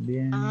electrónico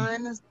también. Ah,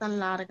 no es tan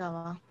larga,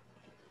 va.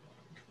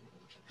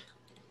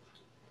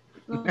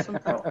 No son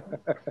tan...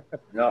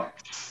 No.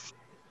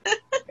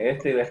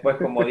 Y después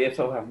como 10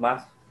 hojas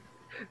más.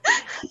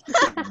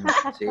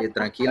 Sí,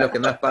 tranquilo que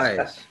no es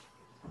paes.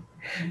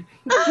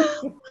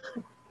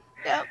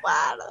 ¡Qué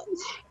guardo!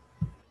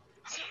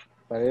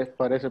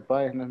 Parece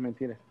paes, no es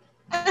mentira.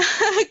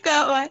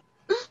 Cabal.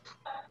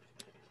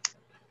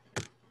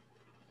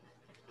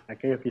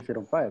 Aquellos que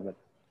hicieron paes,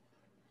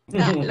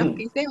 ¿verdad? Los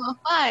que hicimos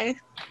paes.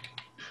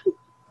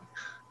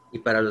 Y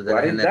para los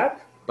de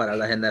para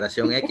la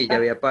generación X ya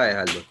había paes,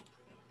 Aldo.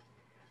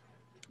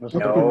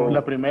 Nosotros fuimos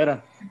la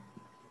primera.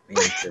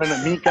 Bueno,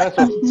 en mi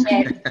caso.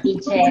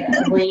 Teacher,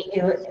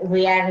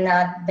 we are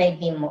not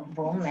baby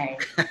boomers.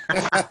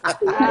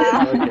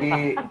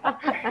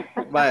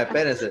 Vaya,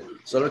 espérense.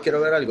 Solo quiero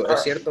ver algo.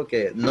 Es cierto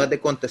que no es de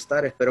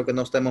contestar. Espero que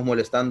no estemos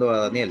molestando a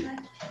Daniel.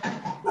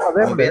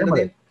 No,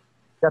 démosle.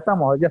 Ya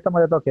estamos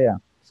de toque ya.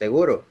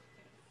 ¿Seguro?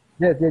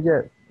 Yes.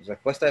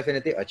 Respuesta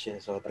definitiva. Ah, eso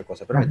es otra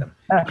cosa. Permítame.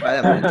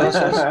 Vaya,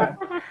 entonces,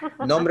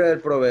 nombre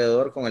del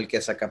proveedor con el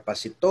que se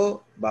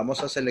capacitó.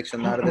 Vamos a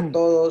seleccionar de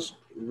todos.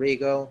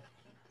 Regal.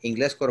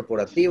 Inglés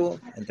corporativo,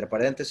 entre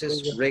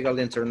paréntesis, Regal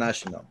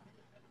International.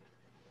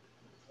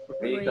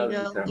 Regal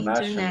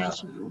International.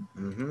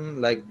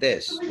 Like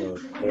this.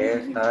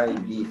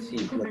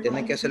 Lo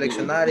tiene que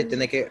seleccionar y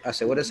tiene que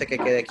asegúrese que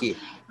quede aquí.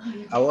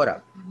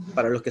 Ahora,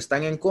 para los que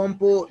están en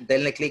compu,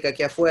 denle clic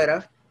aquí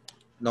afuera.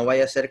 No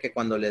vaya a ser que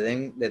cuando le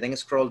den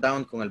scroll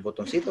down con el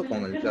botoncito,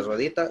 con la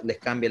ruedita, les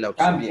cambie la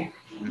opción. Cambie.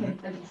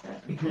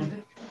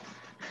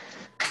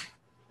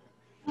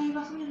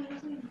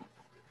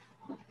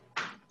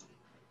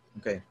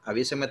 Ok,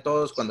 avísenme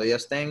todos cuando ya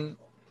estén.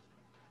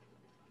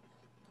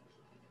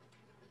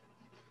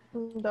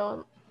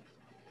 Done.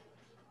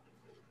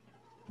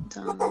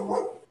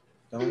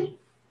 All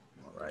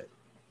right.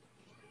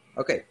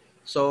 Ok,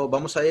 so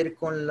vamos a ir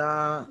con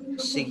la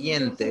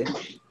siguiente.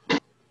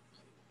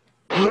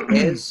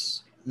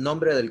 Es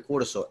nombre del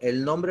curso.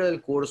 El nombre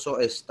del curso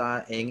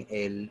está en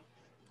el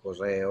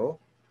correo.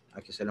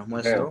 Aquí se los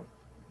muestro.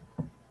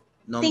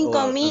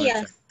 5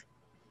 millas.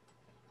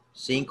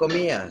 5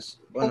 millas.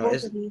 Bueno,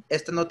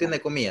 este no tiene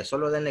comillas.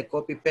 Solo denle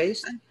copy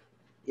paste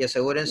y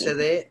asegúrense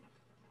de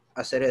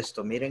hacer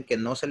esto. Miren que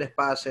no se les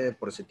pase,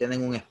 por si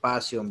tienen un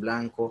espacio en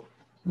blanco,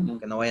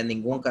 que no vaya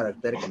ningún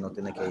carácter que no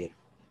tiene que ir.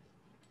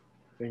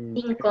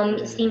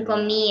 Sin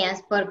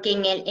comillas, porque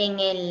en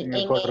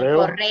el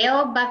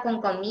correo va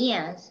con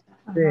comillas.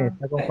 Sí,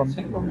 está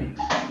con comillas.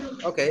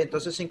 Ok,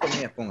 entonces 5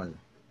 millas pónganlo.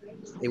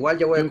 Igual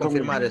yo voy a 5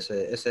 confirmar millas.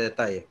 ese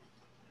detalle.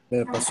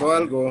 Me pasó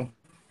algo.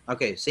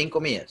 Ok, 5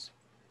 millas.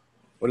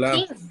 Hola.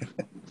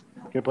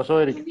 ¿Qué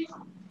pasó, Eric?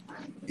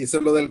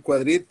 Hice lo del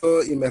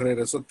cuadrito y me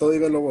regresó todo y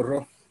me lo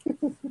borró.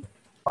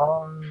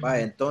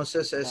 Vale,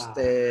 entonces,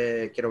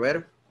 quiero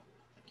ver.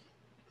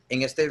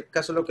 En este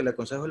caso lo que le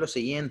aconsejo es lo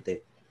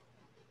siguiente.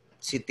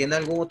 Si tiene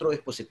algún otro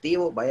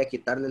dispositivo, vaya a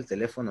quitarle el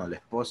teléfono a la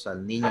esposa,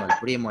 al niño, al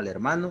primo, al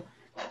hermano,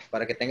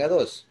 para que tenga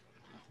 2.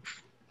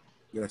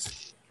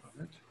 Gracias.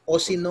 O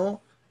si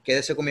no,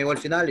 quédese conmigo al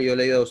final y yo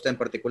le ayudo a usted en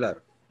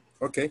particular.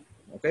 Ok.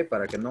 Ok,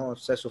 para que no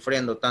esté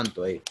sufriendo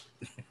tanto ahí.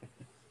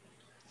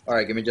 All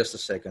right, give me just a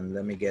second.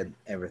 Let me get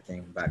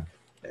everything back.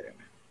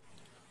 Espérenme.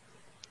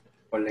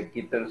 O le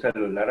quita el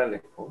celular a la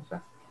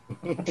esposa.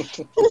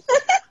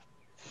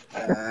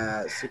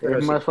 Sí, pero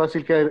es más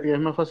fácil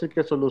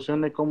que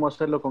solucione cómo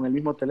hacerlo con el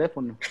mismo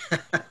teléfono.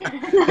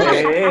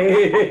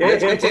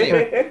 Let's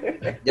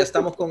continue. Ya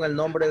estamos con el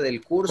nombre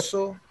del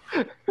curso.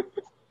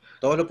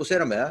 Todos lo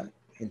pusieron, ¿verdad?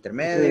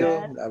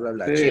 Intermedio, bla, bla,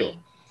 bla. Sí.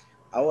 Chivo.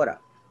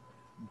 Ahora,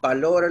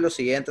 valora los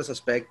siguientes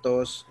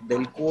aspectos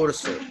del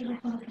curso.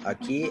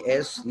 Aquí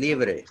es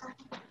libre.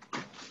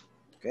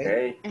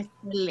 ¿Okay?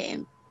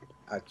 Excelente.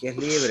 Aquí es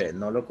libre.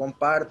 No lo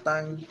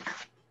compartan y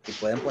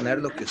pueden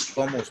poner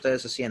como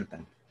ustedes se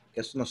sientan. Que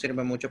eso nos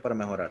sirve mucho para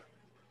mejorar.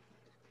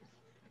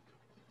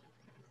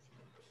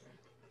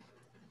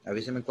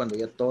 Avísenme cuando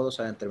ya todos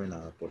hayan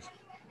terminado, por favor.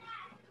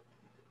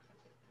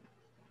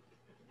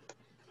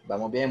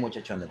 Vamos bien,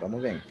 muchachones,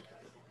 vamos bien.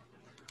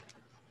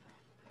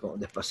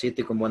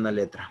 Despacito y con buena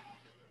letra.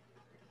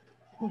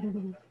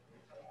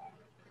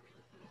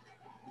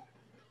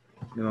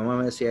 Mi mamá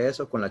me decía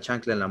eso con la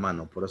chancla en la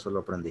mano, por eso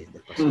lo aprendí.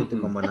 Despacito y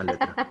con buena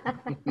letra.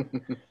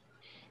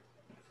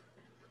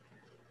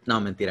 No,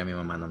 mentira, mi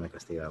mamá no me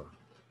castigaba.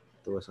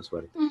 Tuve esa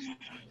suerte.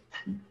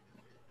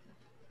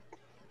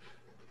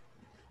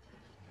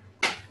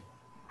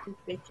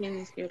 Fecha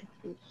inicial del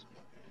curso.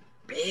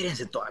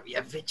 Espérense,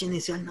 todavía fecha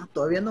inicial, no,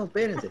 todavía no,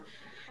 espérense.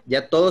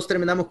 ¿Ya todos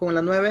terminamos con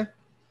la 9?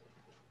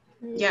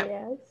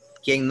 Ya.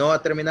 ¿Quién no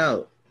ha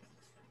terminado?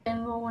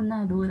 Tengo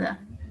una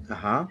duda.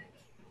 Ajá.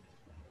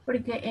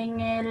 Porque en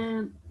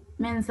el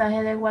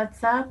mensaje de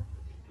WhatsApp,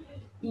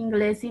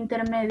 inglés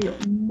intermedio,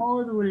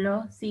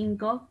 módulo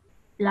 5,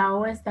 la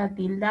O está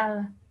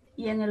tildada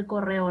y en el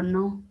correo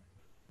no.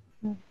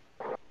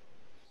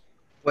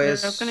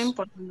 Pues Creo que no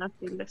importan las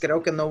tildes.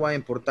 creo que no va a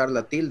importar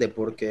la tilde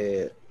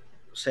porque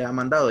se ha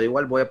mandado.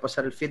 Igual voy a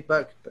pasar el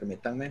feedback,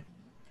 permítanme.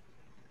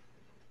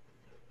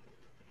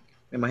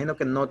 Me imagino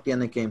que no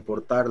tiene que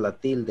importar la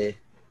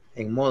tilde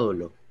en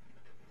módulo.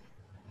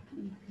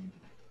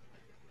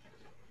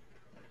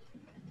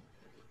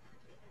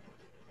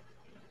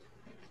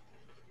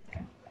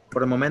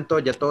 Por el momento,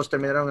 ¿ya todos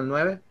terminaron el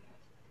 9?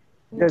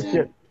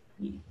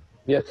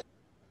 Yes.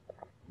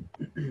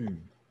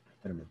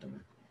 Permítame.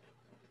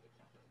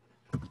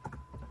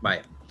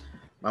 Vaya,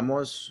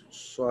 vamos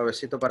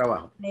suavecito para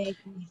abajo.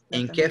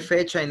 ¿En qué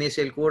fecha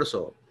inicia el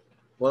curso?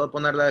 ¿Puedo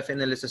poner la de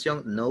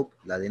finalización? No,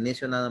 la de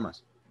inicio nada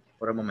más,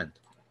 por el momento.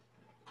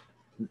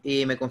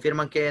 Y me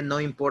confirman que no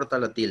importa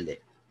la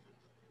tilde.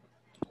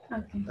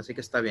 Okay. Así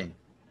que está bien.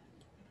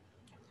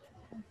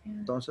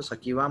 Entonces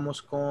aquí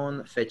vamos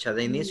con fecha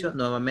de inicio.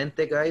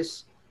 Nuevamente,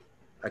 guys,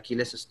 aquí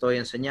les estoy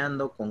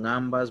enseñando con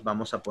ambas.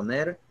 Vamos a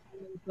poner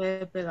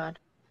Puede pegar.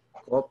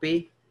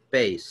 copy,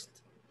 paste.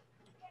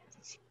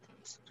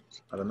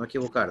 Para no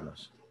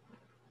equivocarnos.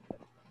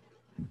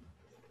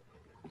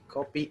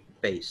 Copy,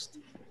 paste.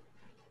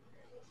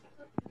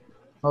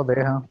 No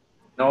deja.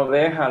 No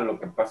deja, lo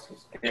que pasa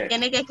es que...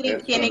 Tiene que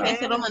escribir, tiene que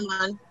hacerlo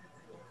manual.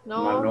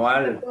 No,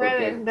 Manual, se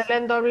puede. porque- Dale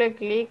en doble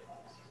clic.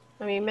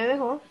 A mí me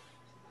dejó.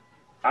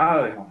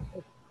 dejó.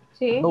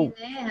 Sí. No.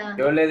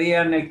 Yo le di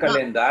en el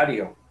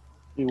calendario.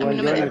 Igual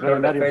no yo me en el Error de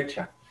calendario.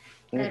 fecha.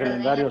 En el Pero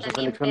calendario deja se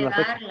también selecciona la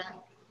fecha. pegarla.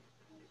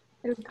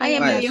 Ay, a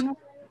mí Guys, me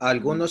a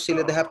algunos sí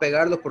les deja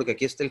pegarlos porque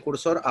aquí está el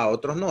cursor, a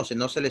otros no, si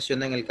no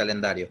seleccionan el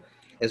calendario.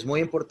 Es muy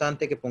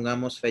importante que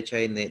pongamos fecha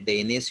de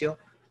inicio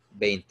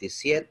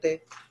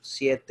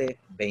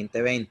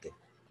 27/7/2020.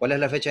 ¿Cuál es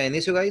la fecha de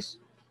inicio, guys?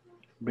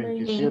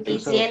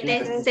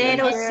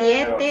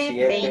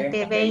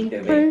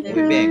 27/07/2020.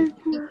 Muy bien.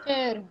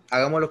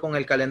 Hagámoslo con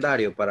el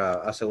calendario para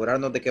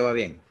asegurarnos de que va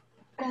bien.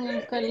 Con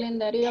el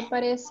calendario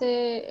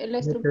aparece la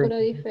estructura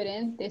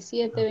diferente,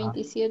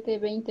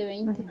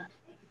 7/27/2020.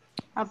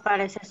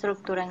 Aparece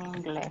estructura en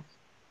inglés.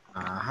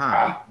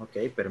 Ajá, ok,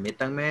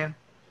 permítanme.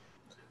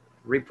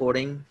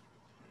 Reporting.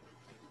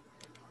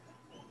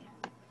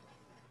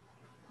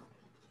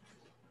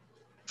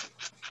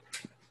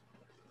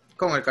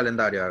 Con el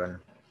calendario, háganlo.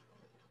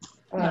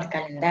 Con el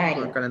calendario.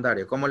 Con el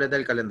calendario. ¿Cómo les da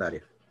el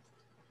calendario?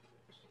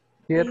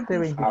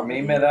 A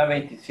mí me da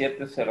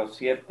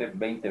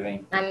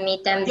 2707-2020. A mí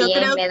Yo también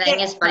creo me da que en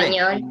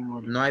español.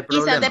 No hay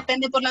quizás problema.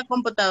 depende por la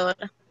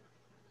computadora.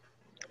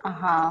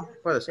 Ajá.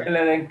 Puede Que ser.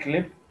 le den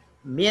clip.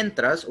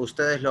 Mientras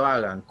ustedes lo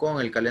hagan con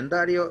el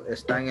calendario,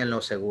 están en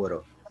lo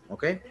seguro.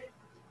 ¿Ok?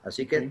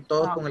 Así que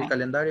todos con el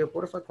calendario,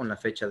 porfa, con la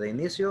fecha de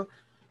inicio,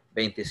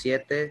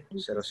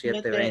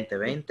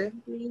 27/07/2020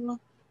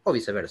 o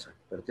viceversa.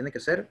 Pero tiene que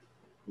ser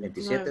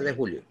 27 de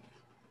julio.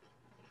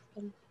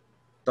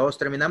 ¿Todos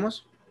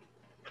terminamos?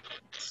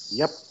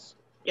 Yep.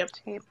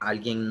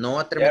 ¿Alguien no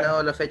ha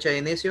terminado la fecha de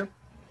inicio?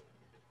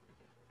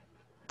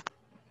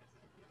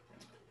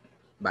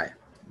 Vaya,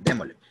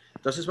 démosle.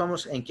 Entonces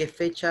vamos, ¿en qué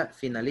fecha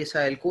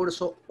finaliza el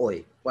curso?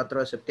 Hoy,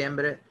 4 de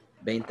septiembre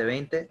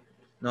 2020,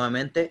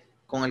 nuevamente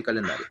con el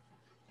calendario.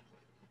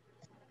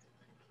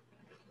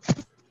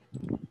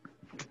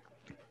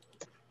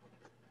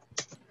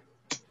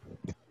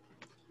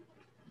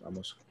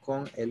 Vamos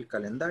con el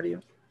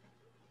calendario.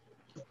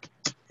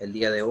 El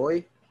día de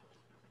hoy.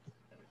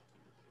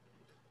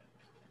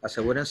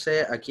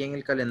 Asegúrense aquí en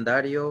el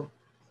calendario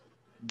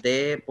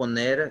de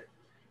poner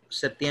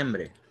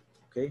septiembre.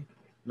 ¿Ok?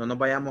 No nos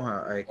vayamos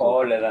a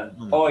O le dan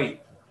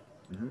hoy.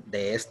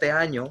 De este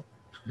año.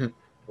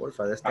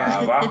 Porfa, de este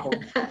año. Abajo.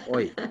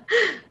 Hoy.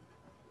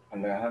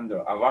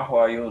 Alejandro,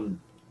 abajo hay un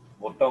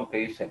botón que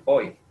dice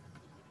hoy.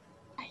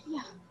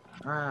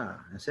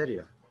 Ah, ¿en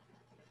serio?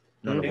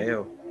 No Sí. lo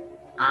veo.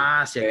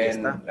 Ah, sí, aquí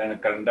está. En el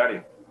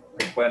calendario.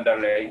 Pueden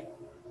darle ahí.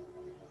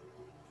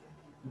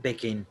 Ve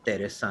qué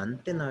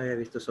interesante, no había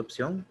visto esa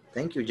opción.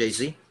 Thank you,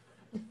 Jay-Z.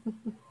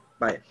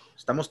 Vale,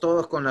 ¿estamos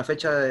todos con la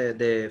fecha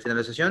de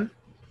finalización?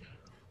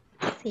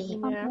 Sí.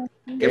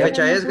 ¿Qué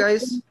fecha es,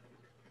 guys?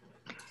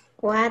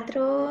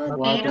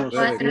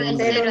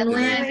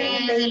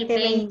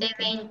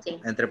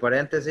 4/09/2020. Entre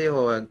paréntesis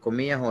o en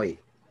comillas hoy.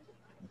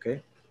 Ok.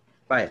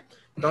 Vale,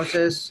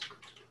 entonces,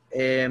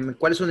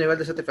 ¿cuál es su nivel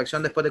de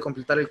satisfacción después de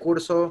completar el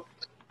curso?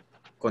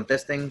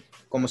 Contesten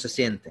cómo se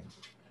sienten.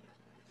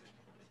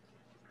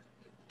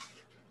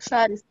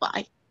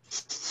 Satisfied.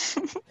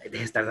 Deje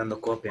de estar dando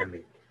copia,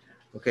 amigo.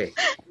 Ok.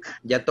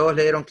 ¿Ya todos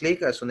le dieron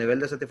clic a su nivel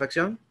de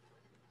satisfacción?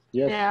 Sí.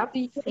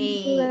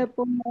 Debe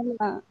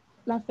poner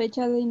la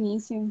fecha de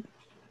inicio.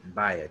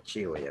 Vaya,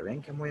 chivo, ya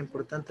ven que es muy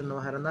importante no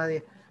bajar a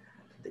nadie.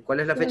 ¿Cuál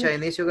es la fecha de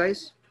inicio,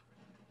 guys?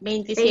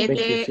 27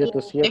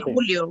 de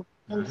julio.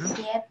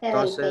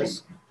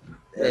 Entonces,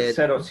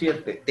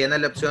 07. ¿tiene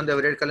la opción de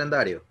abrir el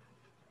calendario?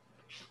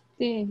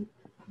 Sí.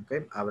 Ok,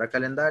 abra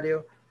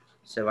calendario,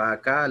 se va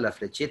acá a las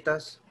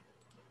flechitas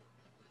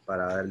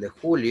para el de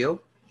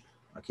julio.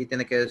 Aquí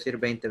tiene que decir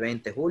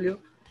 2020 julio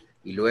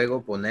y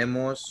luego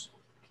ponemos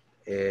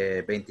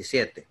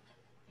 27.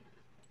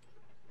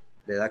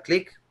 Le da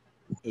clic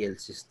y el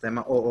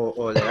sistema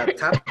o le da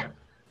tap.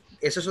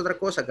 Esa es otra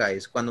cosa,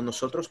 guys. Cuando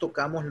nosotros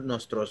tocamos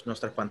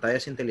nuestras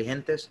pantallas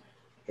inteligentes,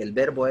 el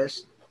verbo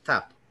es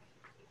tap.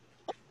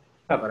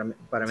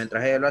 Para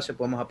mientras ella lo hace,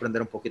 podemos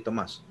aprender un poquito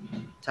más.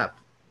 Tap.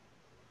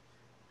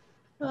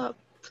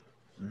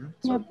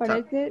 Me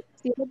aparece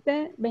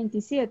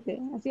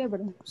 7/27, así es,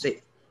 ¿verdad? Sí.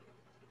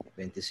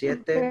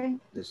 27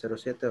 del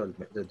 07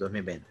 del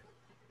 2020.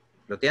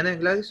 ¿Lo tienes,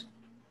 Gladys?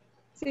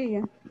 Sí,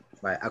 ya.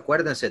 Vale,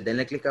 acuérdense,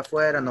 denle clic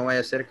afuera, no vaya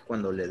a ser que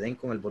cuando le den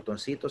con el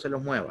botoncito se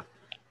los mueva.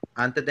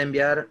 Antes de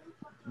enviar,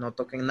 no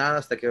toquen nada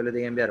hasta que yo les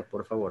diga enviar,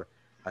 por favor.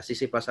 Así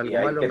si pasa algo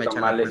malo, me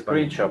echan la culpa.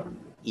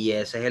 Y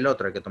ese es el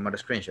otro, hay que tomar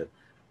screenshot.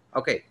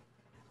 Ok.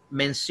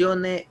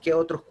 Mencione qué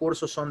otros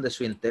cursos son de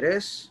su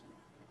interés.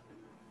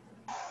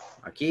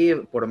 Aquí,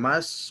 por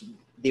más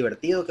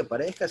divertido que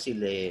parezca,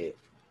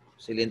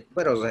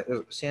 pero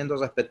siendo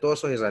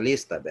respetuosos y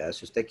realistas, ¿verdad?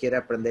 Si usted quiere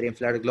aprender a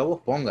inflar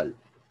globos, póngalo.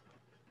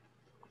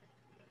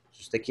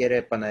 Si usted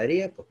quiere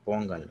panadería, pues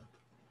póngalo.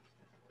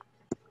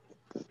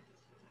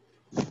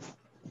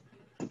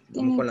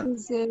 Tiene que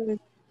ser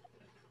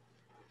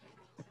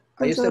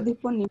Ahí usted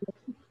disponible.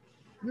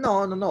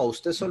 No.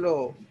 Usted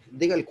solo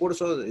diga el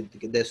curso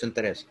de su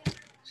interés.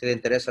 Si le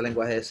interesa el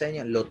lenguaje de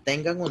señas, lo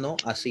tengan o no,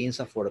 así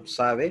INSAFORP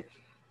sabe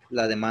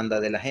la demanda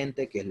de la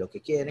gente, qué es lo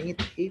que quieren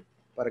y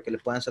para que le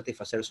puedan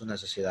satisfacer sus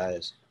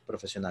necesidades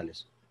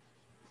profesionales.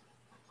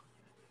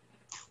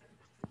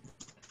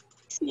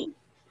 Sí.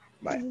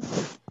 Vale.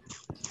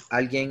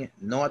 ¿Alguien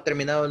no ha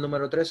terminado el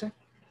número 13?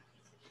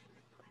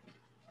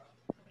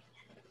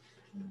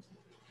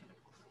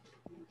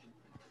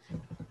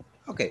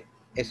 Ok,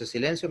 ese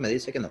silencio me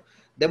dice que no.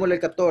 Démosle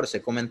el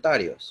 14,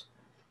 comentarios.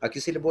 Aquí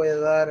sí les voy a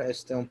dar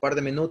un par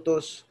de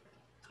minutos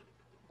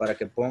para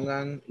que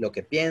pongan lo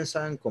que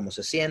piensan, cómo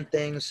se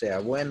sienten, sea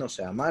bueno,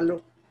 sea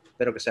malo.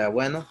 Espero que sea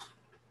bueno,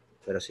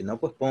 pero si no,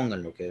 pues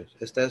pónganlo, que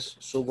esta es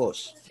su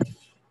voz.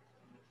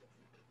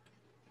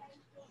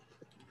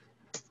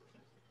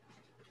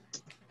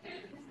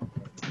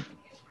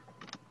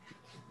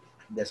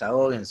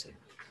 Desahóguense.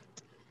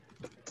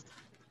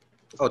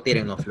 O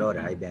tiren unos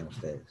flores, ahí ven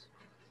ustedes.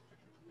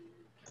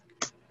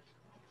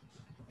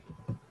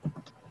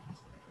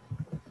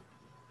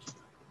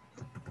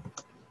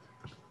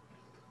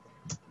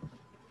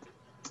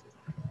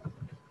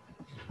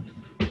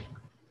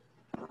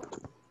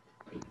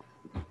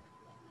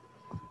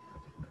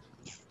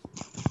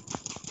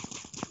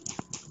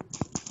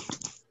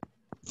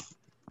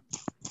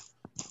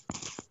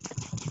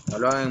 No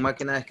lo hagan en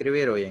máquina de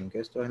escribir, oyen, que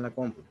esto es en la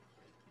compu.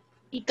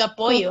 Y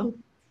Capollo.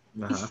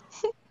 Ajá.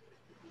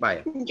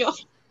 Vaya. Yo.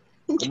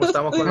 ¿Cómo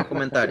estamos con los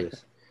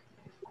comentarios?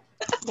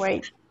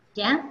 Wait.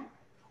 ¿Ya?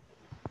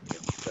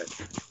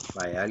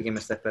 Vaya, alguien me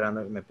está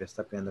esperando, me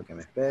está pidiendo que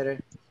me espere.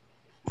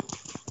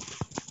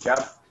 Ya.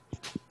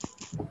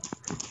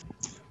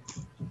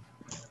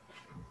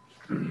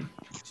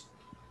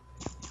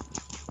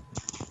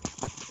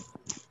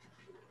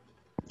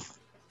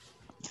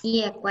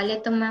 ¿Y a cuál le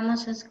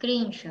tomamos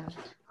screenshot?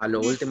 A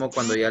lo último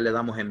cuando ya le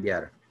damos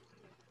enviar.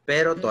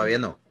 Pero todavía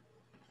no.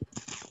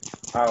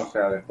 Ah, o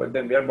sea, después de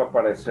enviar va a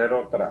aparecer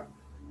otra.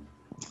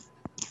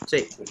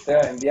 Sí. Usted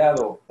ha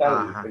enviado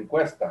tal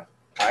encuesta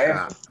a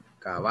eso.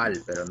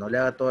 Cabal, pero no le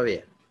haga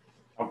todavía.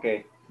 Ok.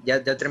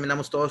 ¿Ya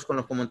terminamos todos con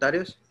los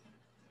comentarios?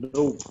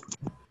 No.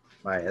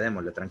 Vaya,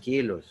 démosle,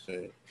 tranquilos.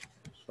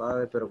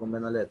 Suave, pero con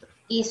buena letra.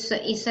 ¿Y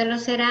solo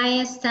será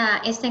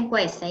esta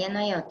encuesta? ¿Ya no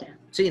hay otra?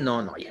 Sí,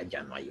 no,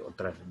 ya no hay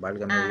otra.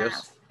 Válgame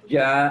Dios.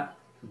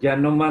 Ya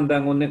no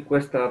mandan una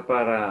encuesta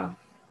para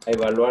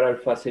evaluar al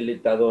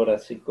facilitador,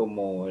 así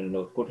como en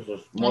los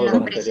cursos En módulos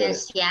los anteriores.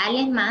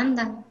 presenciales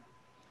mandan.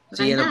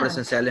 Sí, en los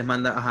presenciales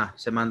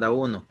se manda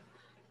uno.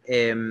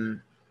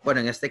 Bueno,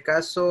 en este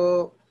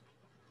caso,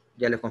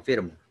 ya les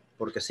confirmo.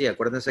 Porque sí,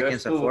 acuérdense que en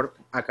Safford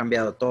ha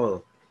cambiado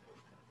todo.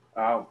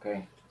 Ah, ok.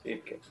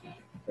 Sí, que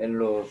en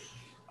los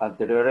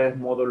anteriores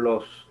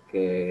módulos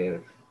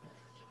que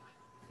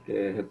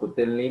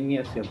ejecuté en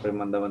línea siempre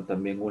mandaban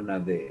también una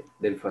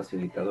del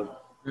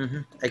facilitador.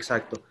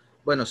 Exacto.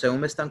 Bueno, según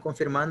me están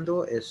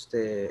confirmando, esta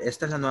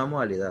es la nueva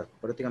modalidad.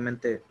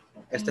 Prácticamente,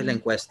 esta es la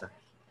encuesta.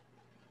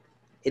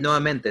 Y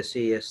nuevamente,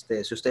 si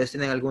ustedes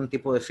tienen algún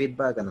tipo de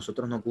feedback, a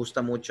nosotros nos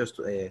gusta mucho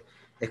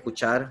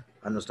escuchar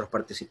a nuestros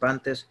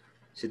participantes.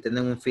 Si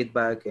tienen un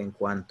feedback en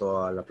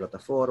cuanto a la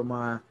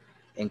plataforma,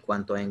 en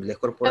cuanto a inglés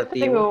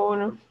corporativo, tengo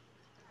uno.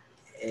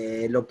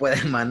 Lo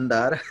pueden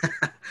mandar.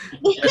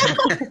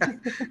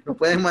 Lo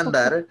pueden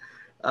mandar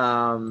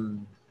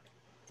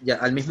ya,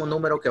 al mismo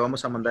número que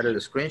vamos a mandar el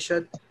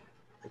screenshot,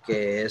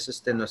 que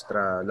es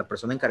la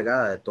persona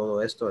encargada de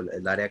todo esto,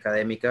 el área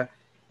académica.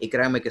 Y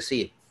créanme que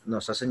sí,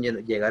 nos hacen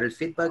llegar el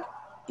feedback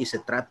y se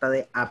trata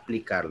de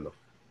aplicarlo.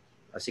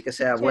 Así que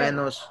sea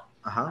buenos.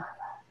 Ajá.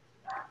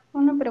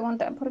 Una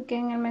pregunta, porque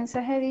en el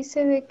mensaje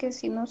dice de que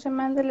si no se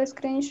manda el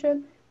screenshot,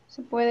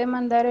 se puede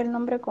mandar el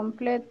nombre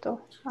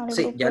completo al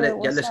Sí, grupo de ya les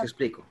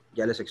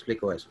WhatsApp.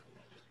 explico eso.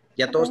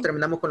 ¿Ya todos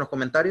terminamos con los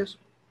comentarios?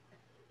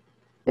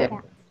 Sí.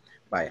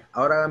 Vaya,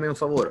 ahora hágame un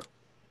favor.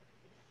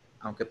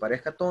 Aunque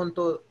parezca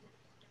tonto,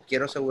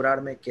 quiero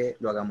asegurarme que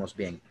lo hagamos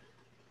bien.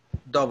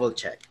 Double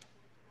check.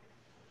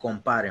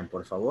 Comparen,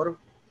 por favor.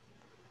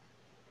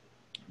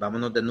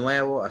 Vámonos de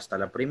nuevo hasta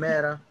la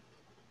primera.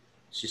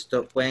 Si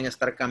pueden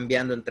estar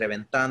cambiando entre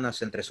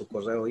ventanas, entre su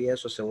correo y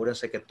eso,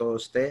 asegúrense que todo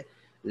esté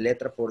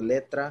letra por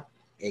letra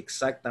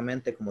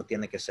exactamente como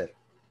tiene que ser.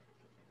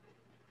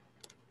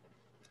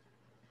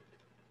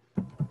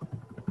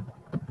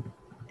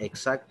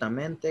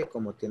 Exactamente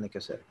como tiene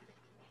que ser.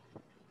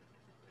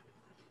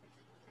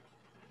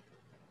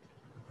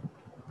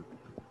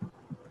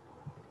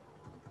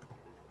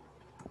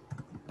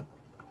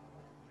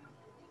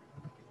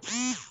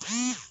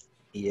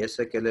 Y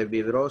ese que les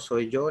vibró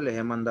soy yo. Les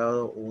he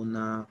mandado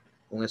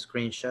un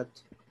screenshot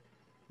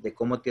de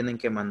cómo tienen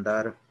que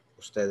mandar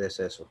ustedes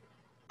eso.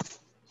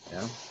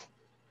 ¿Ya?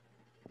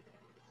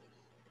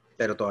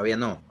 Pero todavía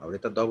no.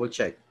 Ahorita double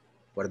check.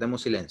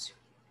 Guardemos silencio.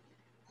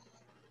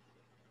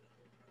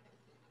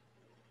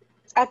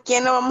 ¿A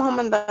quién le vamos a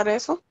mandar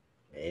eso?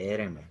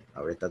 Espérenme.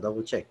 Ahorita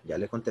double check. Ya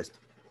les contesto.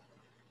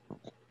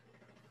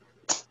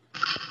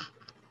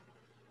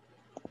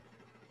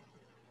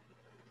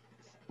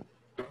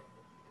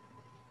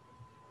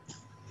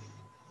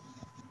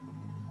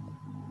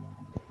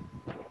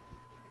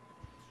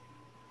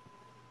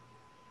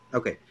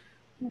 Okay.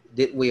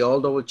 Did we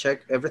all double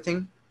check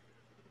everything?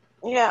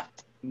 Yeah.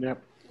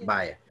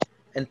 Vaya.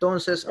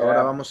 Entonces,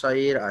 ahora vamos a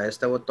ir a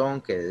este botón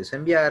que es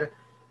enviar.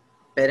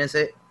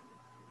 Espérense.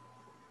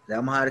 Le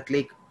vamos a dar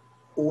clic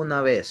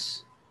una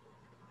vez.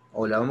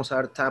 O le vamos a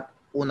dar tap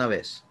una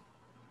vez.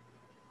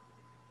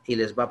 Y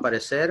les va a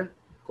aparecer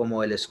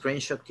como el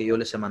screenshot que yo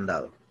les he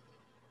mandado.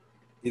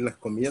 Y las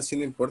comillas sí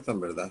no importan,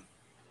 ¿verdad?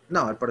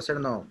 No, al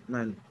parecer no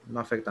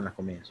afectan las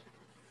comillas.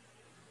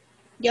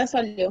 Ya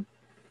salió.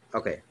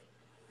 Ok.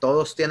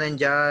 ¿Todos tienen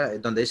ya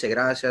donde dice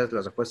gracias,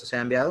 las respuestas se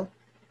han enviado?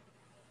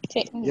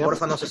 Sí.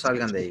 Porfa, no se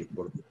salgan de ahí,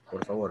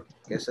 por favor.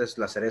 Que esa es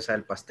la cereza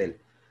del pastel.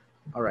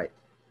 All right.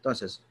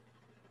 Entonces,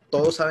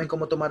 ¿todos saben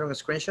cómo tomar un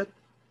screenshot?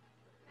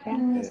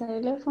 En mi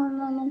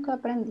teléfono nunca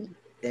aprendí.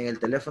 En el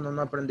teléfono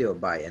no aprendió.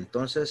 Vaya,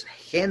 entonces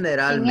En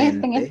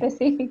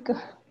específico.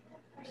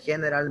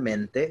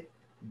 Generalmente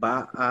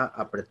va a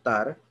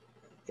apretar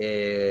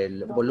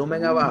el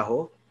volumen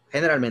abajo,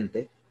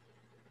 generalmente,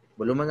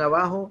 volumen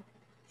abajo,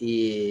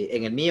 y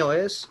en el mío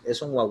es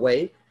un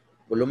Huawei,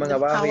 volumen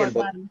abajo y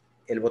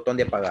el botón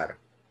de apagar.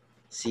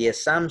 Si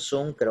es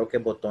Samsung, creo que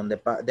el botón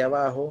de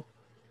abajo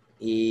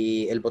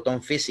y el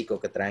botón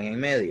físico que traen en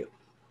medio.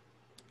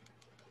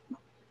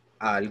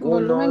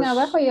 Volumen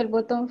abajo algunos... y el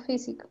botón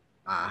físico.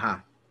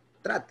 Ajá.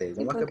 Trate. Sí,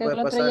 Lo más que porque puede el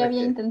otro pasar ya es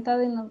había que...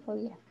 intentado y no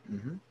podía.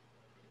 Ujú.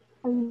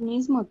 Al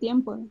mismo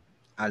tiempo.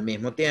 Al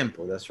mismo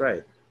tiempo, that's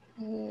right.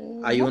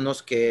 Hay No.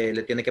 unos que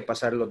le tiene que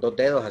pasar los dos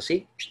dedos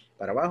así,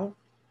 para abajo.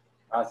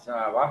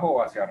 ¿Hacia abajo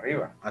o hacia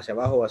arriba? Hacia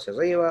abajo o hacia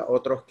arriba.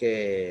 Otros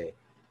que...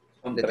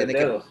 Son le 3 tiene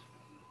dedos.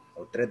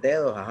 O 3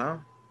 dedos,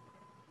 ajá.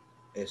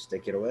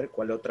 Quiero ver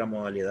cuál otra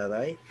modalidad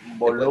hay. Le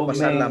puede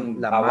pasar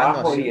Volumen la mano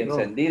abajo así. y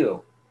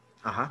encendido.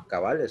 Ajá,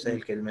 cabal, ese es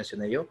el que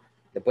mencioné yo.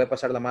 Le puede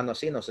pasar la mano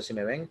así, no sé si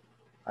me ven.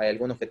 Hay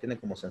algunos que tienen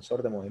como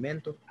sensor de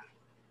movimiento.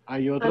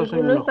 Hay otros en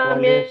Algunos los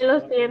también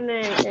cuales... los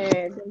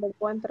tienen donde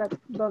encuentra,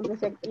 donde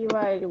se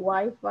activa el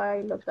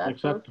Wi-Fi, los datos.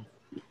 Exacto.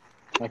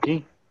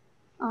 Aquí.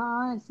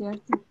 Ah, es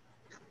cierto.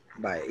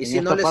 Vaya, y En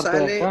si no esta le parte de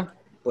sale, acá.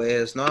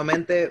 pues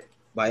nuevamente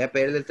vaya a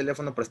pedirle el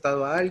teléfono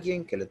prestado a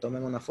alguien, que le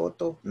tomen una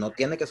foto. No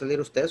tiene que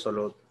salir usted,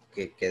 solo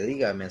que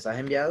diga mensaje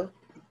enviado.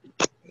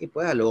 Y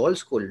pues a lo old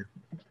school.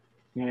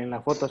 En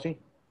la foto así.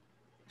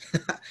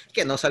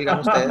 Que no salgan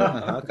ustedes.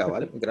 Ajá,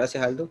 cabal.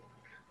 Gracias, Aldo.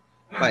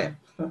 Vaya.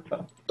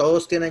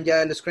 ¿Todos tienen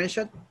ya el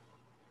screenshot?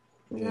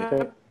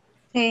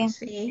 Sí.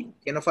 Sí.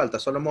 ¿Quién nos falta?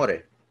 Solo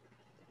More.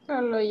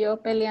 Solo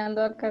yo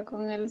peleando acá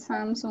con el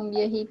Samsung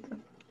viejito.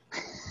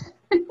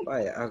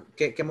 Vaya,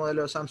 ¿qué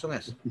modelo de Samsung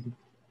es?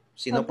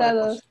 Si no J2.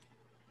 podemos...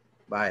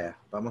 Vaya,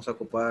 vamos a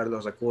ocupar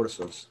los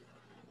recursos.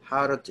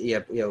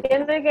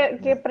 Tiene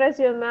que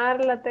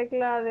presionar la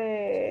tecla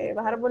de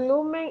bajar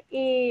volumen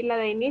y la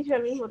de inicio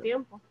al mismo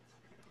tiempo.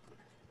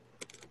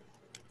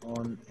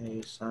 On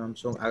a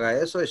Samsung. Haga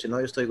eso y si no,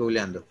 yo estoy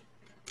googleando.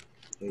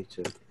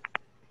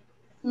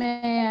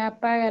 Me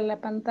apaga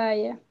la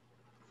pantalla.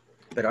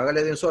 Pero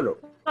hágale de un solo.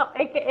 No,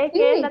 es que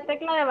es la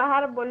tecla de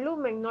bajar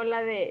volumen, no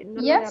la de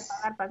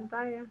apagar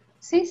pantalla.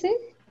 Sí, sí.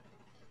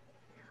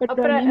 O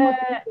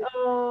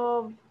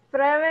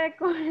pruebe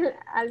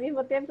al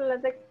mismo tiempo la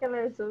tecla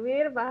de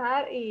subir,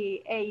 bajar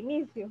e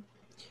inicio.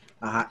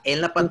 Ajá, en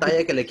la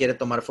pantalla que le quiere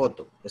tomar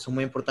foto. Eso es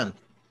muy importante.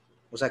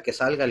 O sea, que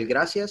salga el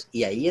gracias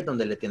y ahí es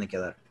donde le tiene que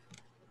dar.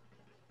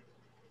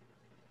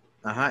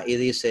 Ajá, y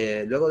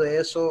dice, luego de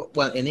eso,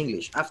 bueno, en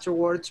English,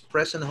 afterwards,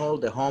 press and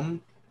hold the home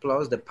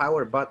plus the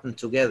power button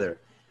together.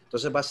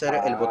 Entonces va a ser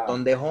el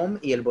botón de home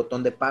y el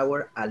botón de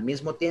power al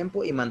mismo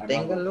tiempo y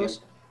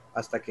manténganlos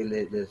hasta que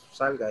les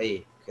salga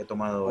ahí que he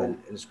tomado el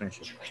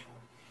screenshot.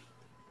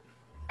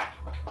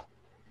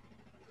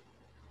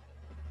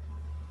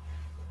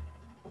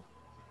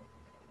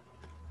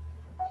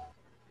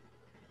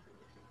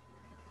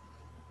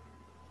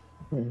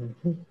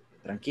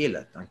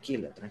 Tranquila,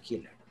 tranquila,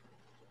 tranquila.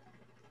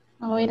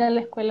 Voy a ir a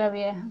la escuela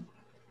vieja.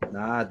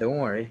 Nah, don't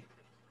worry.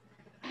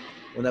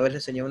 Una vez le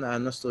enseñé a una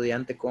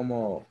estudiante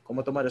cómo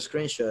tomar el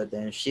screenshot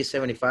en Sheet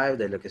 75,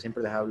 de lo que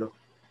siempre les hablo.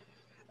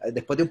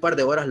 Después de un par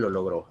de horas lo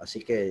logró.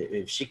 Así que,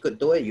 if she could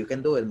do it, you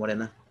can do it,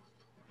 Morena.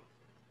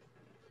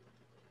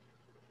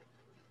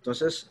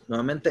 Entonces,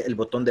 nuevamente, el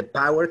botón de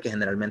power, que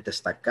generalmente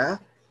está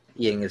acá,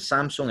 y en el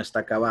Samsung está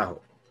acá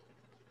abajo.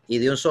 Y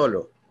de un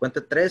solo,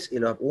 cuente 3 y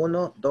los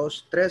 1,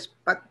 2, 3,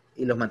 ¡pac!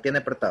 Y los mantiene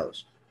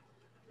apretados.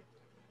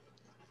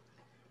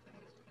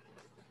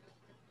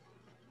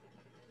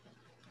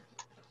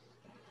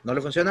 ¿No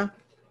le funciona?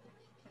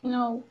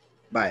 No.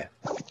 Vaya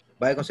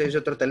a conseguirse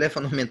otro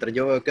teléfono mientras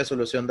yo veo qué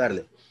solución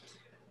darle.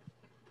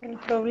 El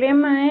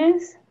problema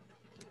es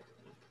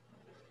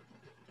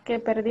que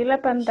perdí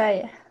la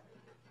pantalla.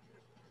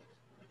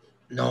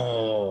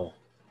 No.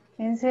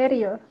 En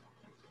serio.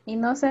 Y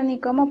no sé ni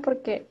cómo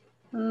porque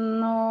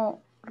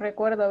no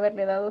recuerdo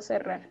haberle dado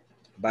cerrar.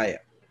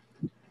 Vaya.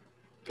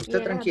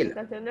 Usted tranquila.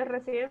 ¿Aplicaciones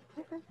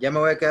recientes? Ya me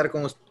voy a quedar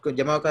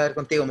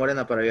contigo,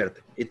 Morena, para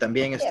verte. Y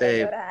también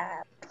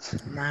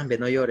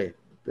no llore.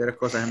 Peores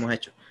cosas hemos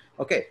hecho.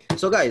 Ok,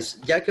 so guys,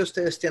 ya que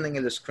ustedes tienen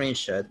el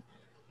screenshot,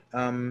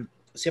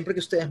 siempre que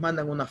ustedes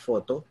mandan una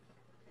foto,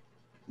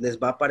 les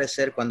va a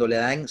aparecer cuando le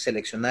dan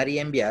seleccionar y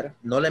enviar,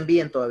 no la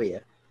envíen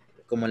todavía,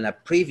 como en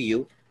la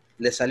preview,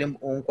 les sale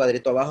un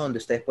cuadrito abajo donde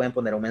ustedes pueden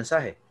poner un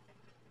mensaje.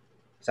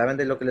 ¿Saben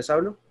de lo que les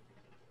hablo?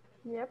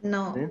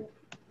 No.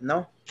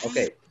 ¿No? Ok.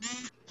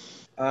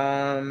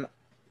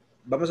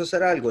 Vamos a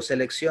hacer algo.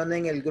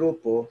 Seleccionen el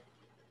grupo.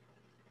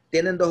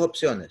 Tienen dos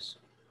opciones.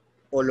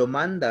 O lo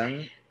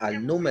mandan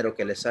al número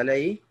que les sale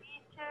ahí.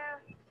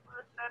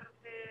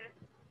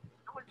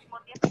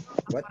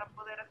 What?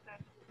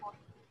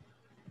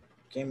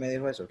 ¿Quién me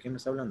dijo eso? ¿Quién me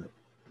está hablando?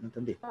 No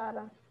entendí.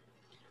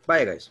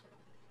 Vaya, guys.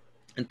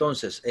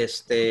 Entonces,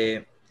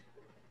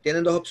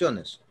 tienen dos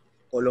opciones.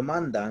 O lo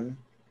mandan.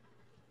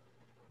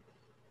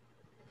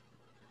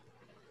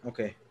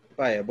 Ok.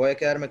 Vaya, voy a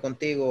quedarme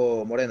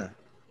contigo, Morena,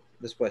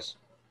 después.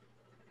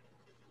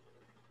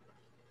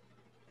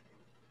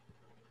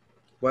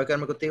 Voy a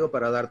quedarme contigo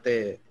para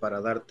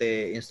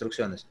darte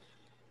instrucciones.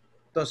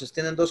 Entonces,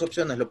 tienen dos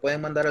opciones. Lo pueden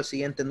mandar al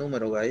siguiente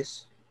número,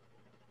 guys.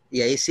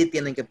 Y ahí sí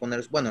tienen que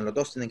poner, bueno, los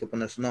dos tienen que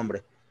poner su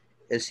nombre.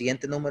 El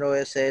siguiente número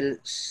es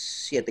el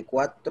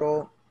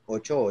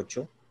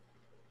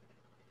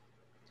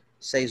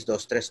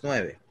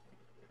 7488-6239.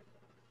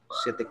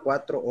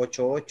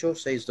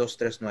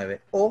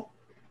 7488-6239. O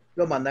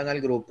lo mandan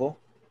al grupo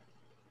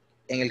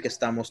en el que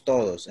estamos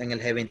todos, en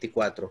el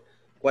G24.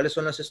 ¿Cuáles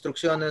son las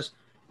instrucciones?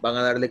 Van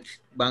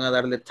a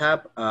darle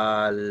tab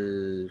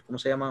al, ¿cómo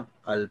se llama?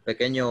 Al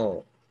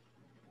pequeño,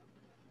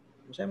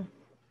 ¿cómo se llama?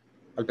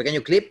 Al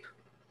pequeño clip,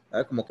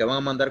 ¿verdad? Como que van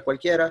a mandar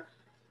cualquiera,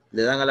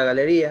 le dan a la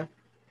galería.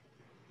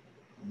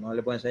 No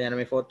le puedo enseñar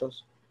mis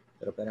fotos,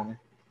 pero espérenme.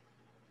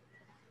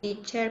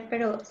 Teacher,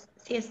 pero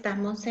si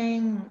estamos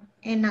en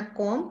la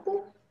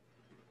compu.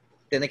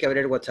 Tiene que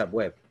abrir WhatsApp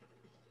web.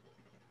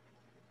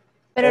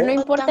 Pero no O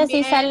importa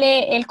si también-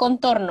 sale el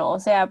contorno, o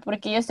sea,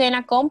 porque yo estoy en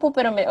la compu,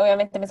 pero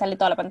obviamente me sale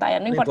toda la pantalla,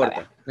 no importa.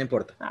 Vea. No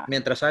importa.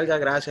 Mientras salga,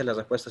 gracias, la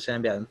respuesta sea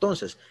enviada.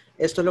 Entonces,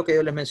 esto es lo que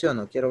yo les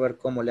menciono. Quiero ver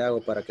cómo le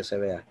hago para que se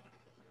vea.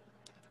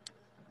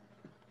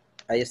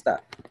 Ahí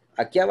está.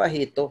 Aquí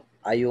abajito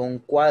hay un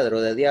cuadro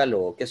de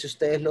diálogo que si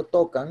ustedes lo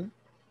tocan,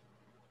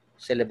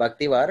 se les va a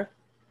activar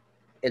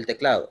el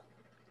teclado.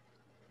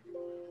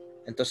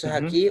 Entonces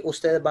aquí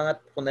ustedes van a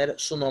poner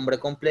su nombre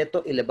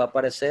completo y les va a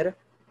aparecer,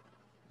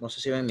 no sé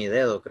si ven mi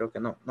dedo, creo que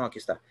no. No, aquí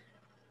está.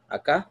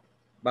 Acá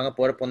van a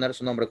poder poner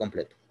su nombre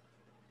completo.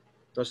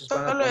 Entonces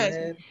van a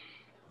poner,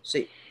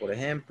 sí, por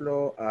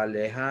ejemplo,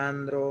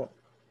 Alejandro,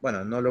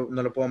 bueno, no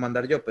lo puedo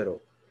mandar yo, pero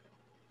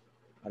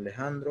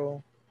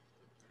Alejandro,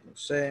 no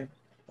sé,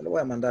 lo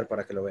voy a mandar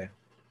para que lo vean.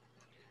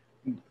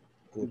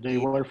 De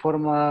igual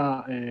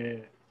forma,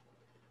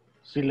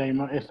 si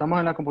estamos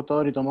en la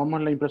computadora y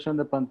tomamos la impresión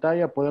de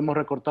pantalla, podemos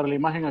recortar la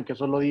imagen a que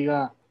solo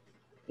diga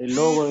el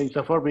logo de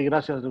Instaform y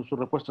gracias, su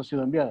respuesta ha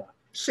sido enviada.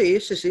 Sí,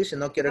 si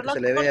no quiero que se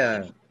le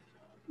vea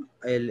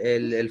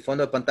el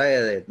fondo de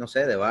pantalla de, no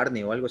sé, de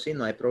Barney o algo así,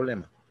 no hay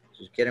problema.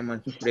 Si quieren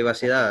más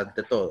privacidad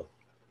de todo.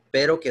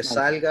 Pero que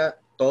salga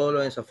todo lo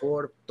de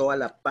Instaform, toda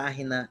la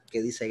página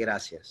que dice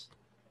gracias.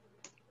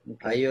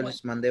 Ahí yo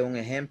les mandé un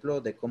ejemplo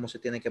de cómo se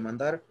tiene que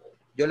mandar.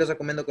 Yo les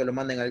recomiendo que lo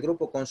manden al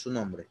grupo con su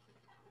nombre.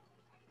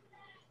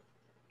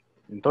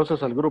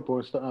 Entonces al grupo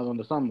a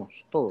donde estamos,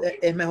 todos.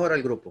 Es mejor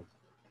al grupo.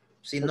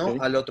 Si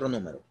no, al otro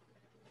número.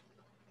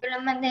 Yo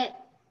lo mandé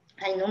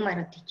al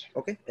número, teacher.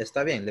 Ok,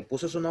 está bien. ¿Le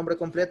puso su nombre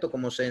completo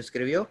como se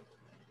inscribió?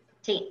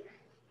 Sí.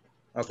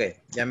 Ok,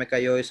 ya me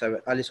cayó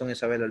Alison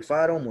Isabel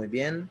Alfaro, muy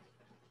bien.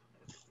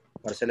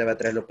 Marcela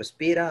Beatriz López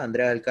Pira,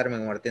 Andrea del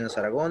Carmen Martínez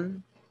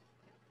Aragón.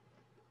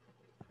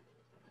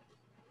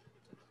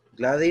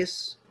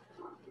 Gladys.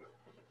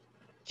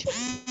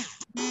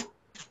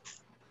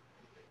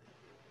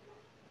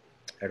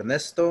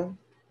 Ernesto.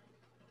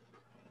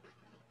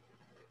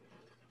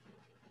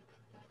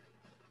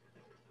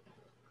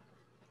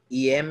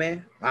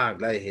 IM.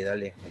 Gladys y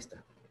dale, ahí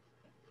está.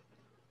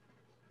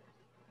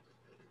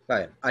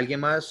 Vale. ¿Alguien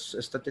más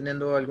está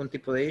teniendo algún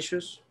tipo de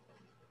issues?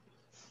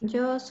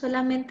 Yo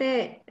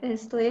solamente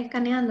estoy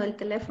escaneando el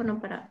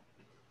teléfono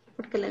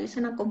porque lo hice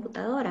en la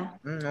computadora.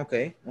 Ok.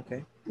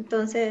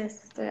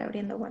 Entonces estoy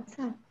abriendo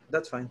WhatsApp.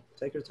 That's fine.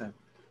 Take your time.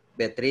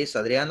 Beatriz,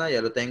 Adriana,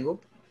 ya lo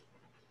tengo.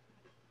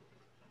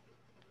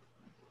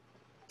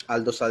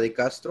 Aldo Sadi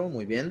Castro,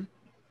 muy bien.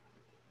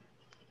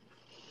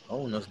 Oh,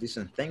 unos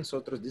dicen thanks,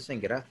 otros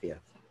dicen gracias.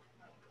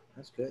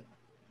 That's good.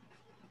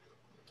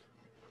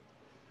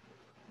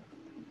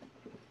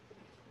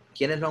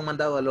 ¿Quiénes lo han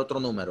mandado al otro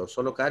número?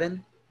 ¿Solo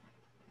Karen?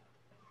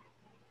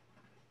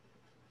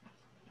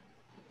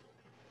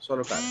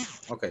 Solo Karen.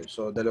 Ok,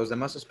 so de los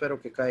demás espero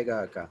que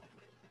caiga acá.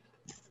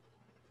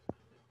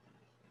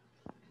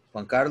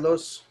 Juan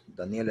Carlos,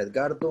 Daniel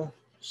Edgardo,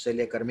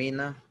 Celia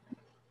Carmina,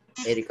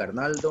 Eric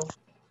Arnaldo.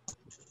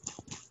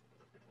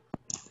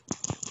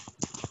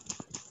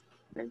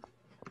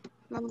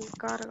 No me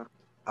carga.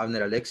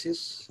 Abner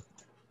Alexis.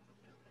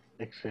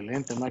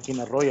 Excelente,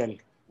 máquina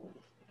Royal.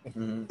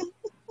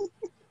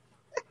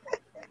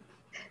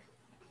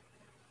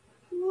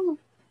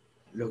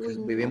 Los que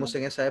vivimos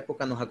en esa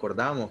época nos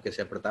acordamos que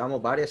si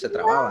apretábamos varias se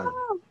trababan.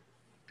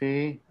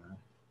 Sí.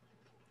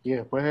 Y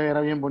después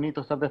era bien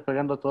bonito estar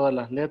despegando todas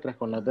las letras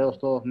con los dedos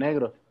todos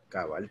negros.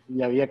 Cabal.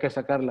 Y había que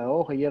sacar la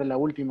hoja y era la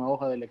última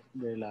hoja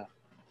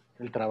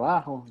del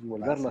trabajo y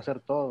volverlo a hacer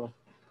todo.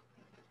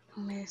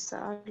 Me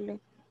sale.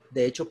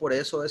 De hecho, por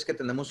eso es que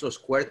tenemos los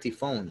QWERTY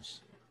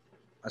phones.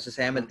 Así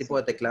se llama el tipo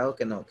de teclado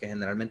que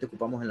generalmente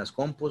ocupamos en las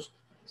compus.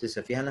 Si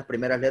se fijan las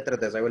primeras letras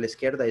de arriba a la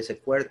izquierda dice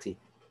QWERTY.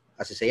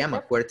 Así se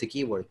llama, QWERTY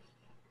keyboard.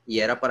 Y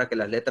era para que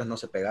las letras no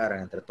se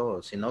pegaran entre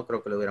todos. Si no,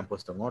 creo que lo hubieran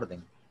puesto en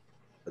orden.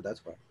 But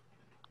that's why.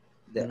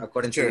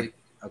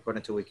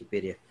 According to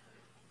Wikipedia.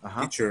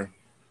 Teacher,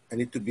 I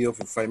need to be off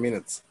in 5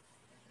 minutes.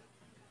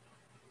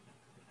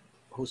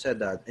 Who said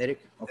that? Eric?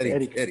 Okay.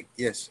 Eric,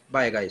 yes.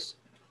 Bye, guys.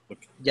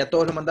 Okay. ¿Ya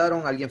todos lo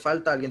mandaron? ¿Alguien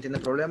falta? ¿Alguien tiene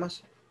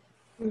problemas?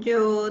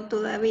 Yo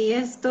todavía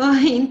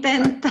estoy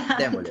intentando.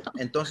 Démosle.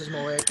 Entonces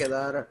me voy a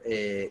quedar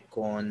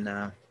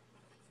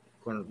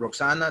con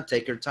Roxana,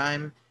 take your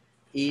time.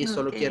 Y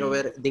solo quiero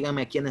ver,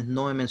 díganme a quienes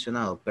no he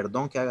mencionado.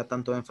 Perdón que haga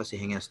tanto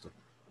énfasis en esto.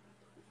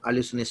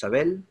 Alison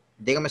Isabel,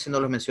 dígame si no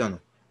los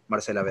menciono.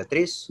 Marcela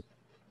Beatriz,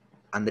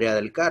 Andrea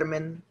del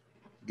Carmen,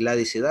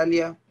 Gladys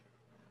Idalia,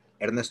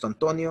 Ernesto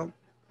Antonio,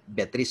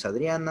 Beatriz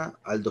Adriana,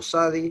 Aldo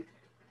Sadi,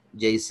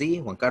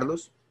 JC, Juan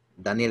Carlos,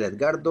 Daniel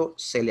Edgardo,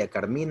 Celia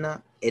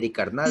Carmina, Eric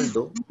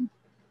Arnaldo,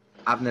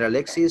 Abner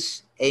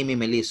Alexis, Amy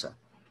Melissa.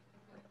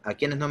 ¿A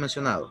quiénes no he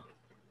mencionado?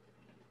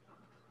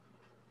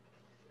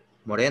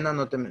 Morena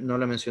no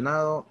lo he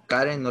mencionado,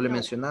 Karen no le he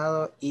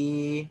mencionado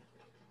y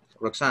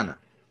Roxana.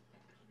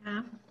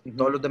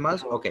 ¿Todos los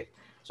demás? Okay.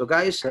 So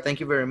guys, thank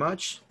you very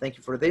much. Thank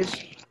you for this.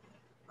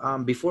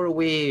 Before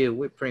we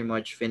pretty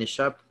much finish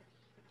up,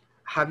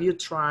 have you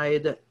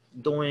tried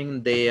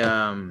doing the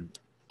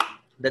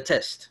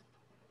test?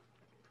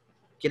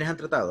 ¿Quiénes han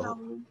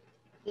tratado?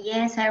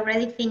 Yes, I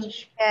already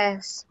finished.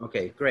 Yes.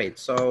 Okay, great.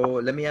 So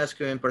let me ask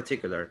you in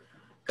particular.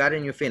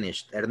 Karen, you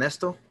finished.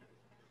 Ernesto?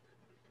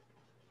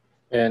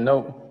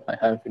 No, I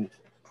haven't finished.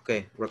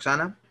 Okay.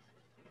 Roxana?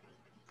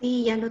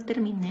 Sí, ya lo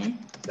terminé.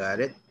 Got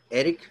it.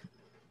 Eric?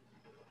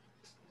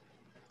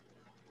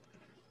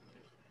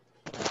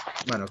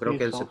 Bueno, creo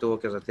que él se tuvo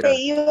que retirar. Se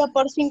iba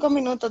por 5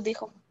 minutos,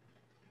 dijo.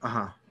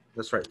 Ajá,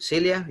 that's right.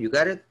 Celia, you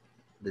got it?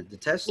 The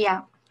test?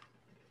 Yeah.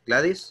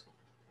 Gladys?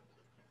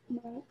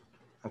 No.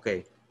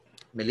 Okay.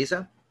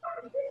 Melissa?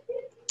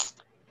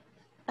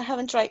 I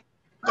haven't tried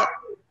yet.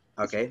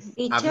 Okay.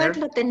 Teacher, Abner?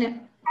 lo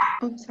tenemos.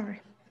 I'm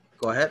sorry.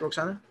 Go ahead,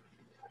 Roxana.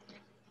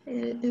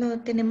 ¿Lo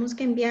tenemos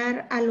que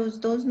enviar a los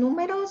dos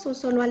números o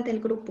solo al del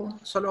grupo?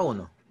 Solo a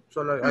uno,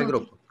 solo al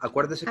grupo.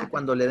 Acuérdese que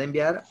cuando le dé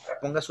enviar,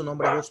 ponga su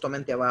nombre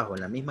justamente abajo,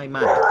 en la misma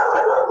imagen,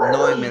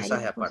 no en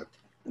mensaje aparte.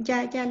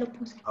 Ya lo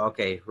puse.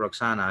 Okay,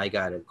 Roxana, I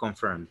got it,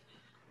 confirmed.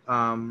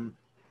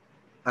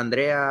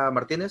 Andrea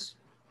Martínez?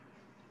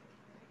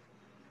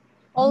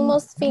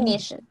 Almost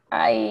finished.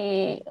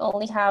 I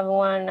only have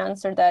one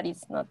answer that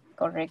is not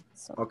correct.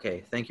 So.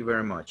 Okay, thank you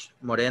very much.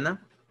 Morena?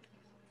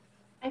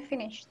 I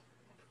finished.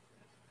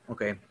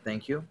 Okay,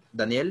 thank you.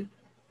 Daniel?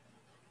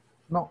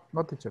 No,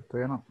 teacher,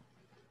 todavía no.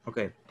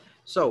 Okay,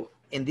 so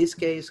in this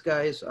case,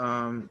 guys,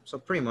 so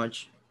pretty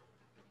much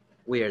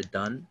we are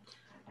done.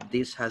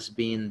 This has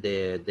been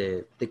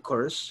the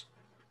course.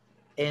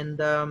 And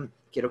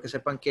quiero que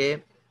sepan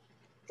que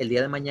el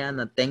día de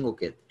mañana tengo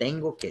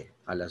que,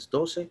 a las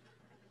 12,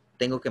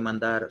 tengo que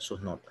mandar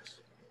sus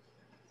notas.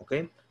 ¿Ok?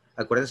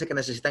 Acuérdense que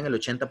necesitan el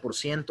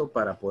 80%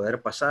 para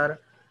poder pasar.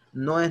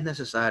 No es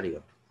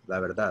necesario, la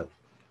verdad.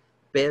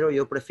 Pero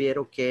yo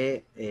prefiero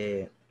que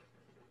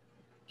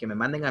me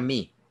manden a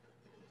mí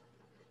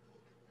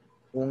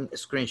un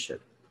screenshot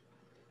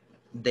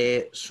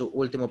de su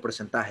último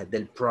porcentaje,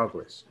 del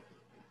progress.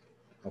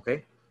 ¿Ok?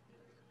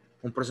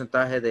 Un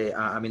porcentaje de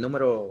a mi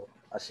número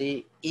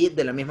así y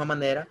de la misma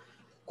manera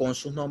con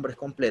sus nombres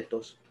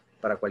completos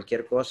para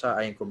cualquier cosa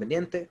hay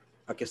inconveniente.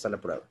 Aquí está la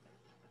prueba.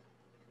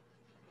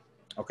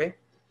 ¿Ok?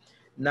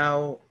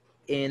 Now,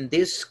 in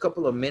this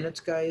couple of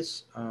minutes,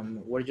 guys,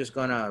 we're just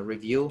gonna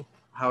review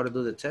how to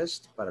do the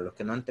test. Para los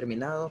que no han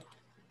terminado,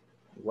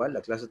 igual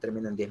la clase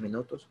termina en 10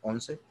 minutos,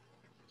 11.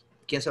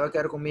 ¿Quién se va a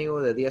quedar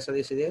conmigo de 10 a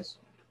 10 y 10?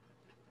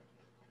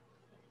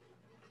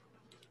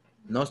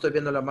 No estoy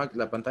viendo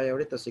la pantalla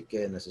ahorita, así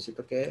que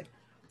necesito que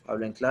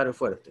hablen claro y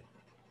fuerte.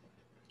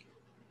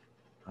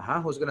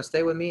 Ajá, who's gonna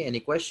stay with me? Any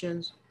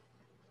questions?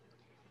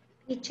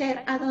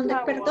 Teacher, ¿a dónde?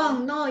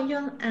 Perdón, no,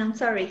 I'm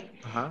sorry.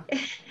 Ajá.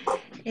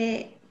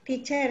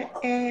 Teacher,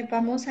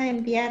 vamos a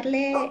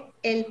enviarle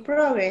el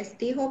progress.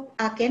 Dijo,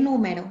 ¿a qué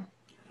número?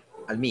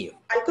 Al mío.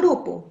 Al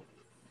grupo.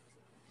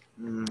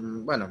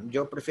 Bueno,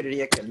 yo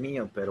preferiría que el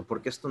mío, pero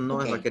porque esto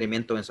no es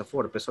requerimiento en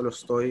SAFORP, eso lo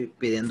estoy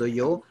pidiendo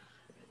yo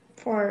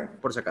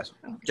por si acaso.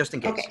 Just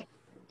in case. Okay.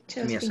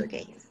 Just in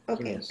case.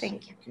 Okay,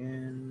 thank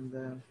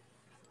you.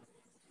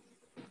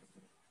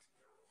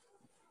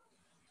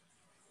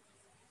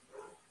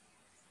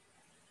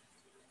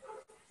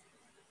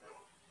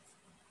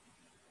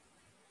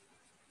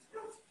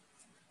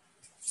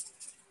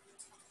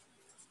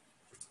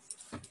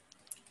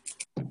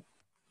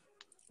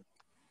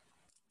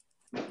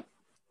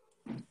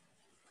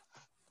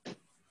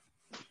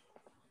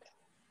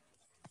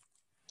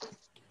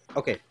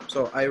 Okay,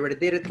 so I already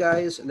did it,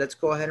 guys. Let's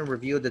go ahead and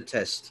review the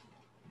test.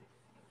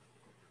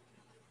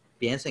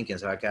 Piensen quién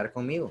se va a quedar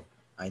conmigo.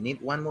 I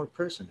need one more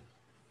person.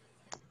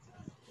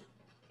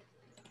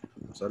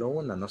 Solo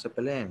una, no se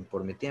peleen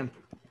por mi tiempo.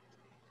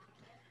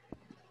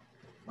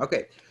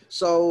 Okay,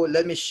 so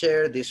let me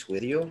share this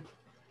with you.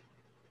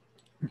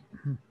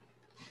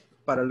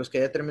 Para los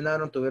que ya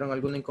terminaron, ¿tuvieron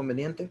algún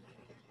inconveniente?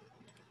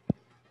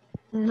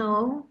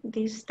 No,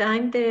 this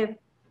time the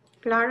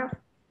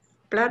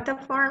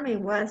platform, it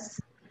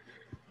was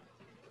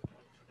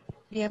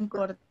bien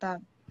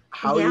cortado.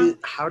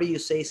 How do you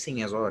say sin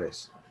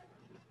errores?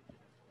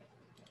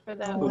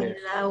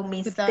 Without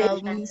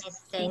mistake, no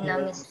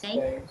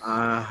mistake.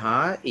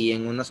 Ajá, ¿y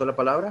en una sola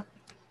palabra?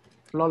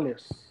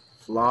 Flawless.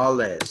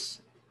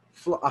 Flawless.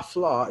 A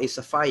flaw is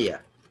a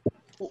falla.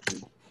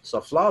 So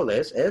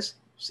flawless is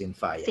sin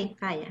falla. Sin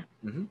falla.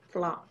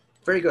 Flaw.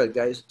 Very good,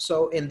 guys.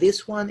 So in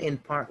this one, in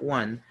part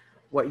 1,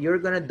 what you're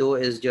going to do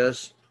is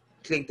just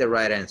click the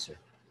right answer.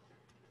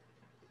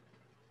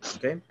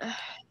 Okay?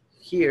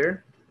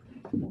 Here,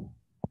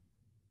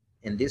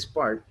 in this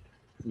part,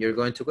 you're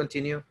going to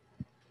continue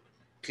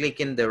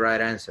clicking the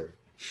right answer.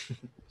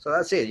 So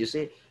that's it. You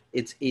see,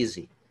 it's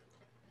easy.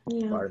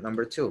 Yeah. Part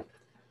number 2.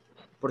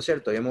 Por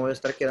cierto, yo me voy a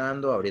estar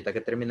quedando ahorita que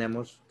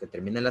terminemos, que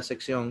termine la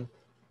sección,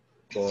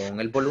 con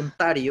el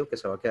voluntario que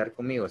se va a quedar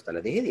conmigo hasta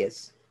las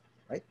 10:10.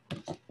 Right?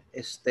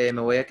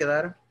 Me voy a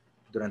quedar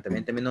durante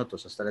 20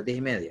 minutos hasta las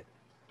 10:30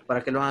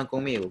 para que lo hagan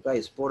conmigo.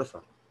 Guys,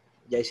 porfa.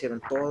 Ya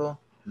hicieron todo.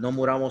 No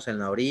muramos en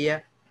la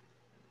orilla.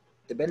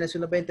 Vénganse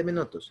unos 20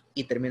 minutos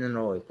y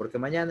termínenlo hoy, porque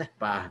mañana es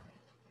paja.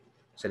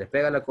 Se les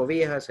pega la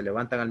cobija, se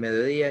levantan al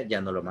mediodía,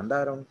 ya no lo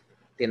mandaron.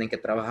 Tienen que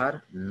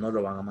trabajar, no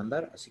lo van a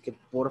mandar. Así que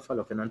porfa,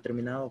 los que no han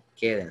terminado,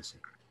 quédense.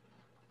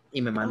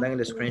 Y me mandan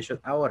el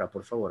screenshot ahora,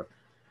 por favor.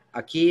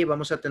 Aquí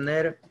vamos a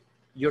tener,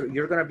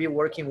 you're going to be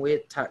working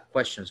with tag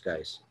questions,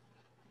 guys.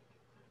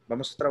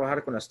 Vamos a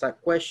trabajar con las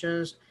tag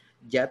questions.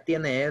 Ya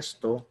tiene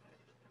esto,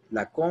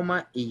 la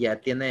coma, y ya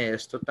tiene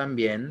esto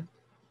también,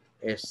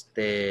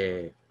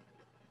 el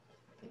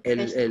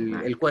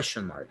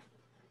question mark.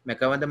 Me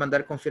acaban de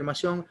mandar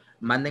confirmación.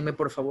 Mándenme,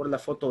 por favor, la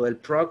foto del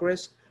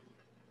progress.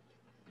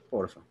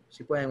 Porfa,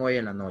 si pueden hoy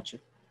en la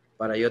noche,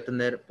 para yo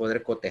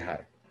poder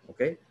cotejar,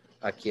 ¿ok?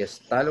 Aquí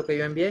está lo que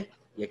yo envié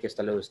y aquí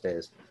está lo de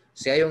ustedes.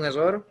 Si hay un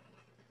error,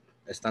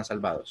 están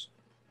salvados.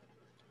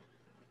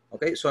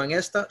 Ok, so en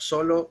esta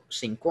solo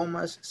sin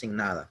comas, sin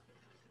nada.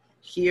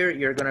 Here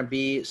you're going to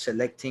be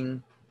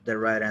selecting the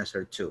right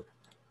answer too.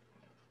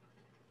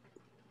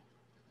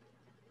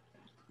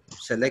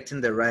 Selecting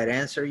the right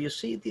answer, you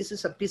see, this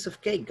is a piece of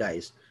cake,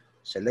 guys.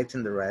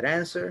 Selecting the right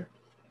answer.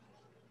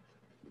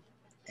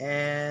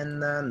 And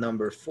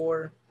number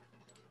 4.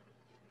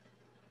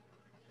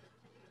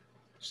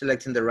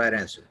 Selecting the right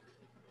answer.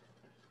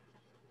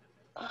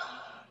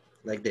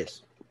 Like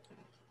this.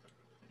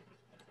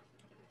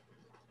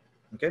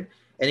 Okay,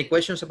 any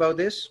questions about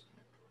this?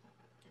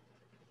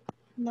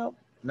 No.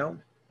 No?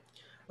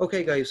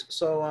 Okay, guys,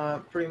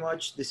 so pretty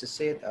much this is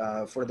it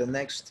for the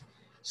next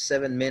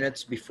 7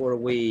 minutes before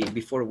we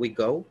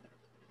go.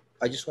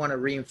 I just want to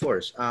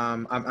reinforce,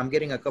 I'm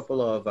getting a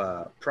couple of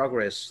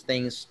progress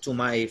things to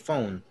my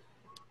phone.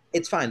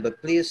 It's fine, but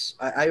please,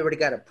 I already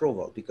got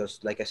approval because,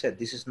 like I said,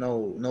 this is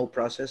no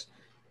process.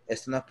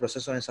 Este no es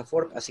proceso en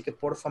SAFORP, así que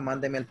porfa,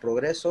 mándeme el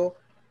progreso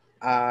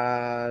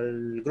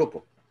al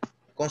grupo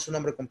con su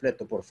nombre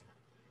completo, porfa.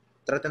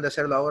 Traten de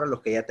hacerlo ahora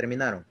los que ya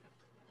terminaron.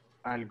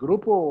 ¿Al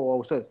grupo o a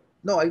usted?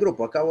 No, al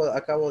grupo.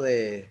 Acabo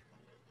de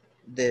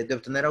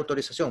obtener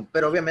autorización,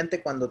 pero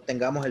obviamente cuando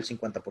tengamos el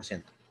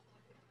 50%.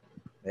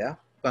 ¿Ya?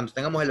 Cuando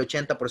tengamos el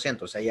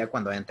 80%, o sea, ya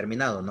cuando hayan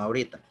terminado, no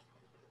ahorita.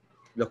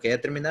 Los que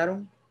ya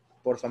terminaron,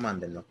 porfa,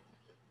 mándenlo.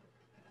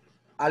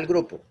 Al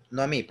grupo,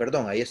 no a mí,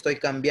 perdón. Ahí estoy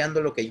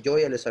cambiando lo que yo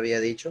ya les había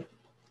dicho.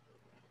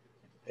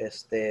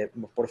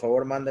 Por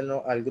favor,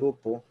 mándenlo al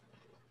grupo.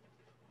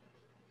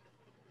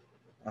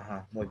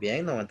 Ajá, muy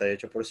bien,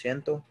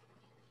 98%.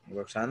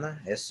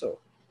 Roxana, eso.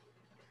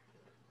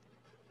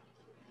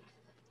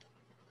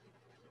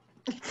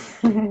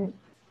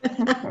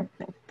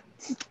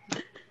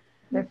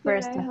 The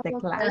first of the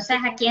class. Entonces,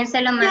 ¿a quién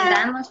se lo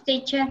mandamos,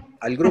 teacher?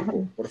 Al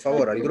grupo, por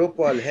favor, al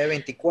grupo, al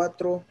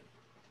G24.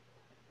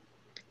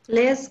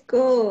 Let's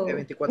go.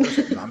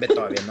 G24. No, hombre,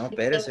 todavía no,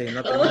 espérese, no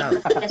ha terminado.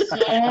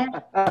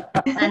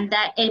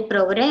 Mandar el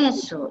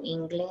progreso,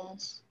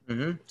 inglés.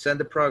 Send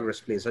the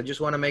progress, please. I just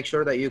want to make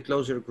sure that you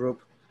close your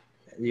group,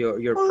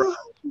 your progress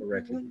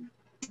correctly.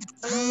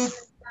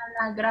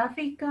 Las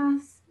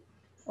gráficas.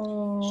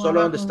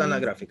 Solo donde están las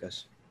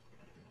gráficas.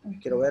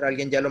 Quiero ver,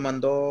 ¿alguien ya lo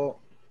mandó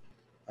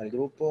al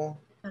grupo?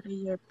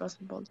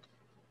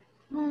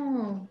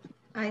 Oh,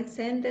 I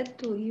sent it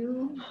to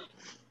you.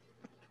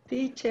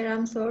 Teacher,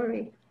 I'm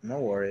sorry. No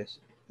worries.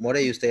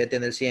 More, y usted ya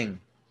tiene el 100.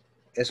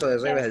 Eso de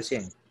arriba es el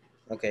 100.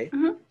 Okay.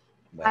 Bueno.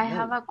 I Bueno.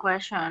 have a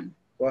question.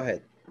 Go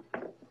ahead.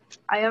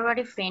 I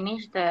already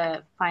finished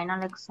the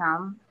final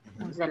exam.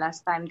 It was the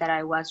last time that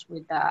I was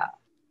with the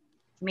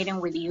meeting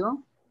with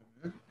you,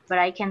 but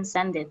I can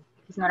send it.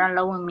 It's not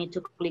allowing me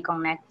to click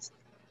on next.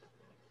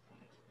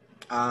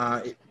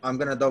 I'm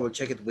gonna double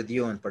check it with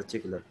you in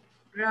particular.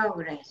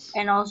 Progress.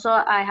 And also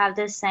I have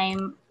the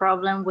same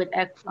problem with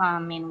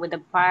with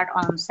the part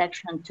on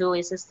section 2.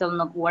 It's still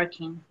not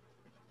working.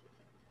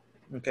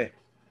 Okay.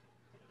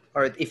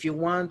 All right. If you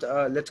want,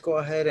 let's go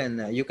ahead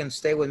and you can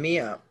stay with me.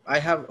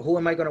 Who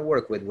am I going to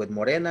work with? With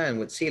Morena and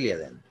with Celia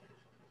then?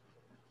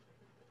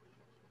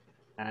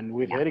 And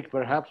with Eric,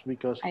 perhaps,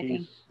 because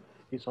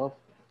he's off.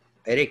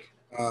 Eric?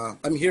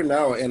 I'm here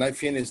now, and I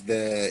finished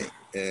the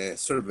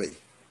survey.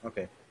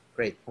 Okay,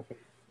 great. Okay.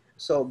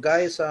 So,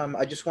 guys,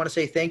 I just want to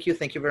say thank you.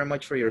 Thank you very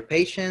much for your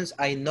patience.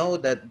 I know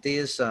that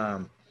this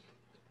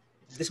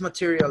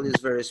material is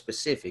very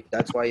specific.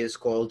 That's why it's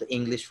called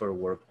English for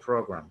Work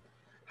program.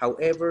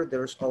 However,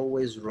 there's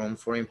always room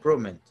for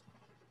improvement.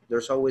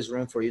 There's always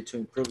room for you to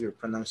improve your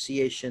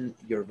pronunciation,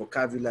 your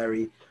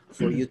vocabulary,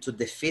 for you to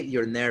defeat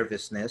your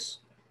nervousness.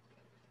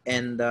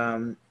 And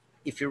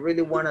if you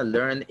really want to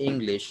learn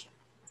English,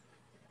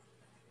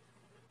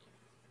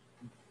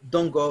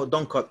 don't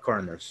cut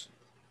corners.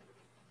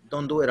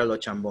 Don't do it a lo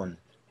chambon.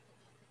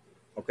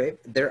 Okay?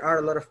 There are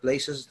a lot of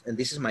places, and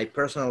this is my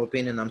personal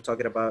opinion, I'm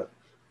talking about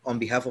on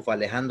behalf of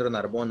Alejandro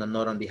Narbona,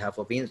 not on behalf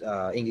of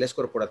Ingles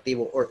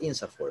Corporativo or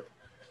INSAFORP.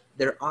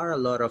 there are a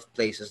lot of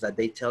places that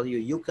they tell you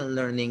you can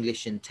learn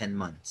English in 10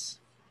 months.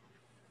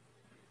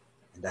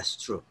 And that's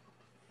true,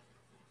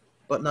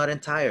 but not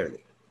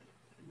entirely.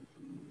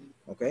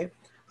 Okay?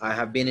 I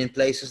have been in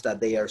places that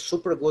they are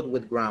super good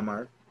with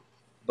grammar,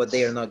 but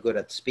they are not good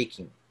at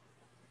speaking.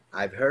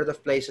 I've heard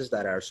of places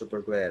that are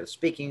super good at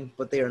speaking,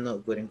 but they are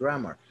not good in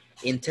grammar.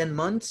 In 10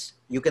 months,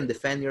 you can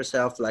defend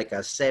yourself like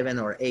a 7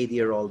 or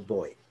 8-year-old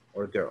boy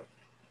or girl.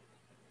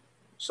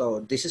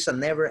 So this is a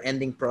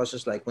never-ending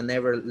process. Like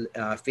whenever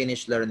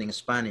finish learning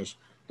Spanish,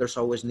 there's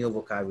always new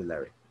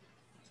vocabulary.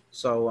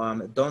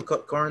 So don't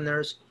cut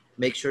corners.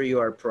 Make sure you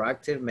are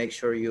proactive. Make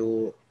sure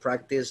you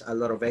practice a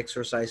lot of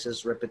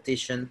exercises,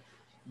 repetition.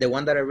 The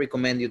one that I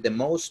recommend you the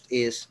most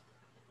is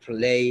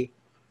play,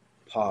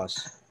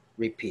 pause,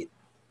 repeat.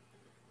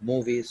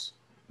 Movies,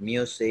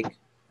 music,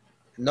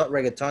 not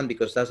reggaeton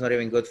because that's not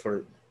even good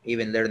for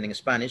even learning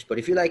Spanish. But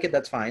if you like it,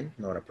 that's fine,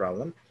 not a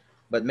problem.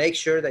 But make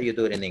sure that you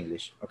do it in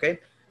English, okay?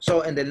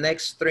 So in the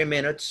next 3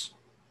 minutes,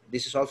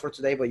 this is all for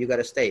today, but you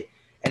gotta stay.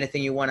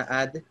 Anything you wanna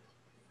add?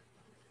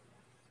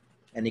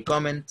 Any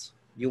comment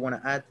you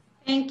wanna add?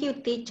 Thank you,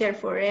 teacher,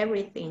 for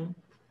everything.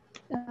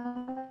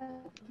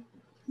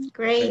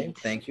 Great. Okay,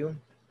 thank you.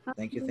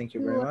 Thank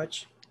you very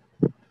much.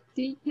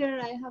 Teacher,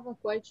 I have a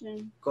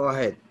question. Go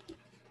ahead.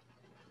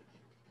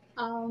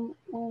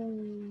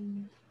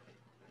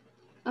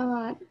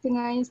 Can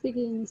I speak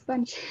in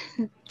Spanish?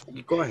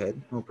 Go ahead,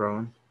 no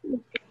problem.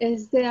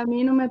 A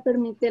mí no me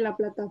permite la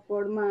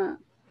plataforma,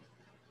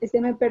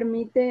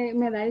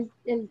 me da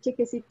el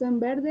chequecito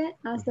en verde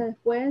hasta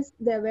después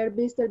de haber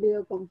visto el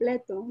video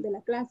completo de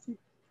la clase.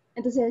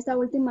 Entonces esta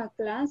última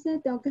clase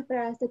tengo que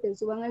esperar hasta que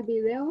suban el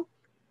video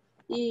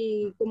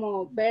y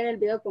como ver el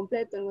video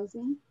completo, algo así,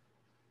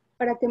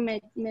 para que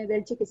me dé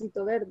el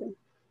chequecito verde.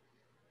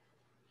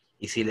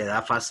 Y si le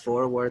da fast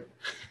forward,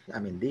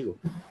 digo.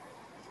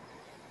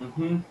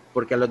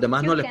 Porque a los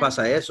demás no les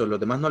pasa eso, los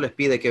demás no les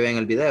pide que vean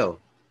el video.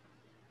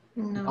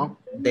 No.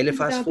 Dele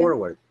fast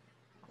forward.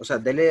 O sea,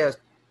 dele...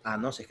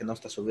 no, si es que no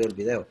está subido el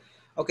video.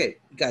 Ok,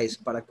 guys,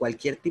 para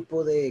cualquier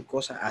tipo de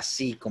cosa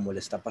así como le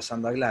está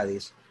pasando a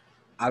Gladys,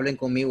 hablen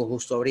conmigo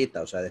justo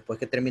ahorita. O sea, después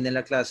que termine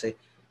la clase,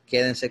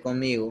 quédense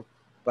conmigo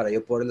para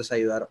yo poderles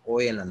ayudar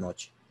hoy en la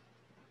noche.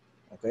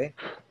 Ok.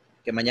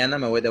 Que mañana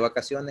me voy de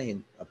vacaciones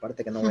y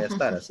aparte que no voy a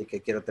estar, así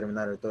que quiero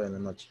terminar todo en la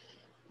noche.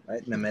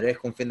 Right? Me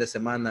merezco un fin de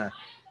semana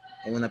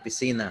en una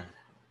piscina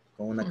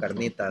con una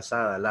carnita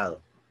asada al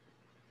lado.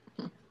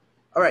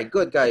 All right,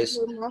 good, guys.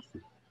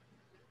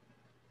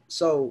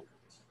 So,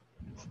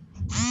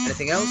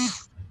 anything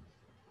else?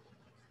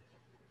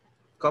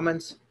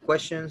 Comments,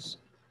 questions?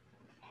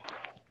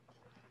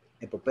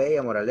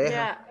 Epopeya,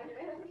 moraleja?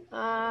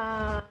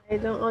 Yeah. I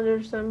don't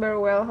understand very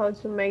well how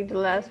to make the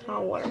last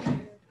homework.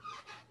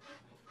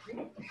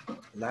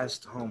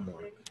 Last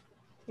homework.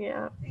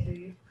 Yeah.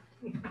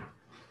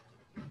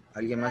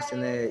 ¿Alguien más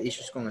tiene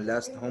issues con el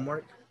last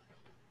homework?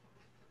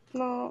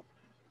 No.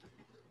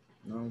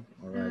 No?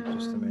 All right,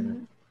 just a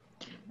minute.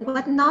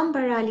 What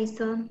number,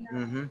 Alison?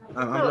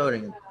 I'm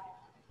loading it.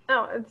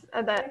 No, it's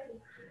that.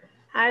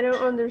 I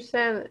don't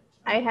understand.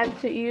 I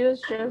have to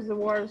use just the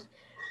words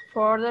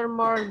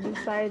furthermore,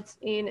 besides,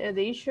 in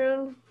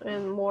addition,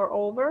 and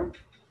moreover.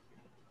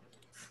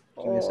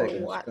 Give me a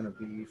second. It's going to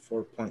be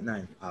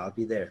 4.9. I'll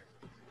be there.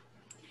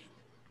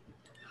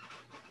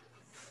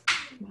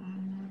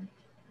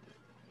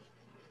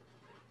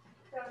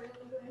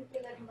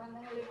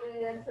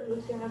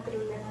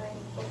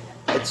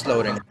 It's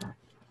loading.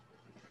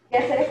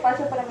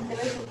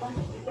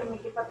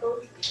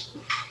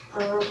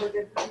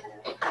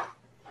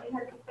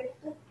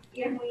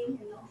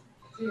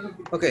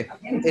 Okay,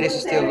 it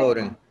is still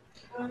loading.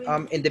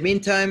 In the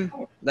meantime,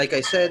 like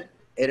I said,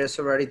 it is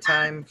already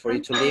time for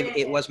you to leave.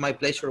 It was my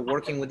pleasure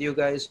working with you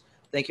guys.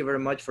 Thank you very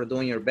much for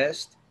doing your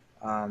best.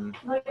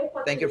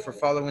 Thank you for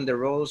following the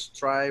rules.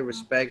 Try,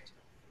 respect,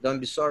 don't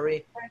be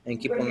sorry, and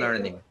keep on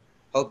learning.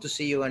 Hope to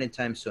see you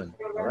anytime soon.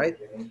 All right?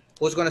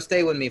 Who's going to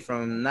stay with me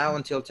from now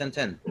until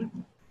 10:10?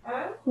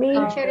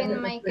 Teacher,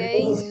 in my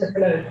case,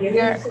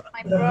 there's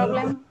my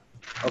problem.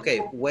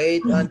 Okay,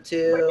 wait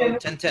until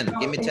 10:10.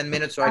 Give me 10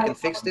 minutes so I can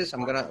fix this.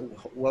 I'm gonna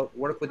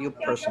work with you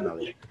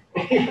personally.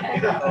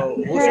 So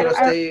who's gonna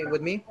stay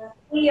with me?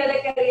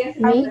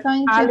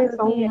 Alison.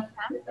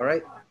 All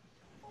right.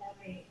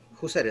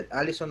 Who said it?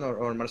 Alison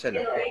or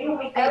Marcela?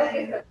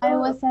 I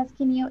was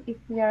asking you if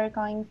we are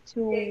going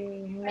to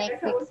make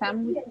the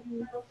exam.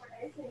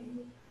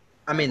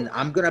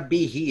 I'm gonna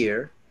be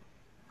here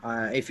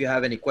if you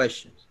have any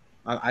questions.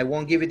 I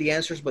won't give you the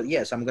answers, but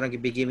yes, I'm gonna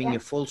be giving you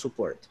full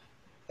support.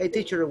 Hey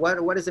teacher,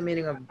 what is the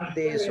meaning of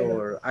this?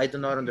 Or I do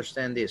not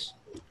understand this.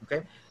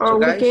 Okay. Or so,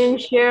 guys, we can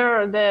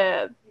share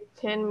the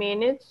 10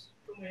 minutes.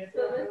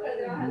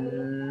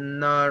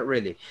 Not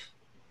really.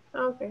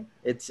 Okay.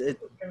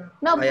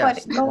 No,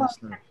 but go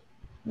on.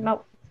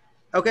 No.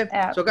 Okay.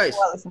 So guys,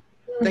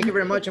 thank you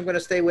very much. I'm gonna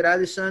stay with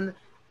Addison.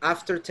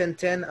 After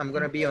 10:10, I'm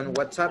gonna be on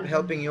WhatsApp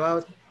helping you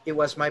out. It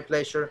was my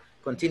pleasure.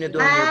 Continue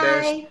doing your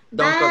best.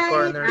 Don't cut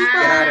corners.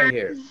 People. Get out of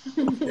here.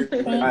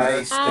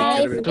 Bye. Thank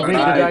you, To everybody. meet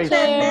you guys.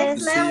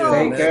 Next See you level.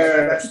 in the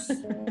next class.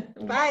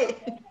 Bye.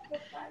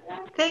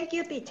 Thank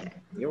you, teacher.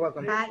 You're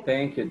welcome. Bye.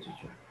 Thank you,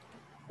 teacher.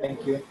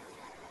 Thank you.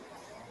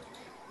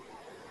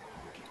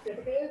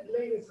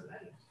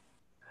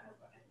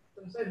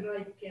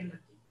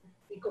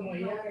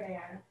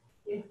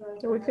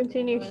 Can we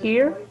continue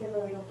here?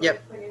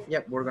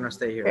 Yep, we're gonna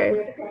stay here.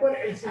 Okay.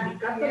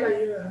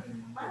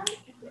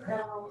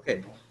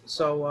 Okay,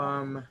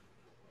 so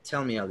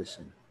tell me,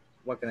 Allison,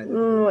 what can I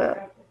do? Well,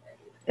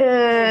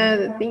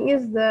 the thing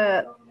is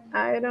that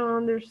I don't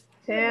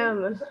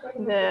understand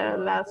the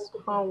last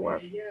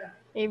homework.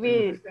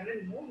 Maybe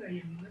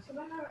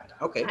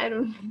Okay. I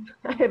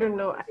don't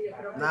know.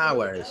 No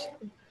worries.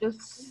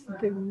 Just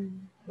the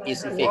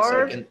Easy fix.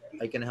 word.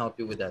 I can help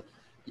you with that.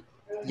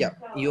 Yeah,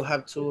 you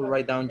have to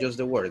write down just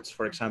the words.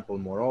 For example,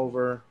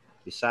 moreover,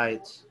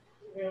 besides,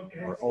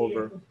 or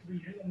over.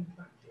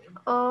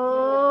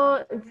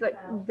 Oh, it's like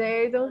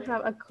they don't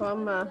have a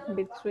comma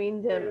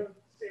between them.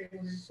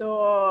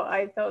 So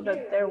I thought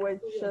that there were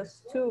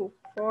just two.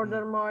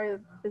 Furthermore,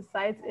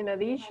 besides, in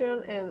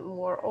addition, and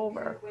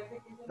moreover.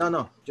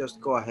 No, just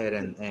go ahead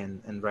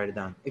and write it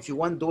down. If you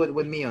want, do it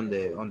with me on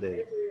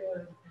the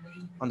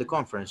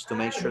conference to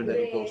make sure that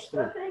it goes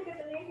through.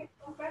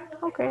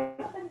 Okay.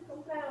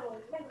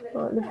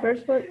 The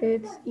first one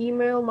is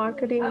email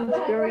marketing is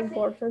very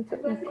important to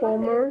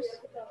e-commerce.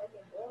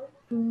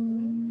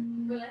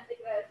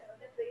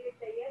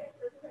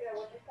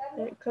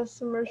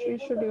 Customers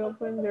usually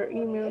open their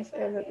emails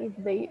and if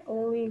they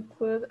only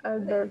include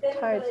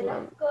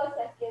advertisement.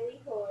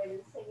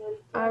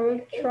 I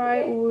will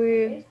try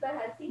with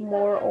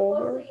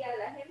moreover.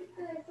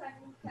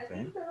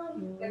 Okay.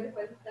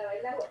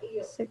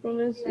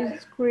 Second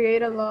is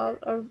create a lot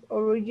of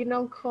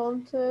original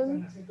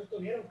content.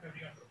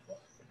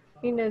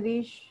 In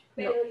addition,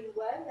 no.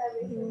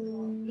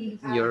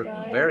 You're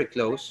very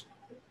close.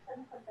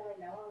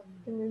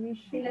 In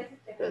addition,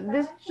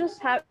 this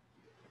just have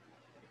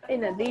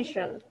in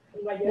addition.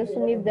 Does it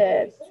need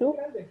the two,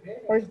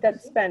 or is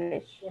that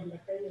Spanish?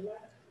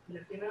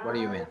 What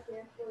do you mean?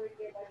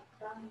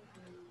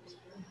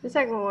 The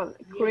second one,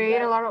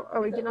 create a lot of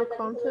original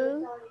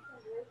content.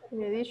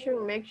 In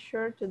addition, make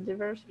sure to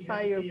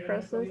diversify your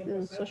presence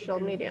in social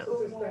media.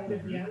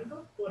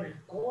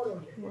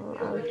 Well,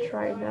 I'll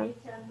try that.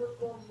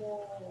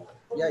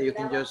 Yeah, you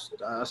can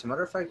just, as a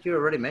matter of fact, you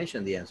already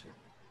mentioned the answer.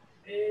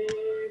 Okay.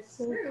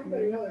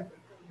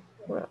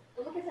 Well,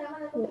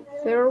 the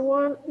third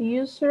one,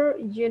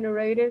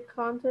 user-generated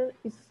content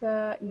is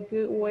a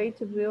good way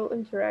to build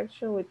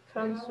interaction with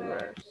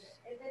consumers.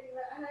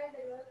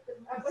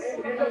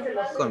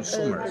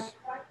 Consumers.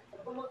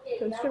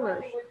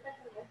 Consumers.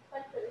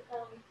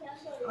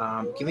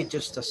 Give me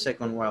just a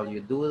second while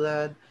you do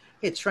that.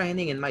 It's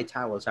raining and my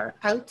towels are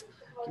out.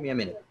 Give me a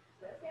minute.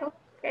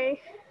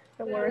 Okay,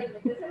 don't worry.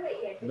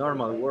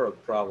 Normal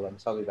work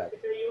problems. I'll be back.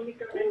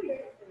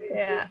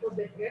 Yeah.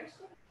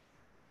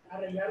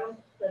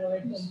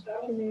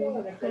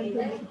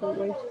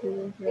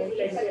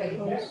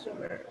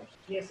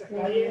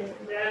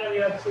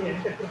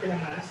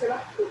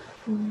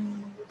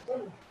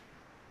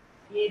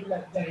 Y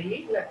de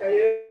ahí, la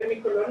calle de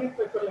mi colonia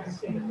fue con la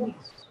gestión de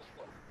fondos.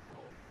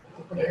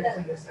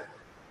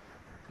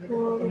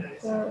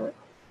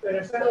 Pero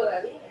esa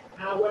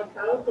ha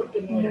aguantado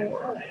porque no era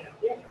nada, era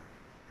tierra.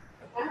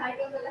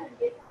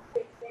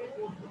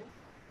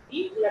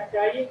 Y la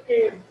calle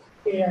que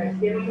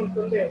tiene un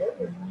montón de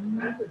hoyos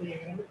antes de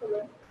llegar a mi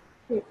colonia.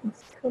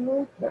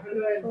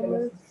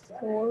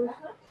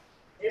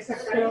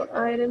 Sell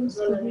items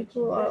to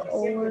people all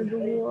over the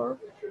world.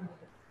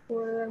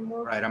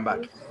 Right, I'm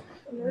back.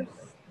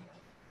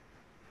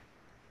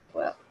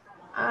 Well,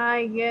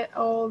 I get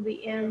all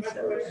the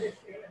answers.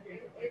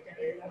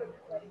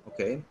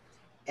 Okay.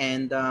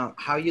 And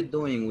how you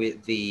doing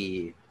with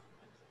the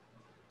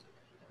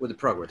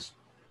progress?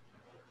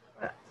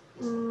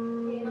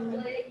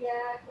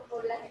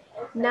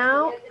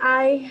 Now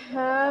I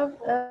have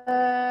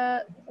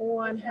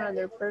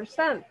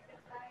 100%,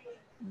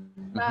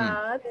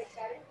 but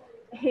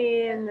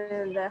in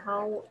the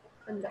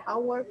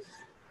homework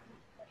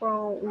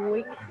from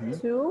week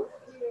 2,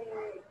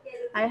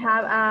 I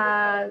have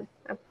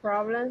a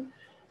problem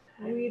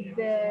with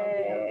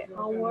the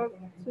homework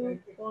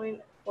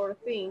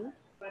 2.14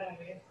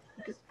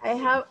 because I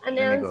have an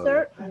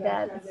answer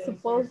that's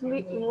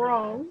supposedly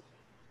wrong,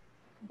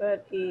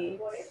 but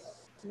it's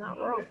not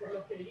wrong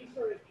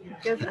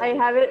because I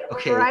have it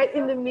right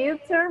in the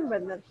midterm,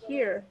 but not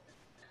here.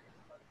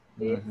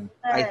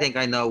 I think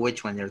I know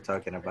which one you're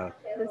talking about.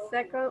 The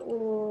second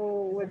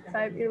would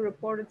type in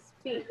reported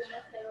speech.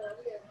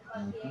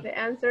 The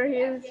answer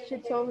is she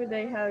told me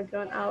they had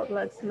gone out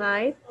last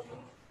night,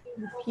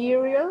 the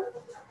period,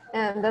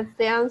 and that's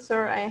the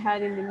answer I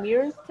had in the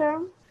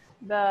midterm,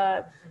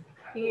 but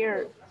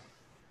here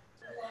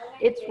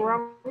it's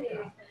wrong.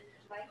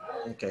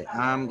 Okay,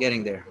 I'm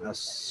getting there. As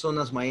soon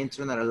as my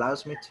internet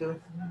allows me to,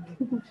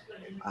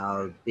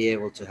 I'll be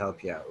able to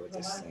help you out with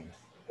this thing.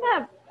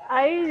 Yeah,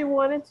 I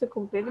wanted to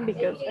complete it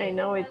because I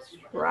know it's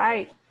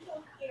right.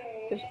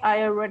 Because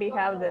I already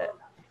have the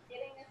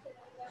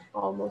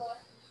almost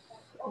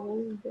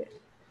all the.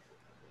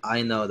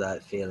 I know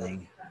that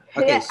feeling.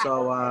 Okay, Yeah. so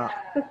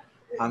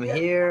I'm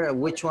here.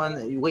 Which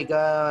one? We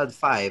got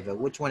 5.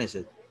 Which one is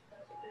it?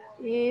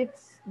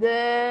 It's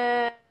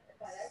the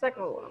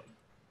second one.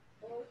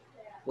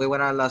 We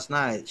went out last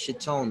night. She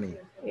told me.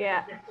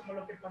 Yeah.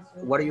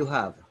 What do you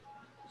have?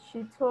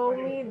 She told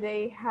me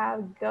they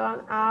have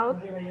gone out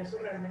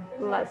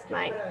last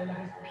night,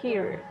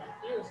 period.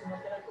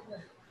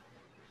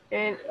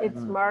 And it's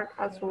marked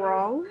as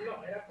wrong.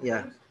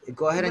 Yeah.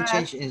 Go ahead and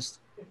change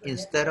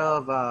instead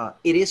of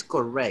it is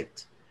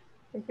correct.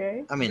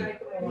 Okay. I mean,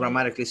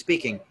 grammatically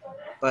speaking.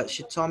 But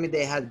she told me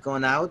they had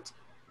gone out.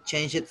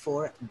 Change it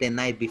for the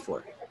night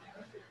before.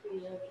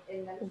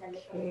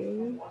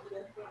 Okay.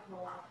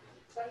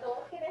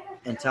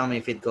 And tell me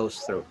if it goes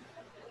through.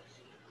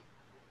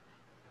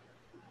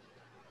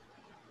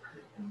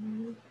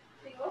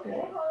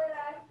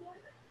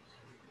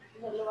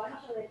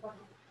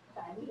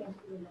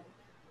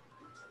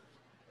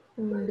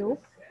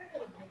 Nope.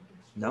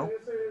 No?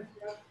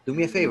 Do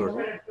me a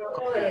favor.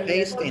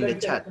 Paste in the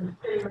chat.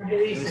 Let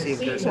me see if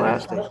there's any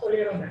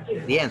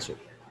mistake. The answer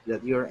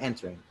that you're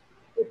entering.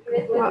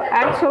 Well,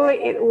 actually,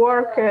 it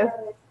worked.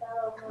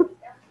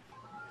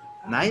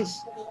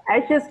 Nice. I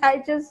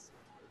just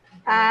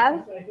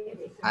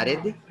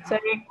Added? So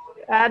I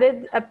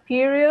added a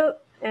period,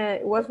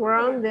 it was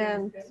wrong,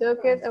 then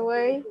took it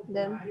away,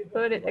 then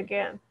put it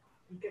again.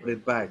 Put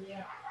it back.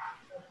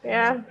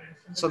 Yeah.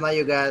 So now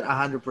you got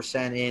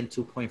 100% in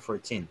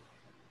 2.14.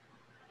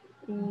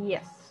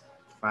 Yes.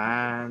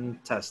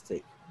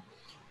 Fantastic.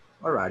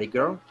 Alrighty,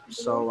 girl.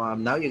 So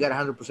now you got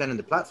 100% in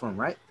the platform,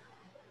 right?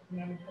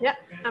 Yeah,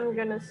 I'm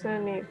gonna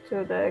send it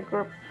to the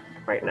group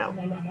right now.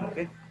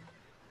 Okay.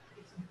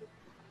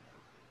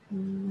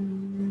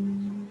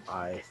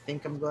 I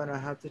think I'm gonna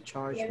have to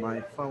charge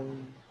my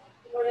phone.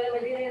 All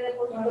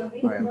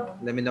right,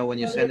 let me know when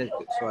you send it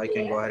so I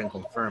can go ahead and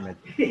confirm it.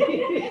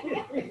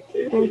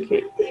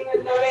 Okay.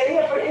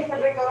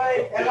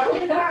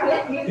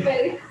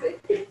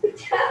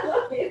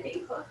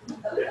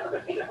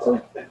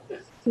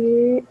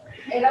 Okay.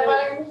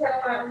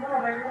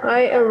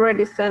 I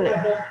already sent it.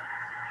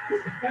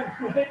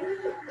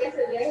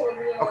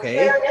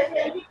 Okay.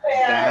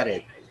 Got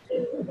it.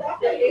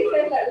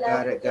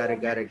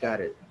 Got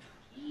it.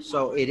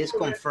 So it is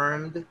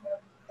confirmed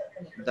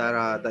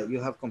that you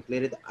have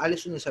completed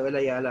Alison Isabel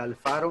Ayala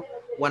Alfaro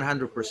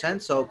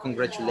 100%. So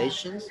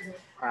congratulations.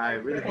 I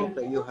really hope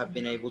that you have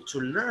been able to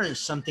learn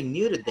something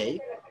new today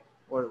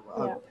or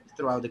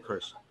throughout the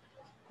course.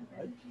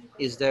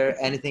 Is there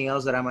anything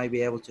else that I might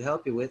be able to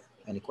help you with?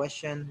 Any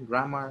question,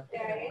 grammar,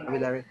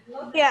 vocabulary?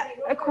 Yeah,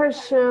 a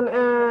question.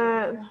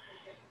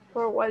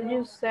 For what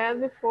you said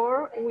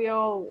before, we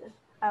all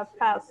have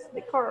passed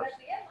the course.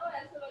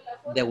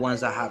 The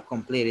ones that have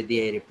completed the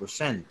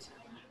 80%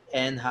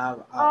 and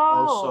have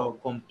also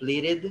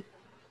completed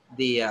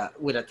the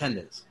with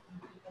attendance.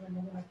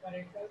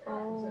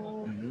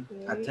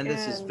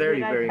 Attendance is very,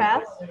 very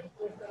important.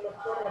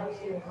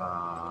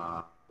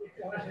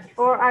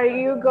 Or are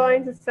you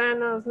going to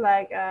send us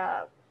like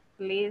a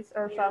list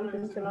or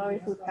something to know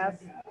if we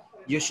passed?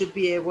 You should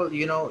be able,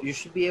 you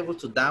should be able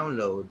to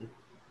download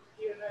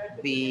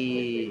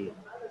the.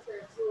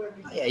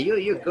 Yeah,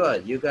 you're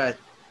good. You got.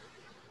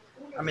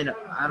 I mean,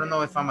 I don't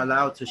know if I'm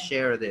allowed to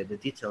share the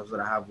details that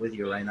I have with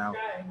you right now,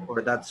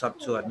 or that's up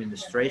to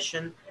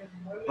administration.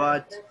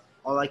 But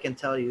all I can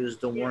tell you is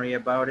don't worry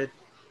about it.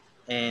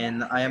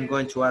 And I am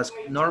going to ask.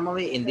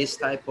 Normally, in this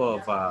type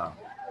of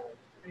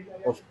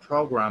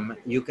program,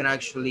 you can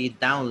actually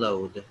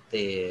download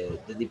the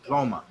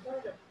diploma,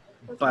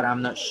 but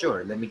I'm not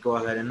sure. Let me go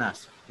ahead and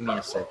ask. Give me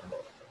a second.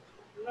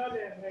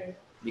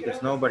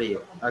 Because nobody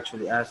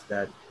actually asked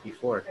that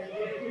before.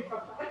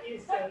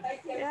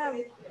 Yeah.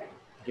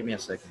 Give me a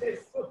second.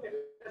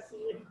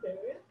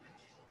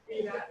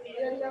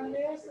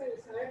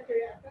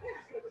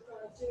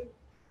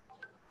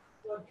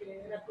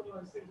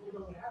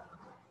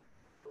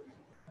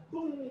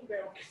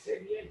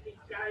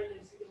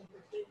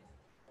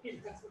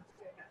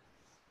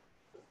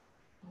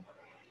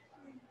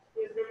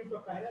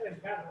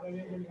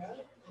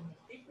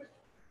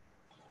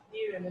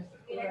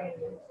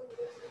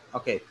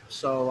 Okay,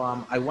 so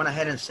I went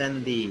ahead and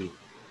send the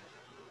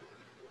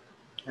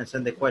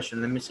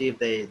question. Let me see if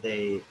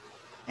they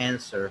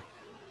answer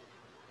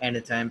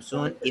anytime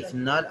soon. If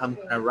not, I'm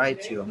gonna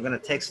write you. I'm gonna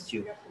text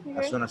you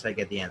as soon as I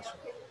get the answer.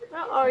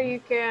 Or you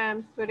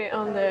can put it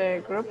on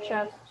the group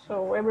chat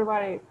so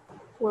everybody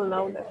will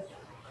know that.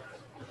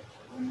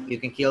 You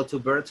can kill 2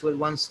 birds with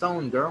 1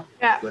 stone, girl.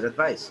 Yeah. Good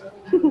advice.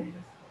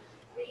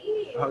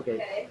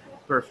 Okay,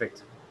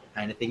 perfect.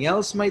 Anything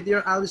else, my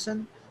dear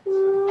Allison?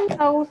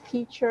 No,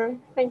 teacher.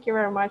 Thank you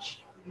very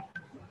much.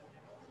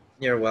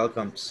 You're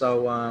welcome.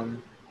 So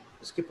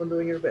just keep on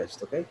doing your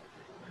best, okay?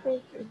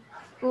 Thank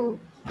you.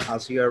 I'll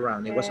see you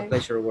around. It was a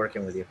pleasure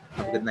working with you.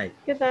 Have a good night.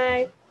 Good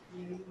night.